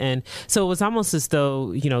voters. And so it was almost as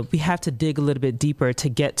though, we have to dig a little bit deeper to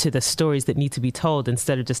get to the stories that need to be told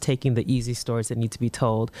instead of just taking the easy stories that need to be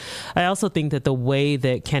told. I also think that the way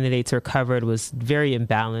that candidates are covered was very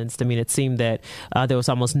imbalanced. I mean, it seemed that there was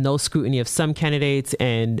almost no scrutiny of some candidates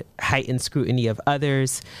and heightened scrutiny of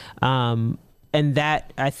others. And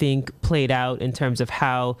that, I think, played out in terms of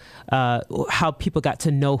how people got to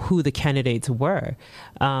know who the candidates were.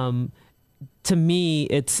 To me,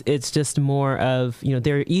 it's just more of,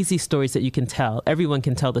 there are easy stories that you can tell. Everyone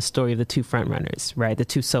can tell the story of the two frontrunners, right? The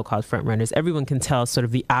two so-called frontrunners. Everyone can tell sort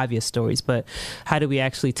of the obvious stories, but how do we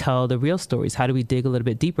actually tell the real stories? How do we dig a little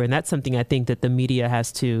bit deeper? And that's something I think that the media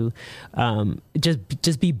has to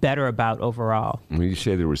just be better about overall. When you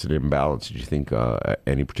say there was an imbalance, did you think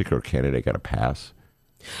any particular candidate got a pass?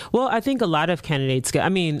 Well, I think a lot of candidates,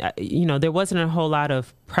 there wasn't a whole lot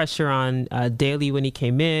of pressure on Daley when he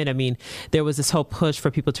came in. I mean, there was this whole push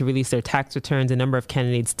for people to release their tax returns. A number of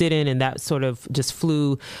candidates didn't, and that sort of just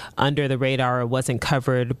flew under the radar or wasn't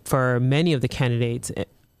covered for many of the candidates,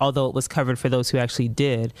 although it was covered for those who actually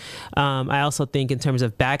did. I also think in terms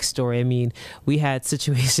of backstory, I mean, we had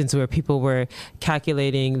situations where people were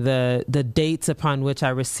calculating the dates upon which I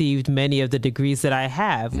received many of the degrees that I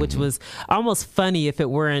have, which was almost funny if it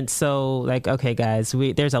weren't so like, okay, guys,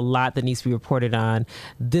 there's a lot that needs to be reported on.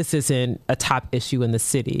 This isn't a top issue in the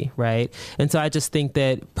city, right? And so I just think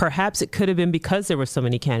that perhaps it could have been because there were so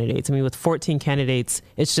many candidates. I mean, with 14 candidates,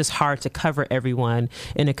 it's just hard to cover everyone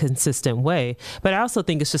in a consistent way. But I also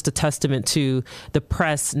think it's just a testament to the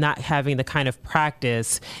press not having the kind of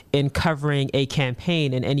practice in covering a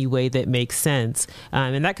campaign in any way that makes sense.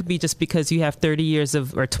 And that could be just because you have 30 years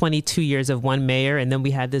or 22 years of one mayor, and then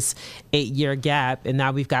we had this 8-year gap, and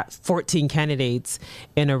now we've got 14 candidates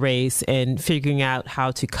in a race, and figuring out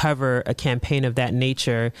how to cover a campaign of that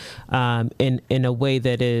nature in a way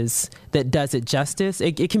that does it justice.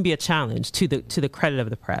 It can be a challenge to the credit of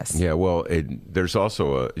the press. Yeah, well, there's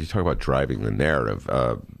also you talk about driving the narrative.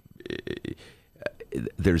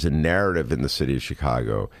 there's a narrative in the city of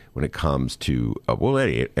Chicago when it comes to,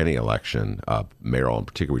 any election, mayoral in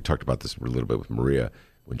particular. We talked about this a little bit with Maria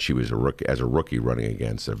when she was as a rookie running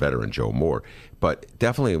against a veteran, Joe Moore. But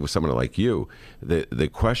definitely with someone like you, the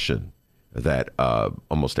question that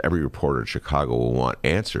almost every reporter in Chicago will want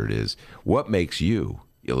answered is, what makes you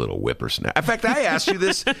little whippersnapper? In fact, I asked you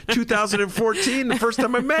this 2014, the first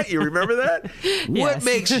time I met you. Remember that? Yes. What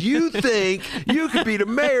makes you think you could be the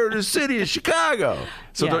mayor of the city of Chicago?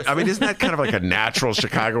 So, yes. I mean, isn't that kind of like a natural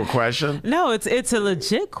Chicago question? No, it's a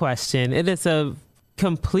legit question. It is a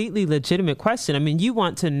completely legitimate question. I mean, you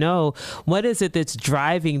want to know what is it that's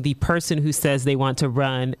driving the person who says they want to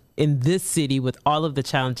run in this city with all of the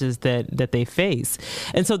challenges that they face.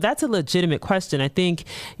 And so that's a legitimate question. I think,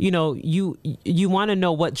 you want to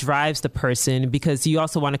know what drives the person, because you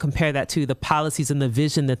also want to compare that to the policies and the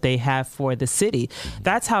vision that they have for the city.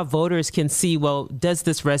 That's how voters can see, well, does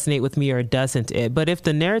this resonate with me or doesn't it? But if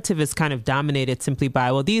the narrative is kind of dominated simply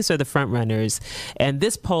by, well, these are the front runners and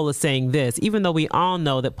this poll is saying this, even though we all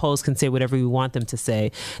know that polls can say whatever we want them to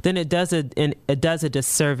say, then it does a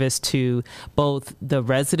disservice to both the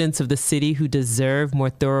residents of the city who deserve more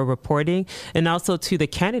thorough reporting, and also to the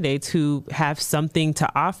candidates who have something to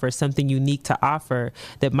offer, something unique to offer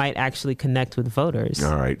that might actually connect with voters.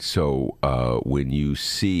 All right. So when you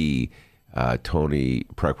see Toni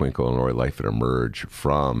Preckwinkle and Lori Lightfoot emerge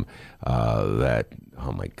from that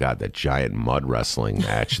giant mud wrestling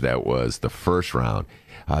match that was the first round,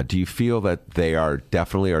 do you feel that they are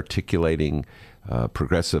definitely articulating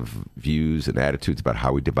progressive views and attitudes about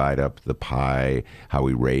how we divide up the pie, how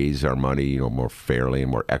we raise our money, more fairly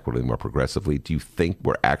and more equitably, more progressively? Do you think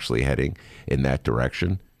we're actually heading in that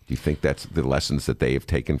direction? Do you think that's the lessons that they have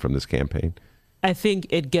taken from this campaign? I think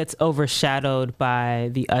it gets overshadowed by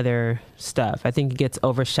the other stuff. I think it gets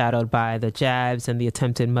overshadowed by the jabs and the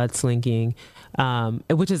attempted mudslinging,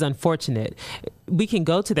 which is unfortunate. We can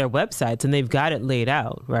go to their websites and they've got it laid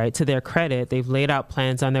out, right? To their credit, they've laid out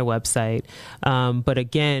plans on their website. But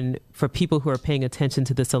again, for people who are paying attention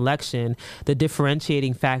to this election, the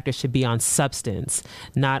differentiating factor should be on substance,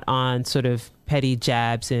 not on sort of petty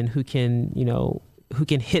jabs and who can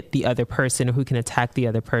hit the other person or who can attack the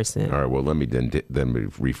other person. All right, well, let me then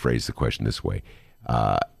rephrase the question this way.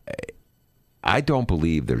 I don't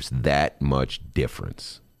believe there's that much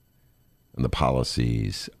difference in the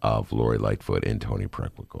policies of Lori Lightfoot and Toni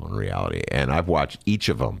Preckwinkle in reality. And I've watched each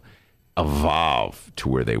of them evolve to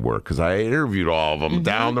where they were, because I interviewed all of them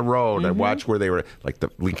down the road. I watched where they were, like the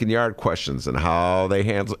Lincoln Yard questions and how they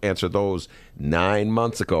answered those 9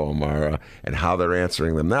 months ago, Amara, and how they're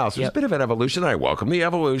answering them now. So there's a bit of an evolution. I welcome the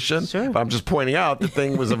evolution. Sure. But I'm just pointing out the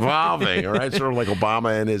thing was evolving, all right? Sort of like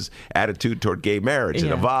Obama and his attitude toward gay marriage.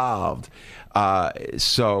 It evolved.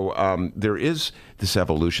 So there is this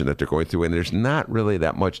evolution that they're going through, and there's not really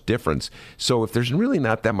that much difference. So if there's really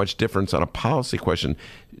not that much difference on a policy question,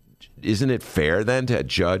 isn't it fair then to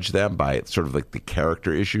judge them by sort of like the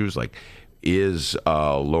character issues? Like, is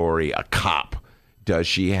Lori a cop? Does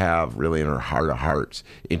she have really in her heart of hearts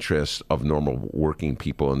interests of normal working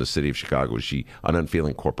people in the city of Chicago? Is she an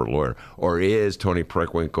unfeeling corporate lawyer? Or is Toni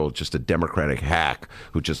Preckwinkle just a Democratic hack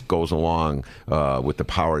who just goes along with the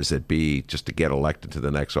powers that be just to get elected to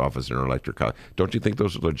the next office in her electoral college? Don't you think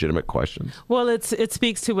those are legitimate questions? Well, it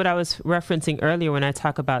speaks to what I was referencing earlier when I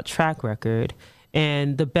talk about track record.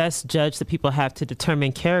 And the best judge that people have to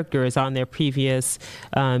determine character is on their previous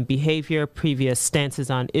behavior, previous stances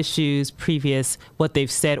on issues, previous what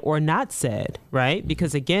they've said or not said, right?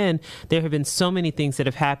 Because again, there have been so many things that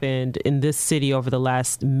have happened in this city over the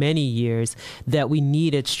last many years that we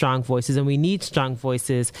needed strong voices, and we need strong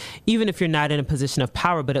voices, even if you're not in a position of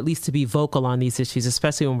power, but at least to be vocal on these issues,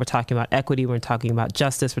 especially when we're talking about equity, we're talking about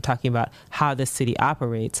justice, we're talking about how the city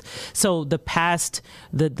operates. So the past,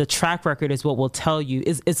 the track record is what will tell you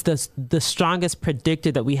it's the strongest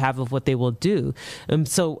predictor that we have of what they will do.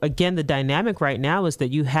 So again, the dynamic right now is that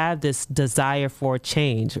you have this desire for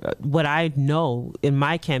change. What I know in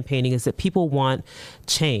my campaigning is that people want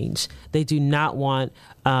change. They do not want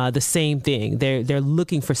the same thing. They're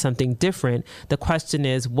looking for something different. The question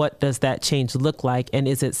is, what does that change look like? And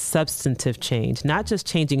is it substantive change? Not just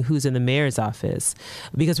changing who's in the mayor's office,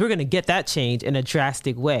 because we're going to get that change in a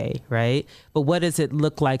drastic way, right? But what does it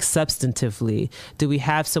look like substantively? Do we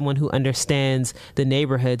have someone who understands the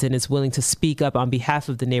neighborhoods and is willing to speak up on behalf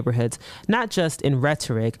of the neighborhoods, not just in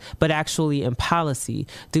rhetoric, but actually in policy?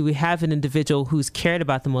 Do we have an individual who's cared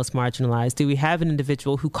about the most marginalized? Do we have an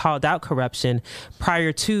individual who called out corruption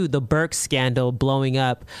prior to the Burke scandal blowing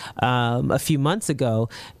up a few months ago?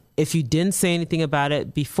 If you didn't say anything about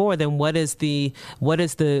it before, then what gives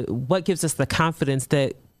us the confidence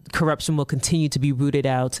that corruption will continue to be rooted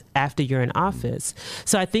out after you're in office.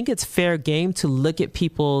 So I think it's fair game to look at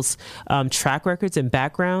people's track records and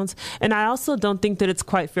backgrounds. And I also don't think that it's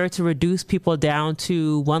quite fair to reduce people down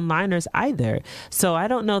to one-liners either. So I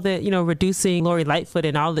don't know that, reducing Lori Lightfoot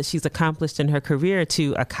and all that she's accomplished in her career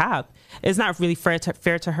to a cop is not really fair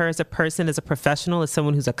to her as a person, as a professional, as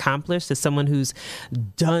someone who's accomplished, as someone who's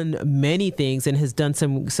done many things and has done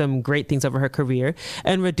some great things over her career.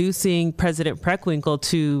 And reducing President Preckwinkle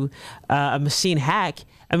to a machine hack,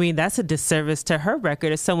 I mean, that's a disservice to her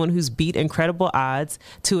record as someone who's beat incredible odds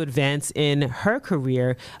to advance in her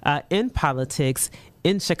career in politics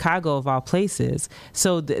in Chicago, of all places.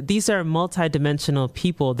 So these are multidimensional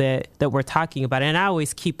people that we're talking about. And I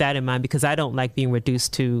always keep that in mind because I don't like being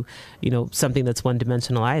reduced to, something that's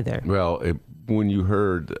one-dimensional either. Well, when you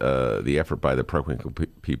heard the effort by the Preckwinkle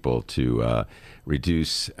people to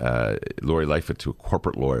reduce Lori Lightfoot to a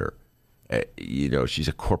corporate lawyer, she's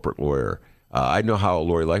a corporate lawyer. I know how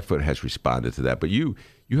Lori Lightfoot has responded to that, but you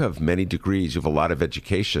have many degrees. You have a lot of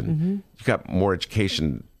education. Mm-hmm. You've got more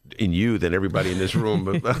education in you than everybody in this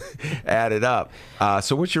room added up.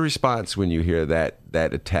 So what's your response when you hear that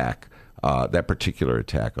attack, that particular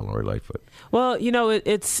attack on Lori Lightfoot? Well,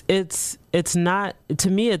 it's not,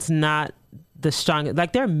 to me, it's not the strong,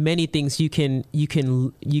 like there are many things you can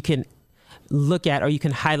look at or you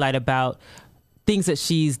can highlight about things that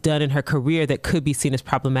she's done in her career that could be seen as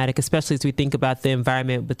problematic, especially as we think about the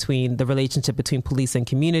environment between the relationship between police and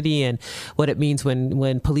community and what it means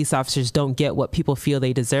when police officers don't get what people feel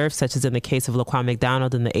they deserve, such as in the case of Laquan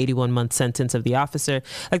McDonald and the 81-month sentence of the officer.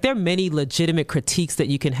 Like there are many legitimate critiques that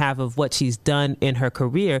you can have of what she's done in her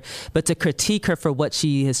career, but to critique her for what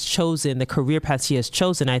she has chosen, the career path she has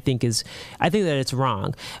chosen, I think that it's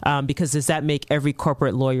wrong. Because does that make every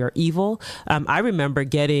corporate lawyer evil? I remember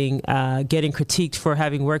getting critiqued for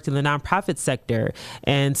having worked in the nonprofit sector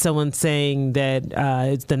and someone saying that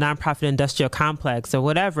it's the nonprofit industrial complex or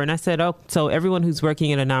whatever. And I said, oh, so everyone who's working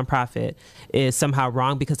in a nonprofit is somehow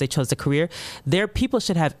wrong because they chose a career. Their people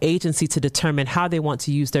should have agency to determine how they want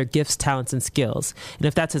to use their gifts, talents, and skills. And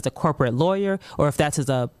if that's as a corporate lawyer or if that's as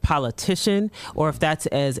a politician or if that's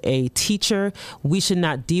as a teacher, we should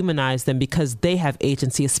not demonize them because they have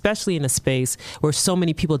agency, especially in a space where so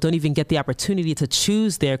many people don't even get the opportunity to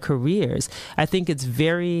choose their careers. I think it's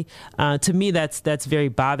very, to me, that's very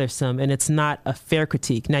bothersome, and it's not a fair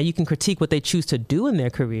critique. Now, you can critique what they choose to do in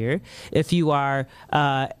their career. If you are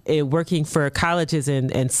working for colleges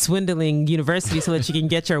and swindling universities so that you can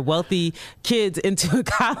get your wealthy kids into a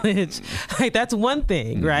college, like that's one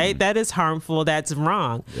thing, right? That is harmful. That's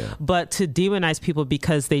wrong. Yeah. But to demonize people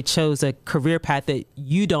because they chose a career path that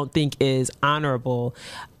you don't think is honorable,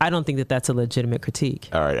 I don't think that that's a legitimate critique.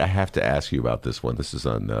 All right, I have to ask you about this one. This is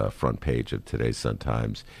on the front page of today's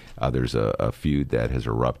Sun-Times. There's a feud that has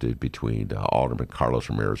erupted between Alderman Carlos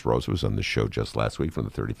Ramirez-Rose, who was on the show just last week from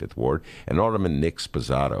the 35th Ward, and Alderman Nick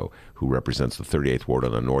Sposato, who represents the 38th Ward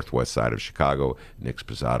on the northwest side of Chicago. Nick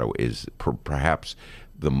Sposato is perhaps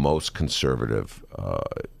the most conservative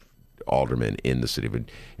alderman in the city,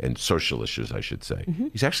 and social issues, I should say. Mm-hmm.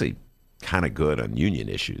 He's actually kind of good on union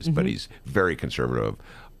issues, but he's very conservative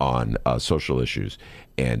on social issues.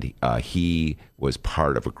 And he was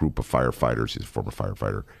part of a group of firefighters, he's a former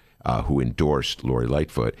firefighter, who endorsed Lori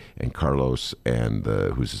Lightfoot. And Carlos,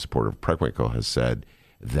 who's a supporter of Preckwinkle, has said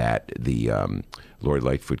that the Lori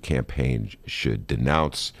Lightfoot campaign should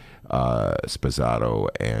denounce Sposato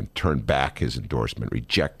and turn back his endorsement,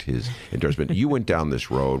 reject his endorsement. You went down this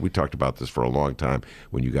road. We talked about this for a long time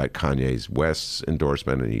when you got Kanye's West's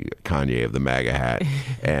endorsement and Kanye of the MAGA hat,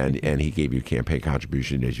 and he gave you a campaign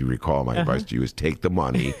contribution. As you recall, my advice to you is take the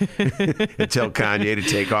money and tell Kanye to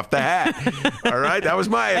take off the hat. All right? That was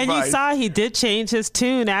my advice. And you saw he did change his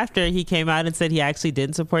tune after he came out and said he actually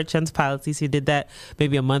didn't support Chen's policies. He did that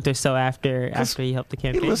maybe a month or so after he helped the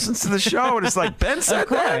campaign. He listens to the show and it's like, Ben said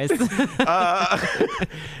that. All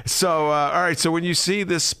right. So when you see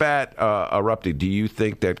this spat erupting, do you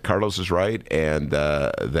think that Carlos is right and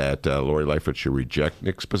that Lori Lightfoot should reject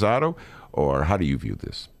Nick Sposato, or how do you view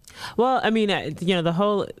this? Well, I mean,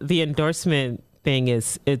 the endorsement thing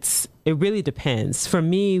it really depends. For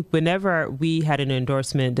me, whenever we had an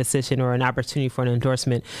endorsement decision or an opportunity for an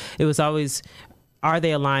endorsement, it was always are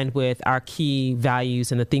they aligned with our key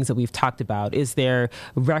values and the things that we've talked about? Is there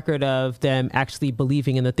record of them actually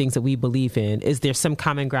believing in the things that we believe in? Is there some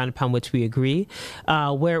common ground upon which we agree?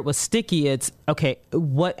 Where it was sticky, it's, okay,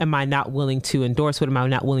 what am I not willing to endorse? What am I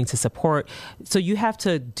not willing to support? So you have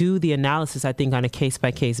to do the analysis, I think, on a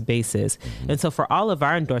case-by-case basis. And so for all of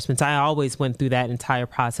our endorsements, I always went through that entire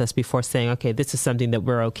process before saying, okay, this is something that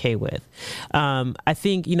we're okay with. I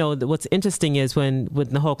think, what's interesting is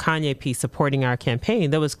with the whole Kanye piece supporting our campaign,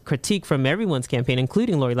 there was critique from everyone's campaign,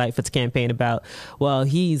 including Lori Lightfoot's campaign, about, well,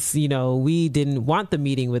 he's, we didn't want the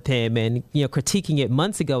meeting with him, and, critiquing it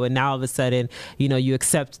months ago. And now all of a sudden, you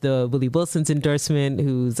accept the Willie Wilson's endorsement,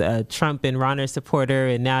 who's a Trump and Ronner supporter,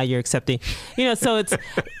 and now you're accepting,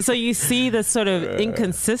 so you see this sort of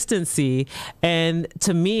inconsistency. And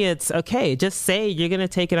to me, it's okay, just say you're going to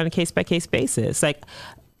take it on a case by case basis. Like,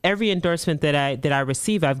 every endorsement that I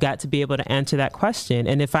receive, I've got to be able to answer that question.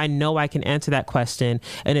 And if I know I can answer that question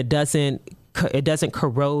and it doesn't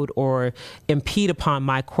corrode or impede upon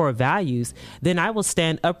my core values, then I will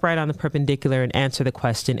stand upright on the perpendicular and answer the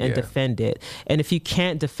question and defend it. And if you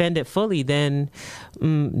can't defend it fully, then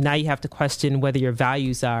now you have to question whether your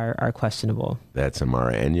values are questionable. That's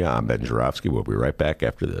Amara Enyia. I'm Ben Joravsky. We'll be right back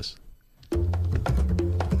after this.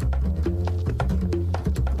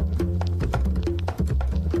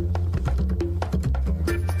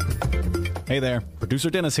 Hey there, producer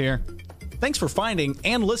Dennis here. Thanks for finding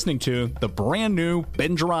and listening to the brand new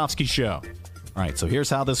Ben Joravsky Show. All right, so here's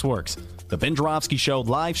how this works. The Ben Joravsky Show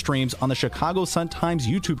live streams on the Chicago Sun-Times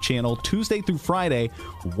YouTube channel Tuesday through Friday,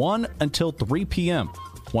 1 until 3 p.m.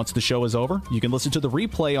 Once the show is over, you can listen to the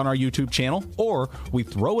replay on our YouTube channel, or we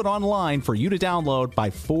throw it online for you to download by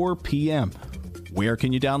 4 p.m. Where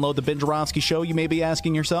can you download the Ben Joravsky Show, you may be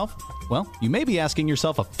asking yourself? Well, you may be asking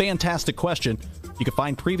yourself a fantastic question. You can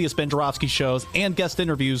find previous Ben Joravsky shows and guest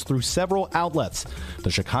interviews through several outlets.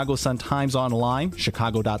 The Chicago Sun-Times online,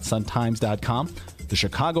 chicago.suntimes.com, the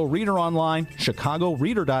Chicago Reader online,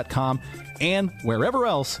 chicagoreader.com, and wherever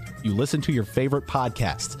else you listen to your favorite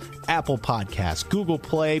podcasts. Apple Podcasts, Google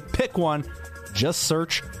Play, pick one. Just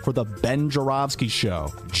search for The Ben Joravsky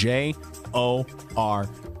Show. J-O-R-A,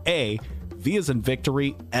 V as in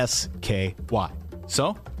victory, S-K-Y.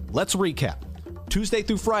 So, let's recap. Tuesday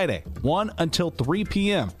through Friday, 1 until 3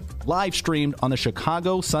 p.m. Live streamed on the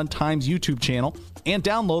Chicago Sun-Times YouTube channel and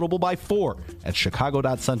downloadable by 4 at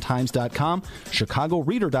chicago.suntimes.com,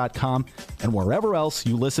 chicagoreader.com, and wherever else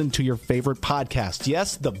you listen to your favorite podcast.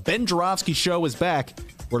 Yes, the Ben Joravsky Show is back.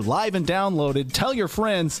 We're live and downloaded. Tell your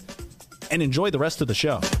friends and enjoy the rest of the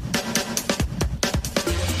show.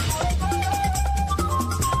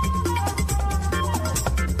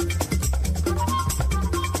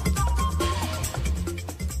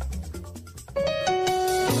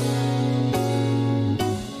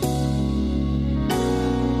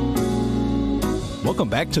 Welcome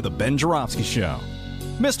back to the Ben Joravsky Show.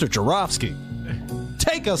 Mr. Joravsky,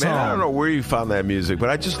 take us home. I don't know where you found that music, but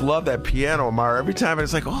I just love that piano, Amara. Every time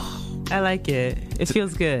it's like, oh. I like it. It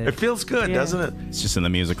feels good. It feels good, doesn't it? It's just in the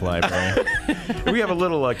music library. We have a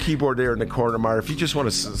little keyboard there in the corner, Amara. If you just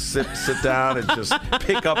want to sit down and just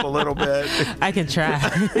pick up a little bit. I can try.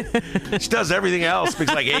 She does everything else,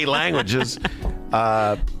 speaks like 8 languages.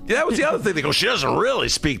 That was the other thing. They go, she doesn't really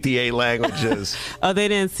speak the 8 languages. Oh, they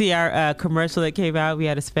didn't see our commercial that came out? We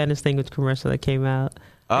had a Spanish language commercial that came out.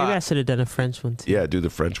 Maybe I should have done a French one, too. Yeah, do the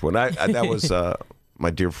French one. That was my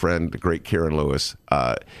dear friend, the great Karen Lewis.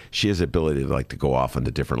 She has the ability to go off into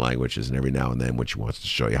different languages, and every now and then when she wants to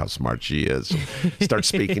show you how smart she is, start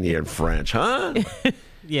speaking to you in French. Huh?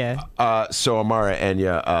 Yeah. So, Amara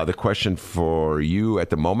Enyia, the question for you at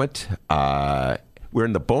the moment, we're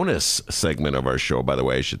in the bonus segment of our show, by the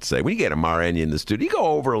way, I should say. When you get Amara Enyia in the studio, you go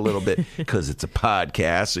over a little bit because it's a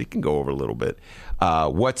podcast, so you can go over a little bit.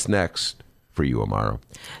 What's next for you, Amara?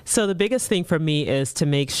 So the biggest thing for me is to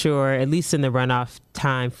make sure, at least in the runoff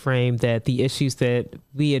time frame, that the issues that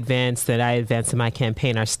we advance, that I advance in my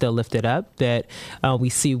campaign, are still lifted up, that we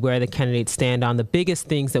see where the candidates stand on the biggest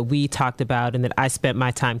things that we talked about and that I spent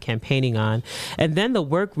my time campaigning on. And then the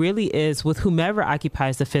work really is with whomever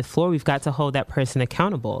occupies the 5th floor, we've got to hold that person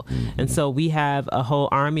accountable. And so we have a whole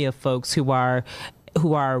army of folks who are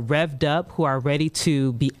revved up, who are ready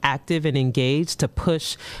to be active and engaged, to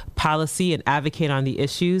push policy and advocate on the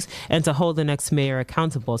issues, and to hold the next mayor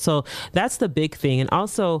accountable. So that's the big thing. And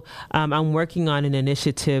also, I'm working on an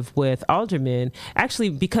initiative with aldermen, actually,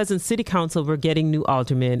 because in city council, we're getting new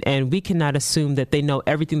aldermen, and we cannot assume that they know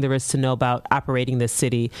everything there is to know about operating the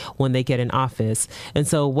city when they get in office. And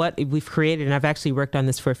so what we've created, and I've actually worked on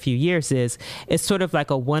this for a few years, is it's sort of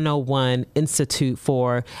like a 101 institute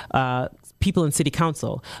for people in city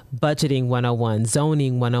council, budgeting 101,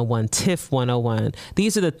 zoning 101, TIF 101.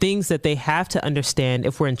 These are the things that they have to understand.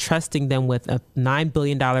 If we're entrusting them with a $9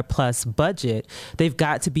 billion plus budget, they've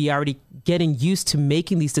got to be already getting used to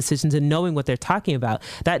making these decisions and knowing what they're talking about.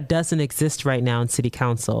 That doesn't exist right now in city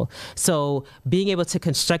council. So being able to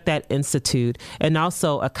construct that institute, and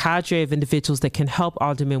also a cadre of individuals that can help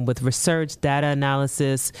aldermen with research, data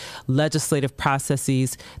analysis, legislative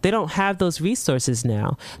processes, they don't have those resources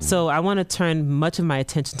now. So I want to turn much of my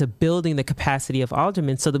attention to building the capacity of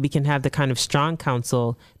aldermen so that we can have the kind of strong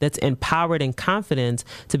council that's empowered and confident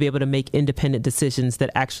to be able to make independent decisions that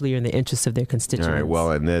actually are in the interests of their constituents. All right,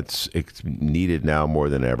 well, and it's needed now more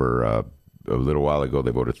than ever. A little while ago,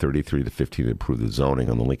 they voted 33 to 15 to approve the zoning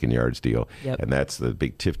on the Lincoln Yards deal. Yep. And that's the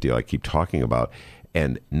big TIF deal I keep talking about.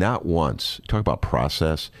 And not once, talk about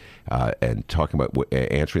process and talking about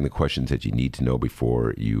answering the questions that you need to know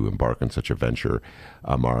before you embark on such a venture,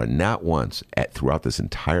 Amara, not once throughout this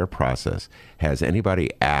entire process has anybody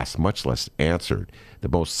asked, much less answered, the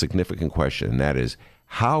most significant question, and that is,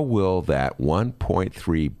 how will that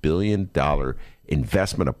 $1.3 billion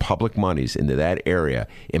investment of public monies into that area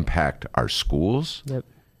impact our schools,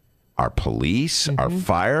 our police, our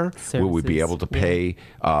fire? Services. Will we be able to pay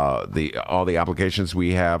all the obligations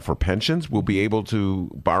we have for pensions? We'll be able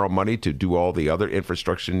to borrow money to do all the other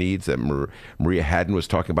infrastructure needs that Maria Hadden was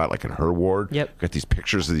talking about, like in her ward. Got these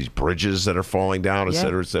pictures of these bridges that are falling down, et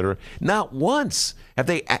cetera, et cetera. Not once have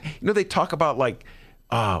they, they talk about like,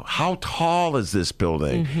 how tall is this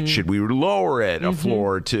building? Should we lower it a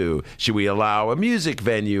floor or two? Should we allow a music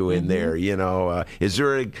venue in there?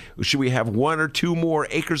 Should we have 1 or 2 more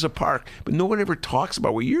acres of park? But no one ever talks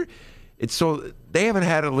about so they haven't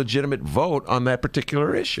had a legitimate vote on that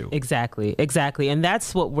particular issue. Exactly. And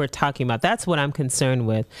that's what we're talking about. That's what I'm concerned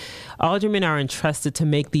with. Aldermen are entrusted to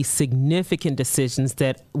make these significant decisions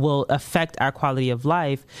that will affect our quality of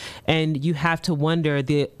life. And you have to wonder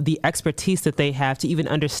the expertise that they have to even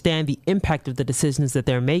understand the impact of the decisions that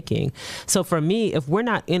they're making. So for me, if we're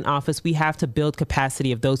not in office, we have to build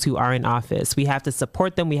capacity of those who are in office. We have to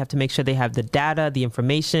support them. We have to make sure they have the data, the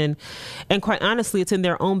information. And quite honestly, it's in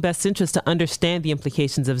their own best interest to understand the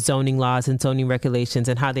implications of zoning laws and zoning regulations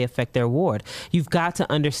and how they affect their ward. You've got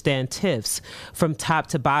to understand TIFs from top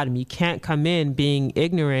to bottom. You can't come in being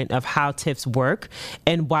ignorant of how TIFs work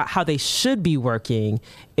and how they should be working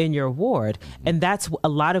in your ward. And that's a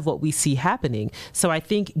lot of what we see happening. So I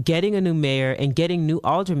think getting a new mayor and getting new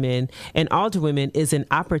aldermen and alderwomen is an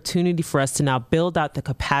opportunity for us to now build out the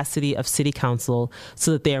capacity of city council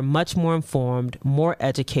so that they are much more informed, more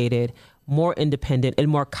educated, more independent, and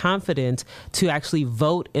more confident to actually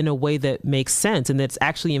vote in a way that makes sense and that's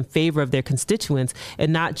actually in favor of their constituents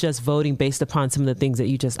and not just voting based upon some of the things that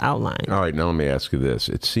you just outlined. All right, now let me ask you this.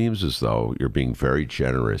 It seems as though you're being very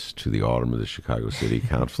generous to the aldermen of the Chicago City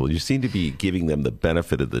Council. You seem to be giving them the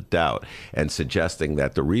benefit of the doubt and suggesting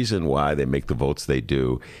that the reason why they make the votes they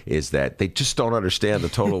do is that they just don't understand the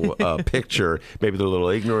total picture. Maybe they're a little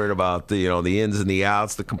ignorant about the ins and the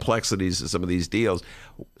outs, the complexities of some of these deals.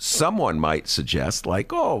 Someone might suggest,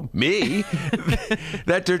 like, me,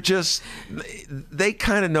 that they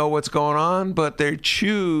kind of know what's going on, but they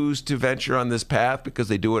choose to venture on this path because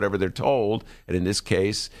they do whatever they're told. And in this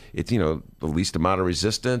case, it's, the least amount of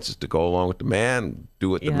resistance is to go along with the man,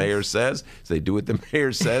 do what the mayor says. So they do what the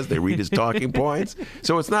mayor says. They read his talking points.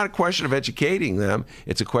 So it's not a question of educating them.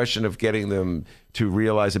 It's a question of getting them to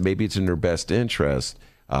realize that maybe it's in their best interest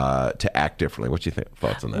to act differently. What do you think?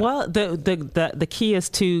 Thoughts on that? Well, the key is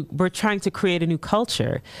we're trying to create a new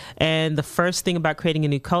culture. And the first thing about creating a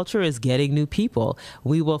new culture is getting new people.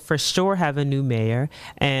 We will for sure have a new mayor.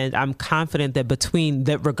 And I'm confident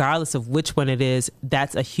that regardless of which one it is,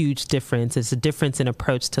 that's a huge difference. It's a difference in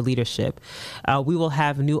approach to leadership. We will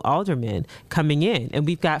have new aldermen coming in. And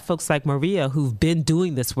we've got folks like Maria who've been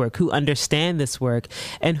doing this work, who understand this work,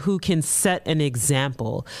 and who can set an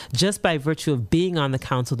example just by virtue of being on the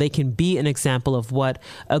council. They can be an example of what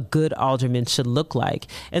a good alderman should look like.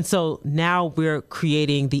 And so now we're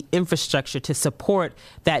creating the infrastructure to support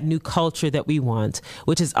that new culture that we want,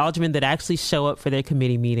 which is aldermen that actually show up for their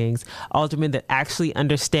committee meetings, aldermen that actually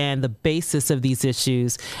understand the basis of these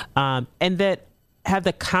issues, and that have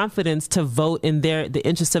the confidence to vote in the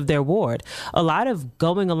interests of their ward. A lot of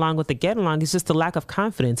going along with the get along is just a lack of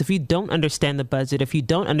confidence. If you don't understand the budget, if you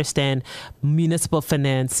don't understand municipal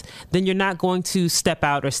finance, then you're not going to step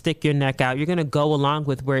out or stick your neck out. You're going to go along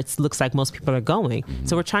with where it looks like most people are going.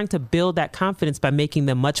 So we're trying to build that confidence by making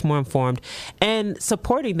them much more informed and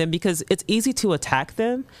supporting them, because it's easy to attack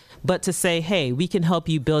them. But to say, hey, we can help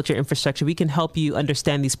you build your infrastructure, we can help you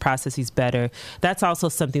understand these processes better, that's also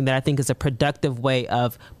something that I think is a productive way way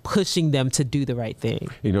of pushing them to do the right thing.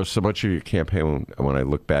 You know, so much of your campaign, when I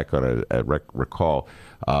look back on it, I recall,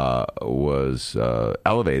 was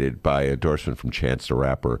elevated by endorsement from Chance the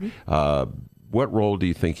Rapper. What role do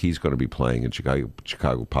you think he's going to be playing in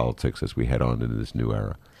Chicago politics as we head on into this new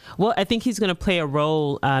era? Well, I think he's going to play a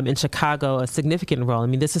role in Chicago, a significant role. I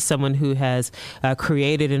mean, this is someone who has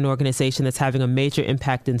created an organization that's having a major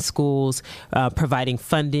impact in schools, providing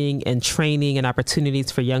funding and training and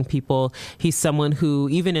opportunities for young people. He's someone who,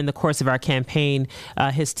 even in the course of our campaign,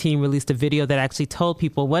 his team released a video that actually told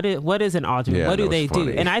people what is an alderman, what do they do?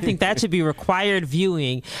 And I think that should be required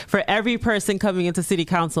viewing for every person coming into city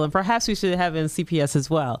council, and perhaps we should have it in CPS as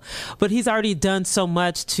well. But he's already done so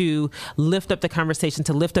much to lift up the conversation,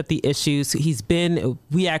 to lift up the issues.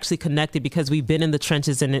 We actually connected because we've been in the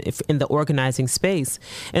trenches and in the organizing space.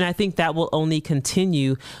 And I think that will only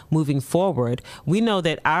continue moving forward. We know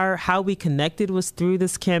that how we connected was through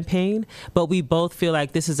this campaign, but we both feel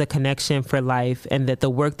like this is a connection for life, and that the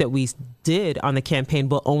work that we did on the campaign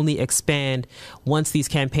will only expand once these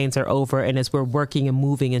campaigns are over and as we're working and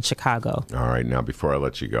moving in Chicago. All right. Now, before I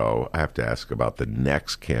let you go, I have to ask about the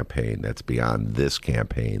next campaign that's beyond this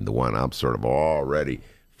campaign, the one I'm sort of already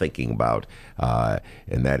thinking about,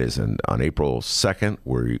 and that is on April 2nd,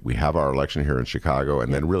 where we have our election here in Chicago,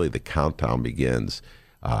 and then really the countdown begins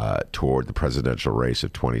toward the presidential race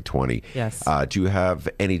of 2020. Yes. Do you have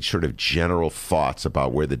any sort of general thoughts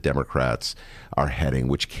about where the Democrats are heading,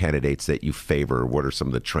 which candidates that you favor? What are some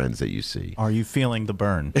of the trends that you see? Are you feeling the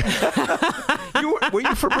burn? Were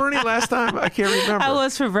you for Bernie last time? I can't remember. I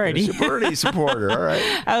was for Bernie. You're a Bernie supporter. All right.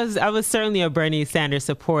 I was certainly a Bernie Sanders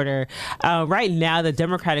supporter. Right now, the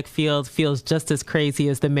Democratic field feels just as crazy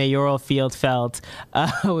as the mayoral field felt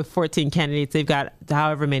with 14 candidates. They've got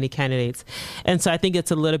however many candidates. And so I think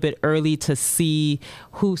it's a little bit early to see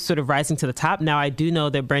who's sort of rising to the top. Now, I do know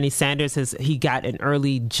that Bernie Sanders he got an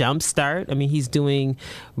early jump start. I mean, he's doing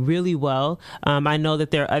really well. I know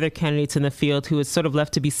that there are other candidates in the field who is sort of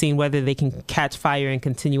left to be seen whether they can catch fire and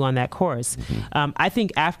continue on that course. I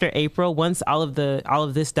think after April, once all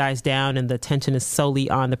of this dies down and the attention is solely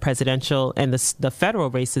on the presidential and the federal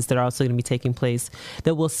races that are also going to be taking place,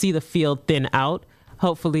 that we'll see the field thin out.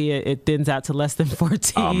 Hopefully it thins out to less than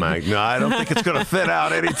 14. Oh, my, no, I don't think it's going to thin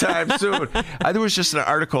out anytime soon. There was just an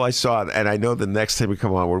article I saw, and I know the next time we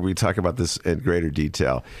come on where we talk about this in greater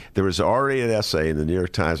detail, there was already an essay in the New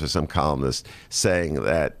York Times by some columnist saying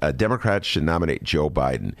that Democrats should nominate Joe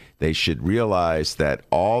Biden. They should realize that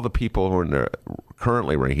all the people who are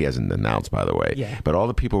currently running, he hasn't announced, by the way, but all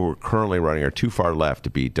the people who are currently running are too far left to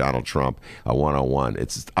beat Donald Trump one-on-one.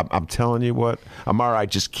 I'm telling you what, Amara, I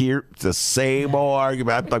just hear the same old argument.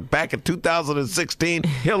 Like back in 2016,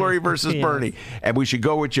 Hillary versus Bernie, and we should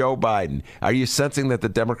go with Joe Biden. Are you sensing that the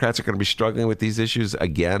Democrats are going to be struggling with these issues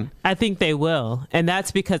again? I think they will, and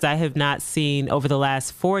that's because I have not seen over the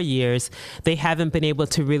last 4 years, they haven't been able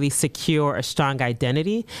to really secure a strong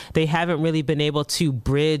identity. They haven't really been able to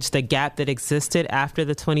bridge the gap that existed after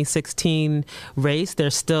the 2016 race.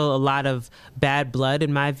 There's still a lot of bad blood,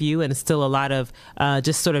 in my view, and it's still a lot of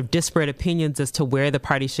just sort of disparate opinions as to where the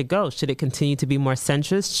party should go. Should it continue to be more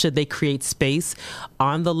centrist? Should they create space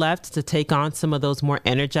on the left to take on some of those more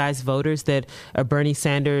energized voters that Bernie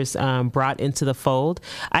Sanders brought into the fold?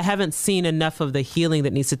 I haven't seen enough of the healing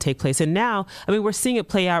that needs to take place. And now, I mean, we're seeing it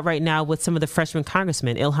play out right now with some of the freshman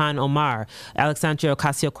congressmen, Ilhan Omar, Alexandria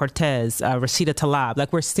Ocasio-Cortez, Rashida Tlaib.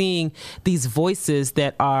 Like, we're seeing these voices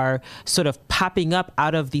that are sort of popping up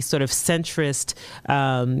out of the sort of centrist,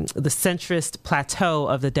 the centrist plateau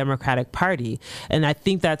of the Democratic Party. And I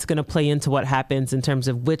think that's going to play into what happens in terms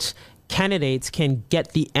of which candidates can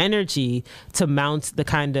get the energy to mount the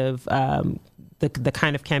kind of the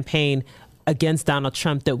kind of campaign against Donald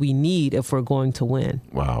Trump that we need if we're going to win.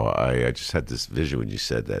 Wow, I just had this vision when you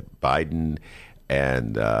said that Biden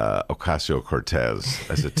and Ocasio-Cortez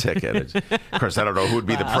as a ticket. Of course, I don't know who would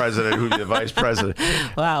be the president, who would be the vice president.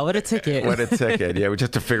 Wow, what a ticket. What a ticket. Yeah, we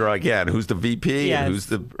just have to figure out, again, who's the VP and who's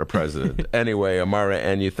the president. Anyway, Amara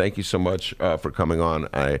and Enyia, thank you so much for coming on.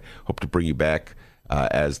 I hope to bring you back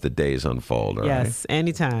as the days unfold. All yes, right?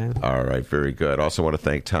 Anytime. All right, very good. Also want to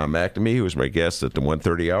thank Tom McNamee, who was my guest at the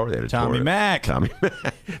 1:30 hour. Tommy Mac,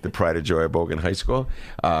 the pride and joy of Bogan High School.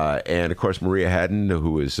 And, of course, Maria Hadden,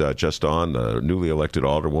 who is just on, the newly elected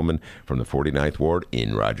alderwoman from the 49th Ward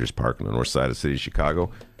in Rogers Park on the north side of the city of Chicago.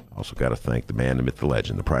 Also got to thank the man, the myth, the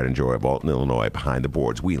legend, the pride and joy of Alton, Illinois, behind the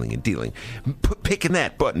boards, wheeling and dealing, picking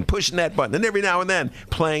that button, pushing that button, and every now and then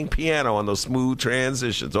playing piano on those smooth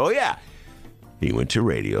transitions. Oh, yeah. He went to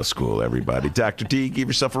radio school, everybody. Dr. D, give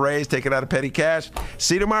yourself a raise. Take it out of petty cash.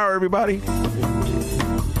 See you tomorrow, everybody.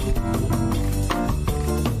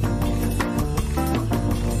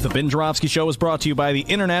 The Ben Joravsky Show is brought to you by the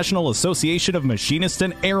International Association of Machinists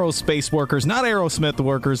and Aerospace Workers, not Aerosmith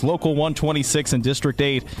workers, Local 126 and District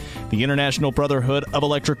 8, the International Brotherhood of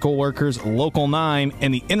Electrical Workers, Local 9,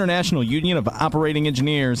 and the International Union of Operating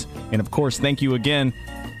Engineers. And, of course, thank you again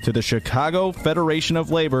to the Chicago Federation of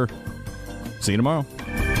Labor. See you tomorrow.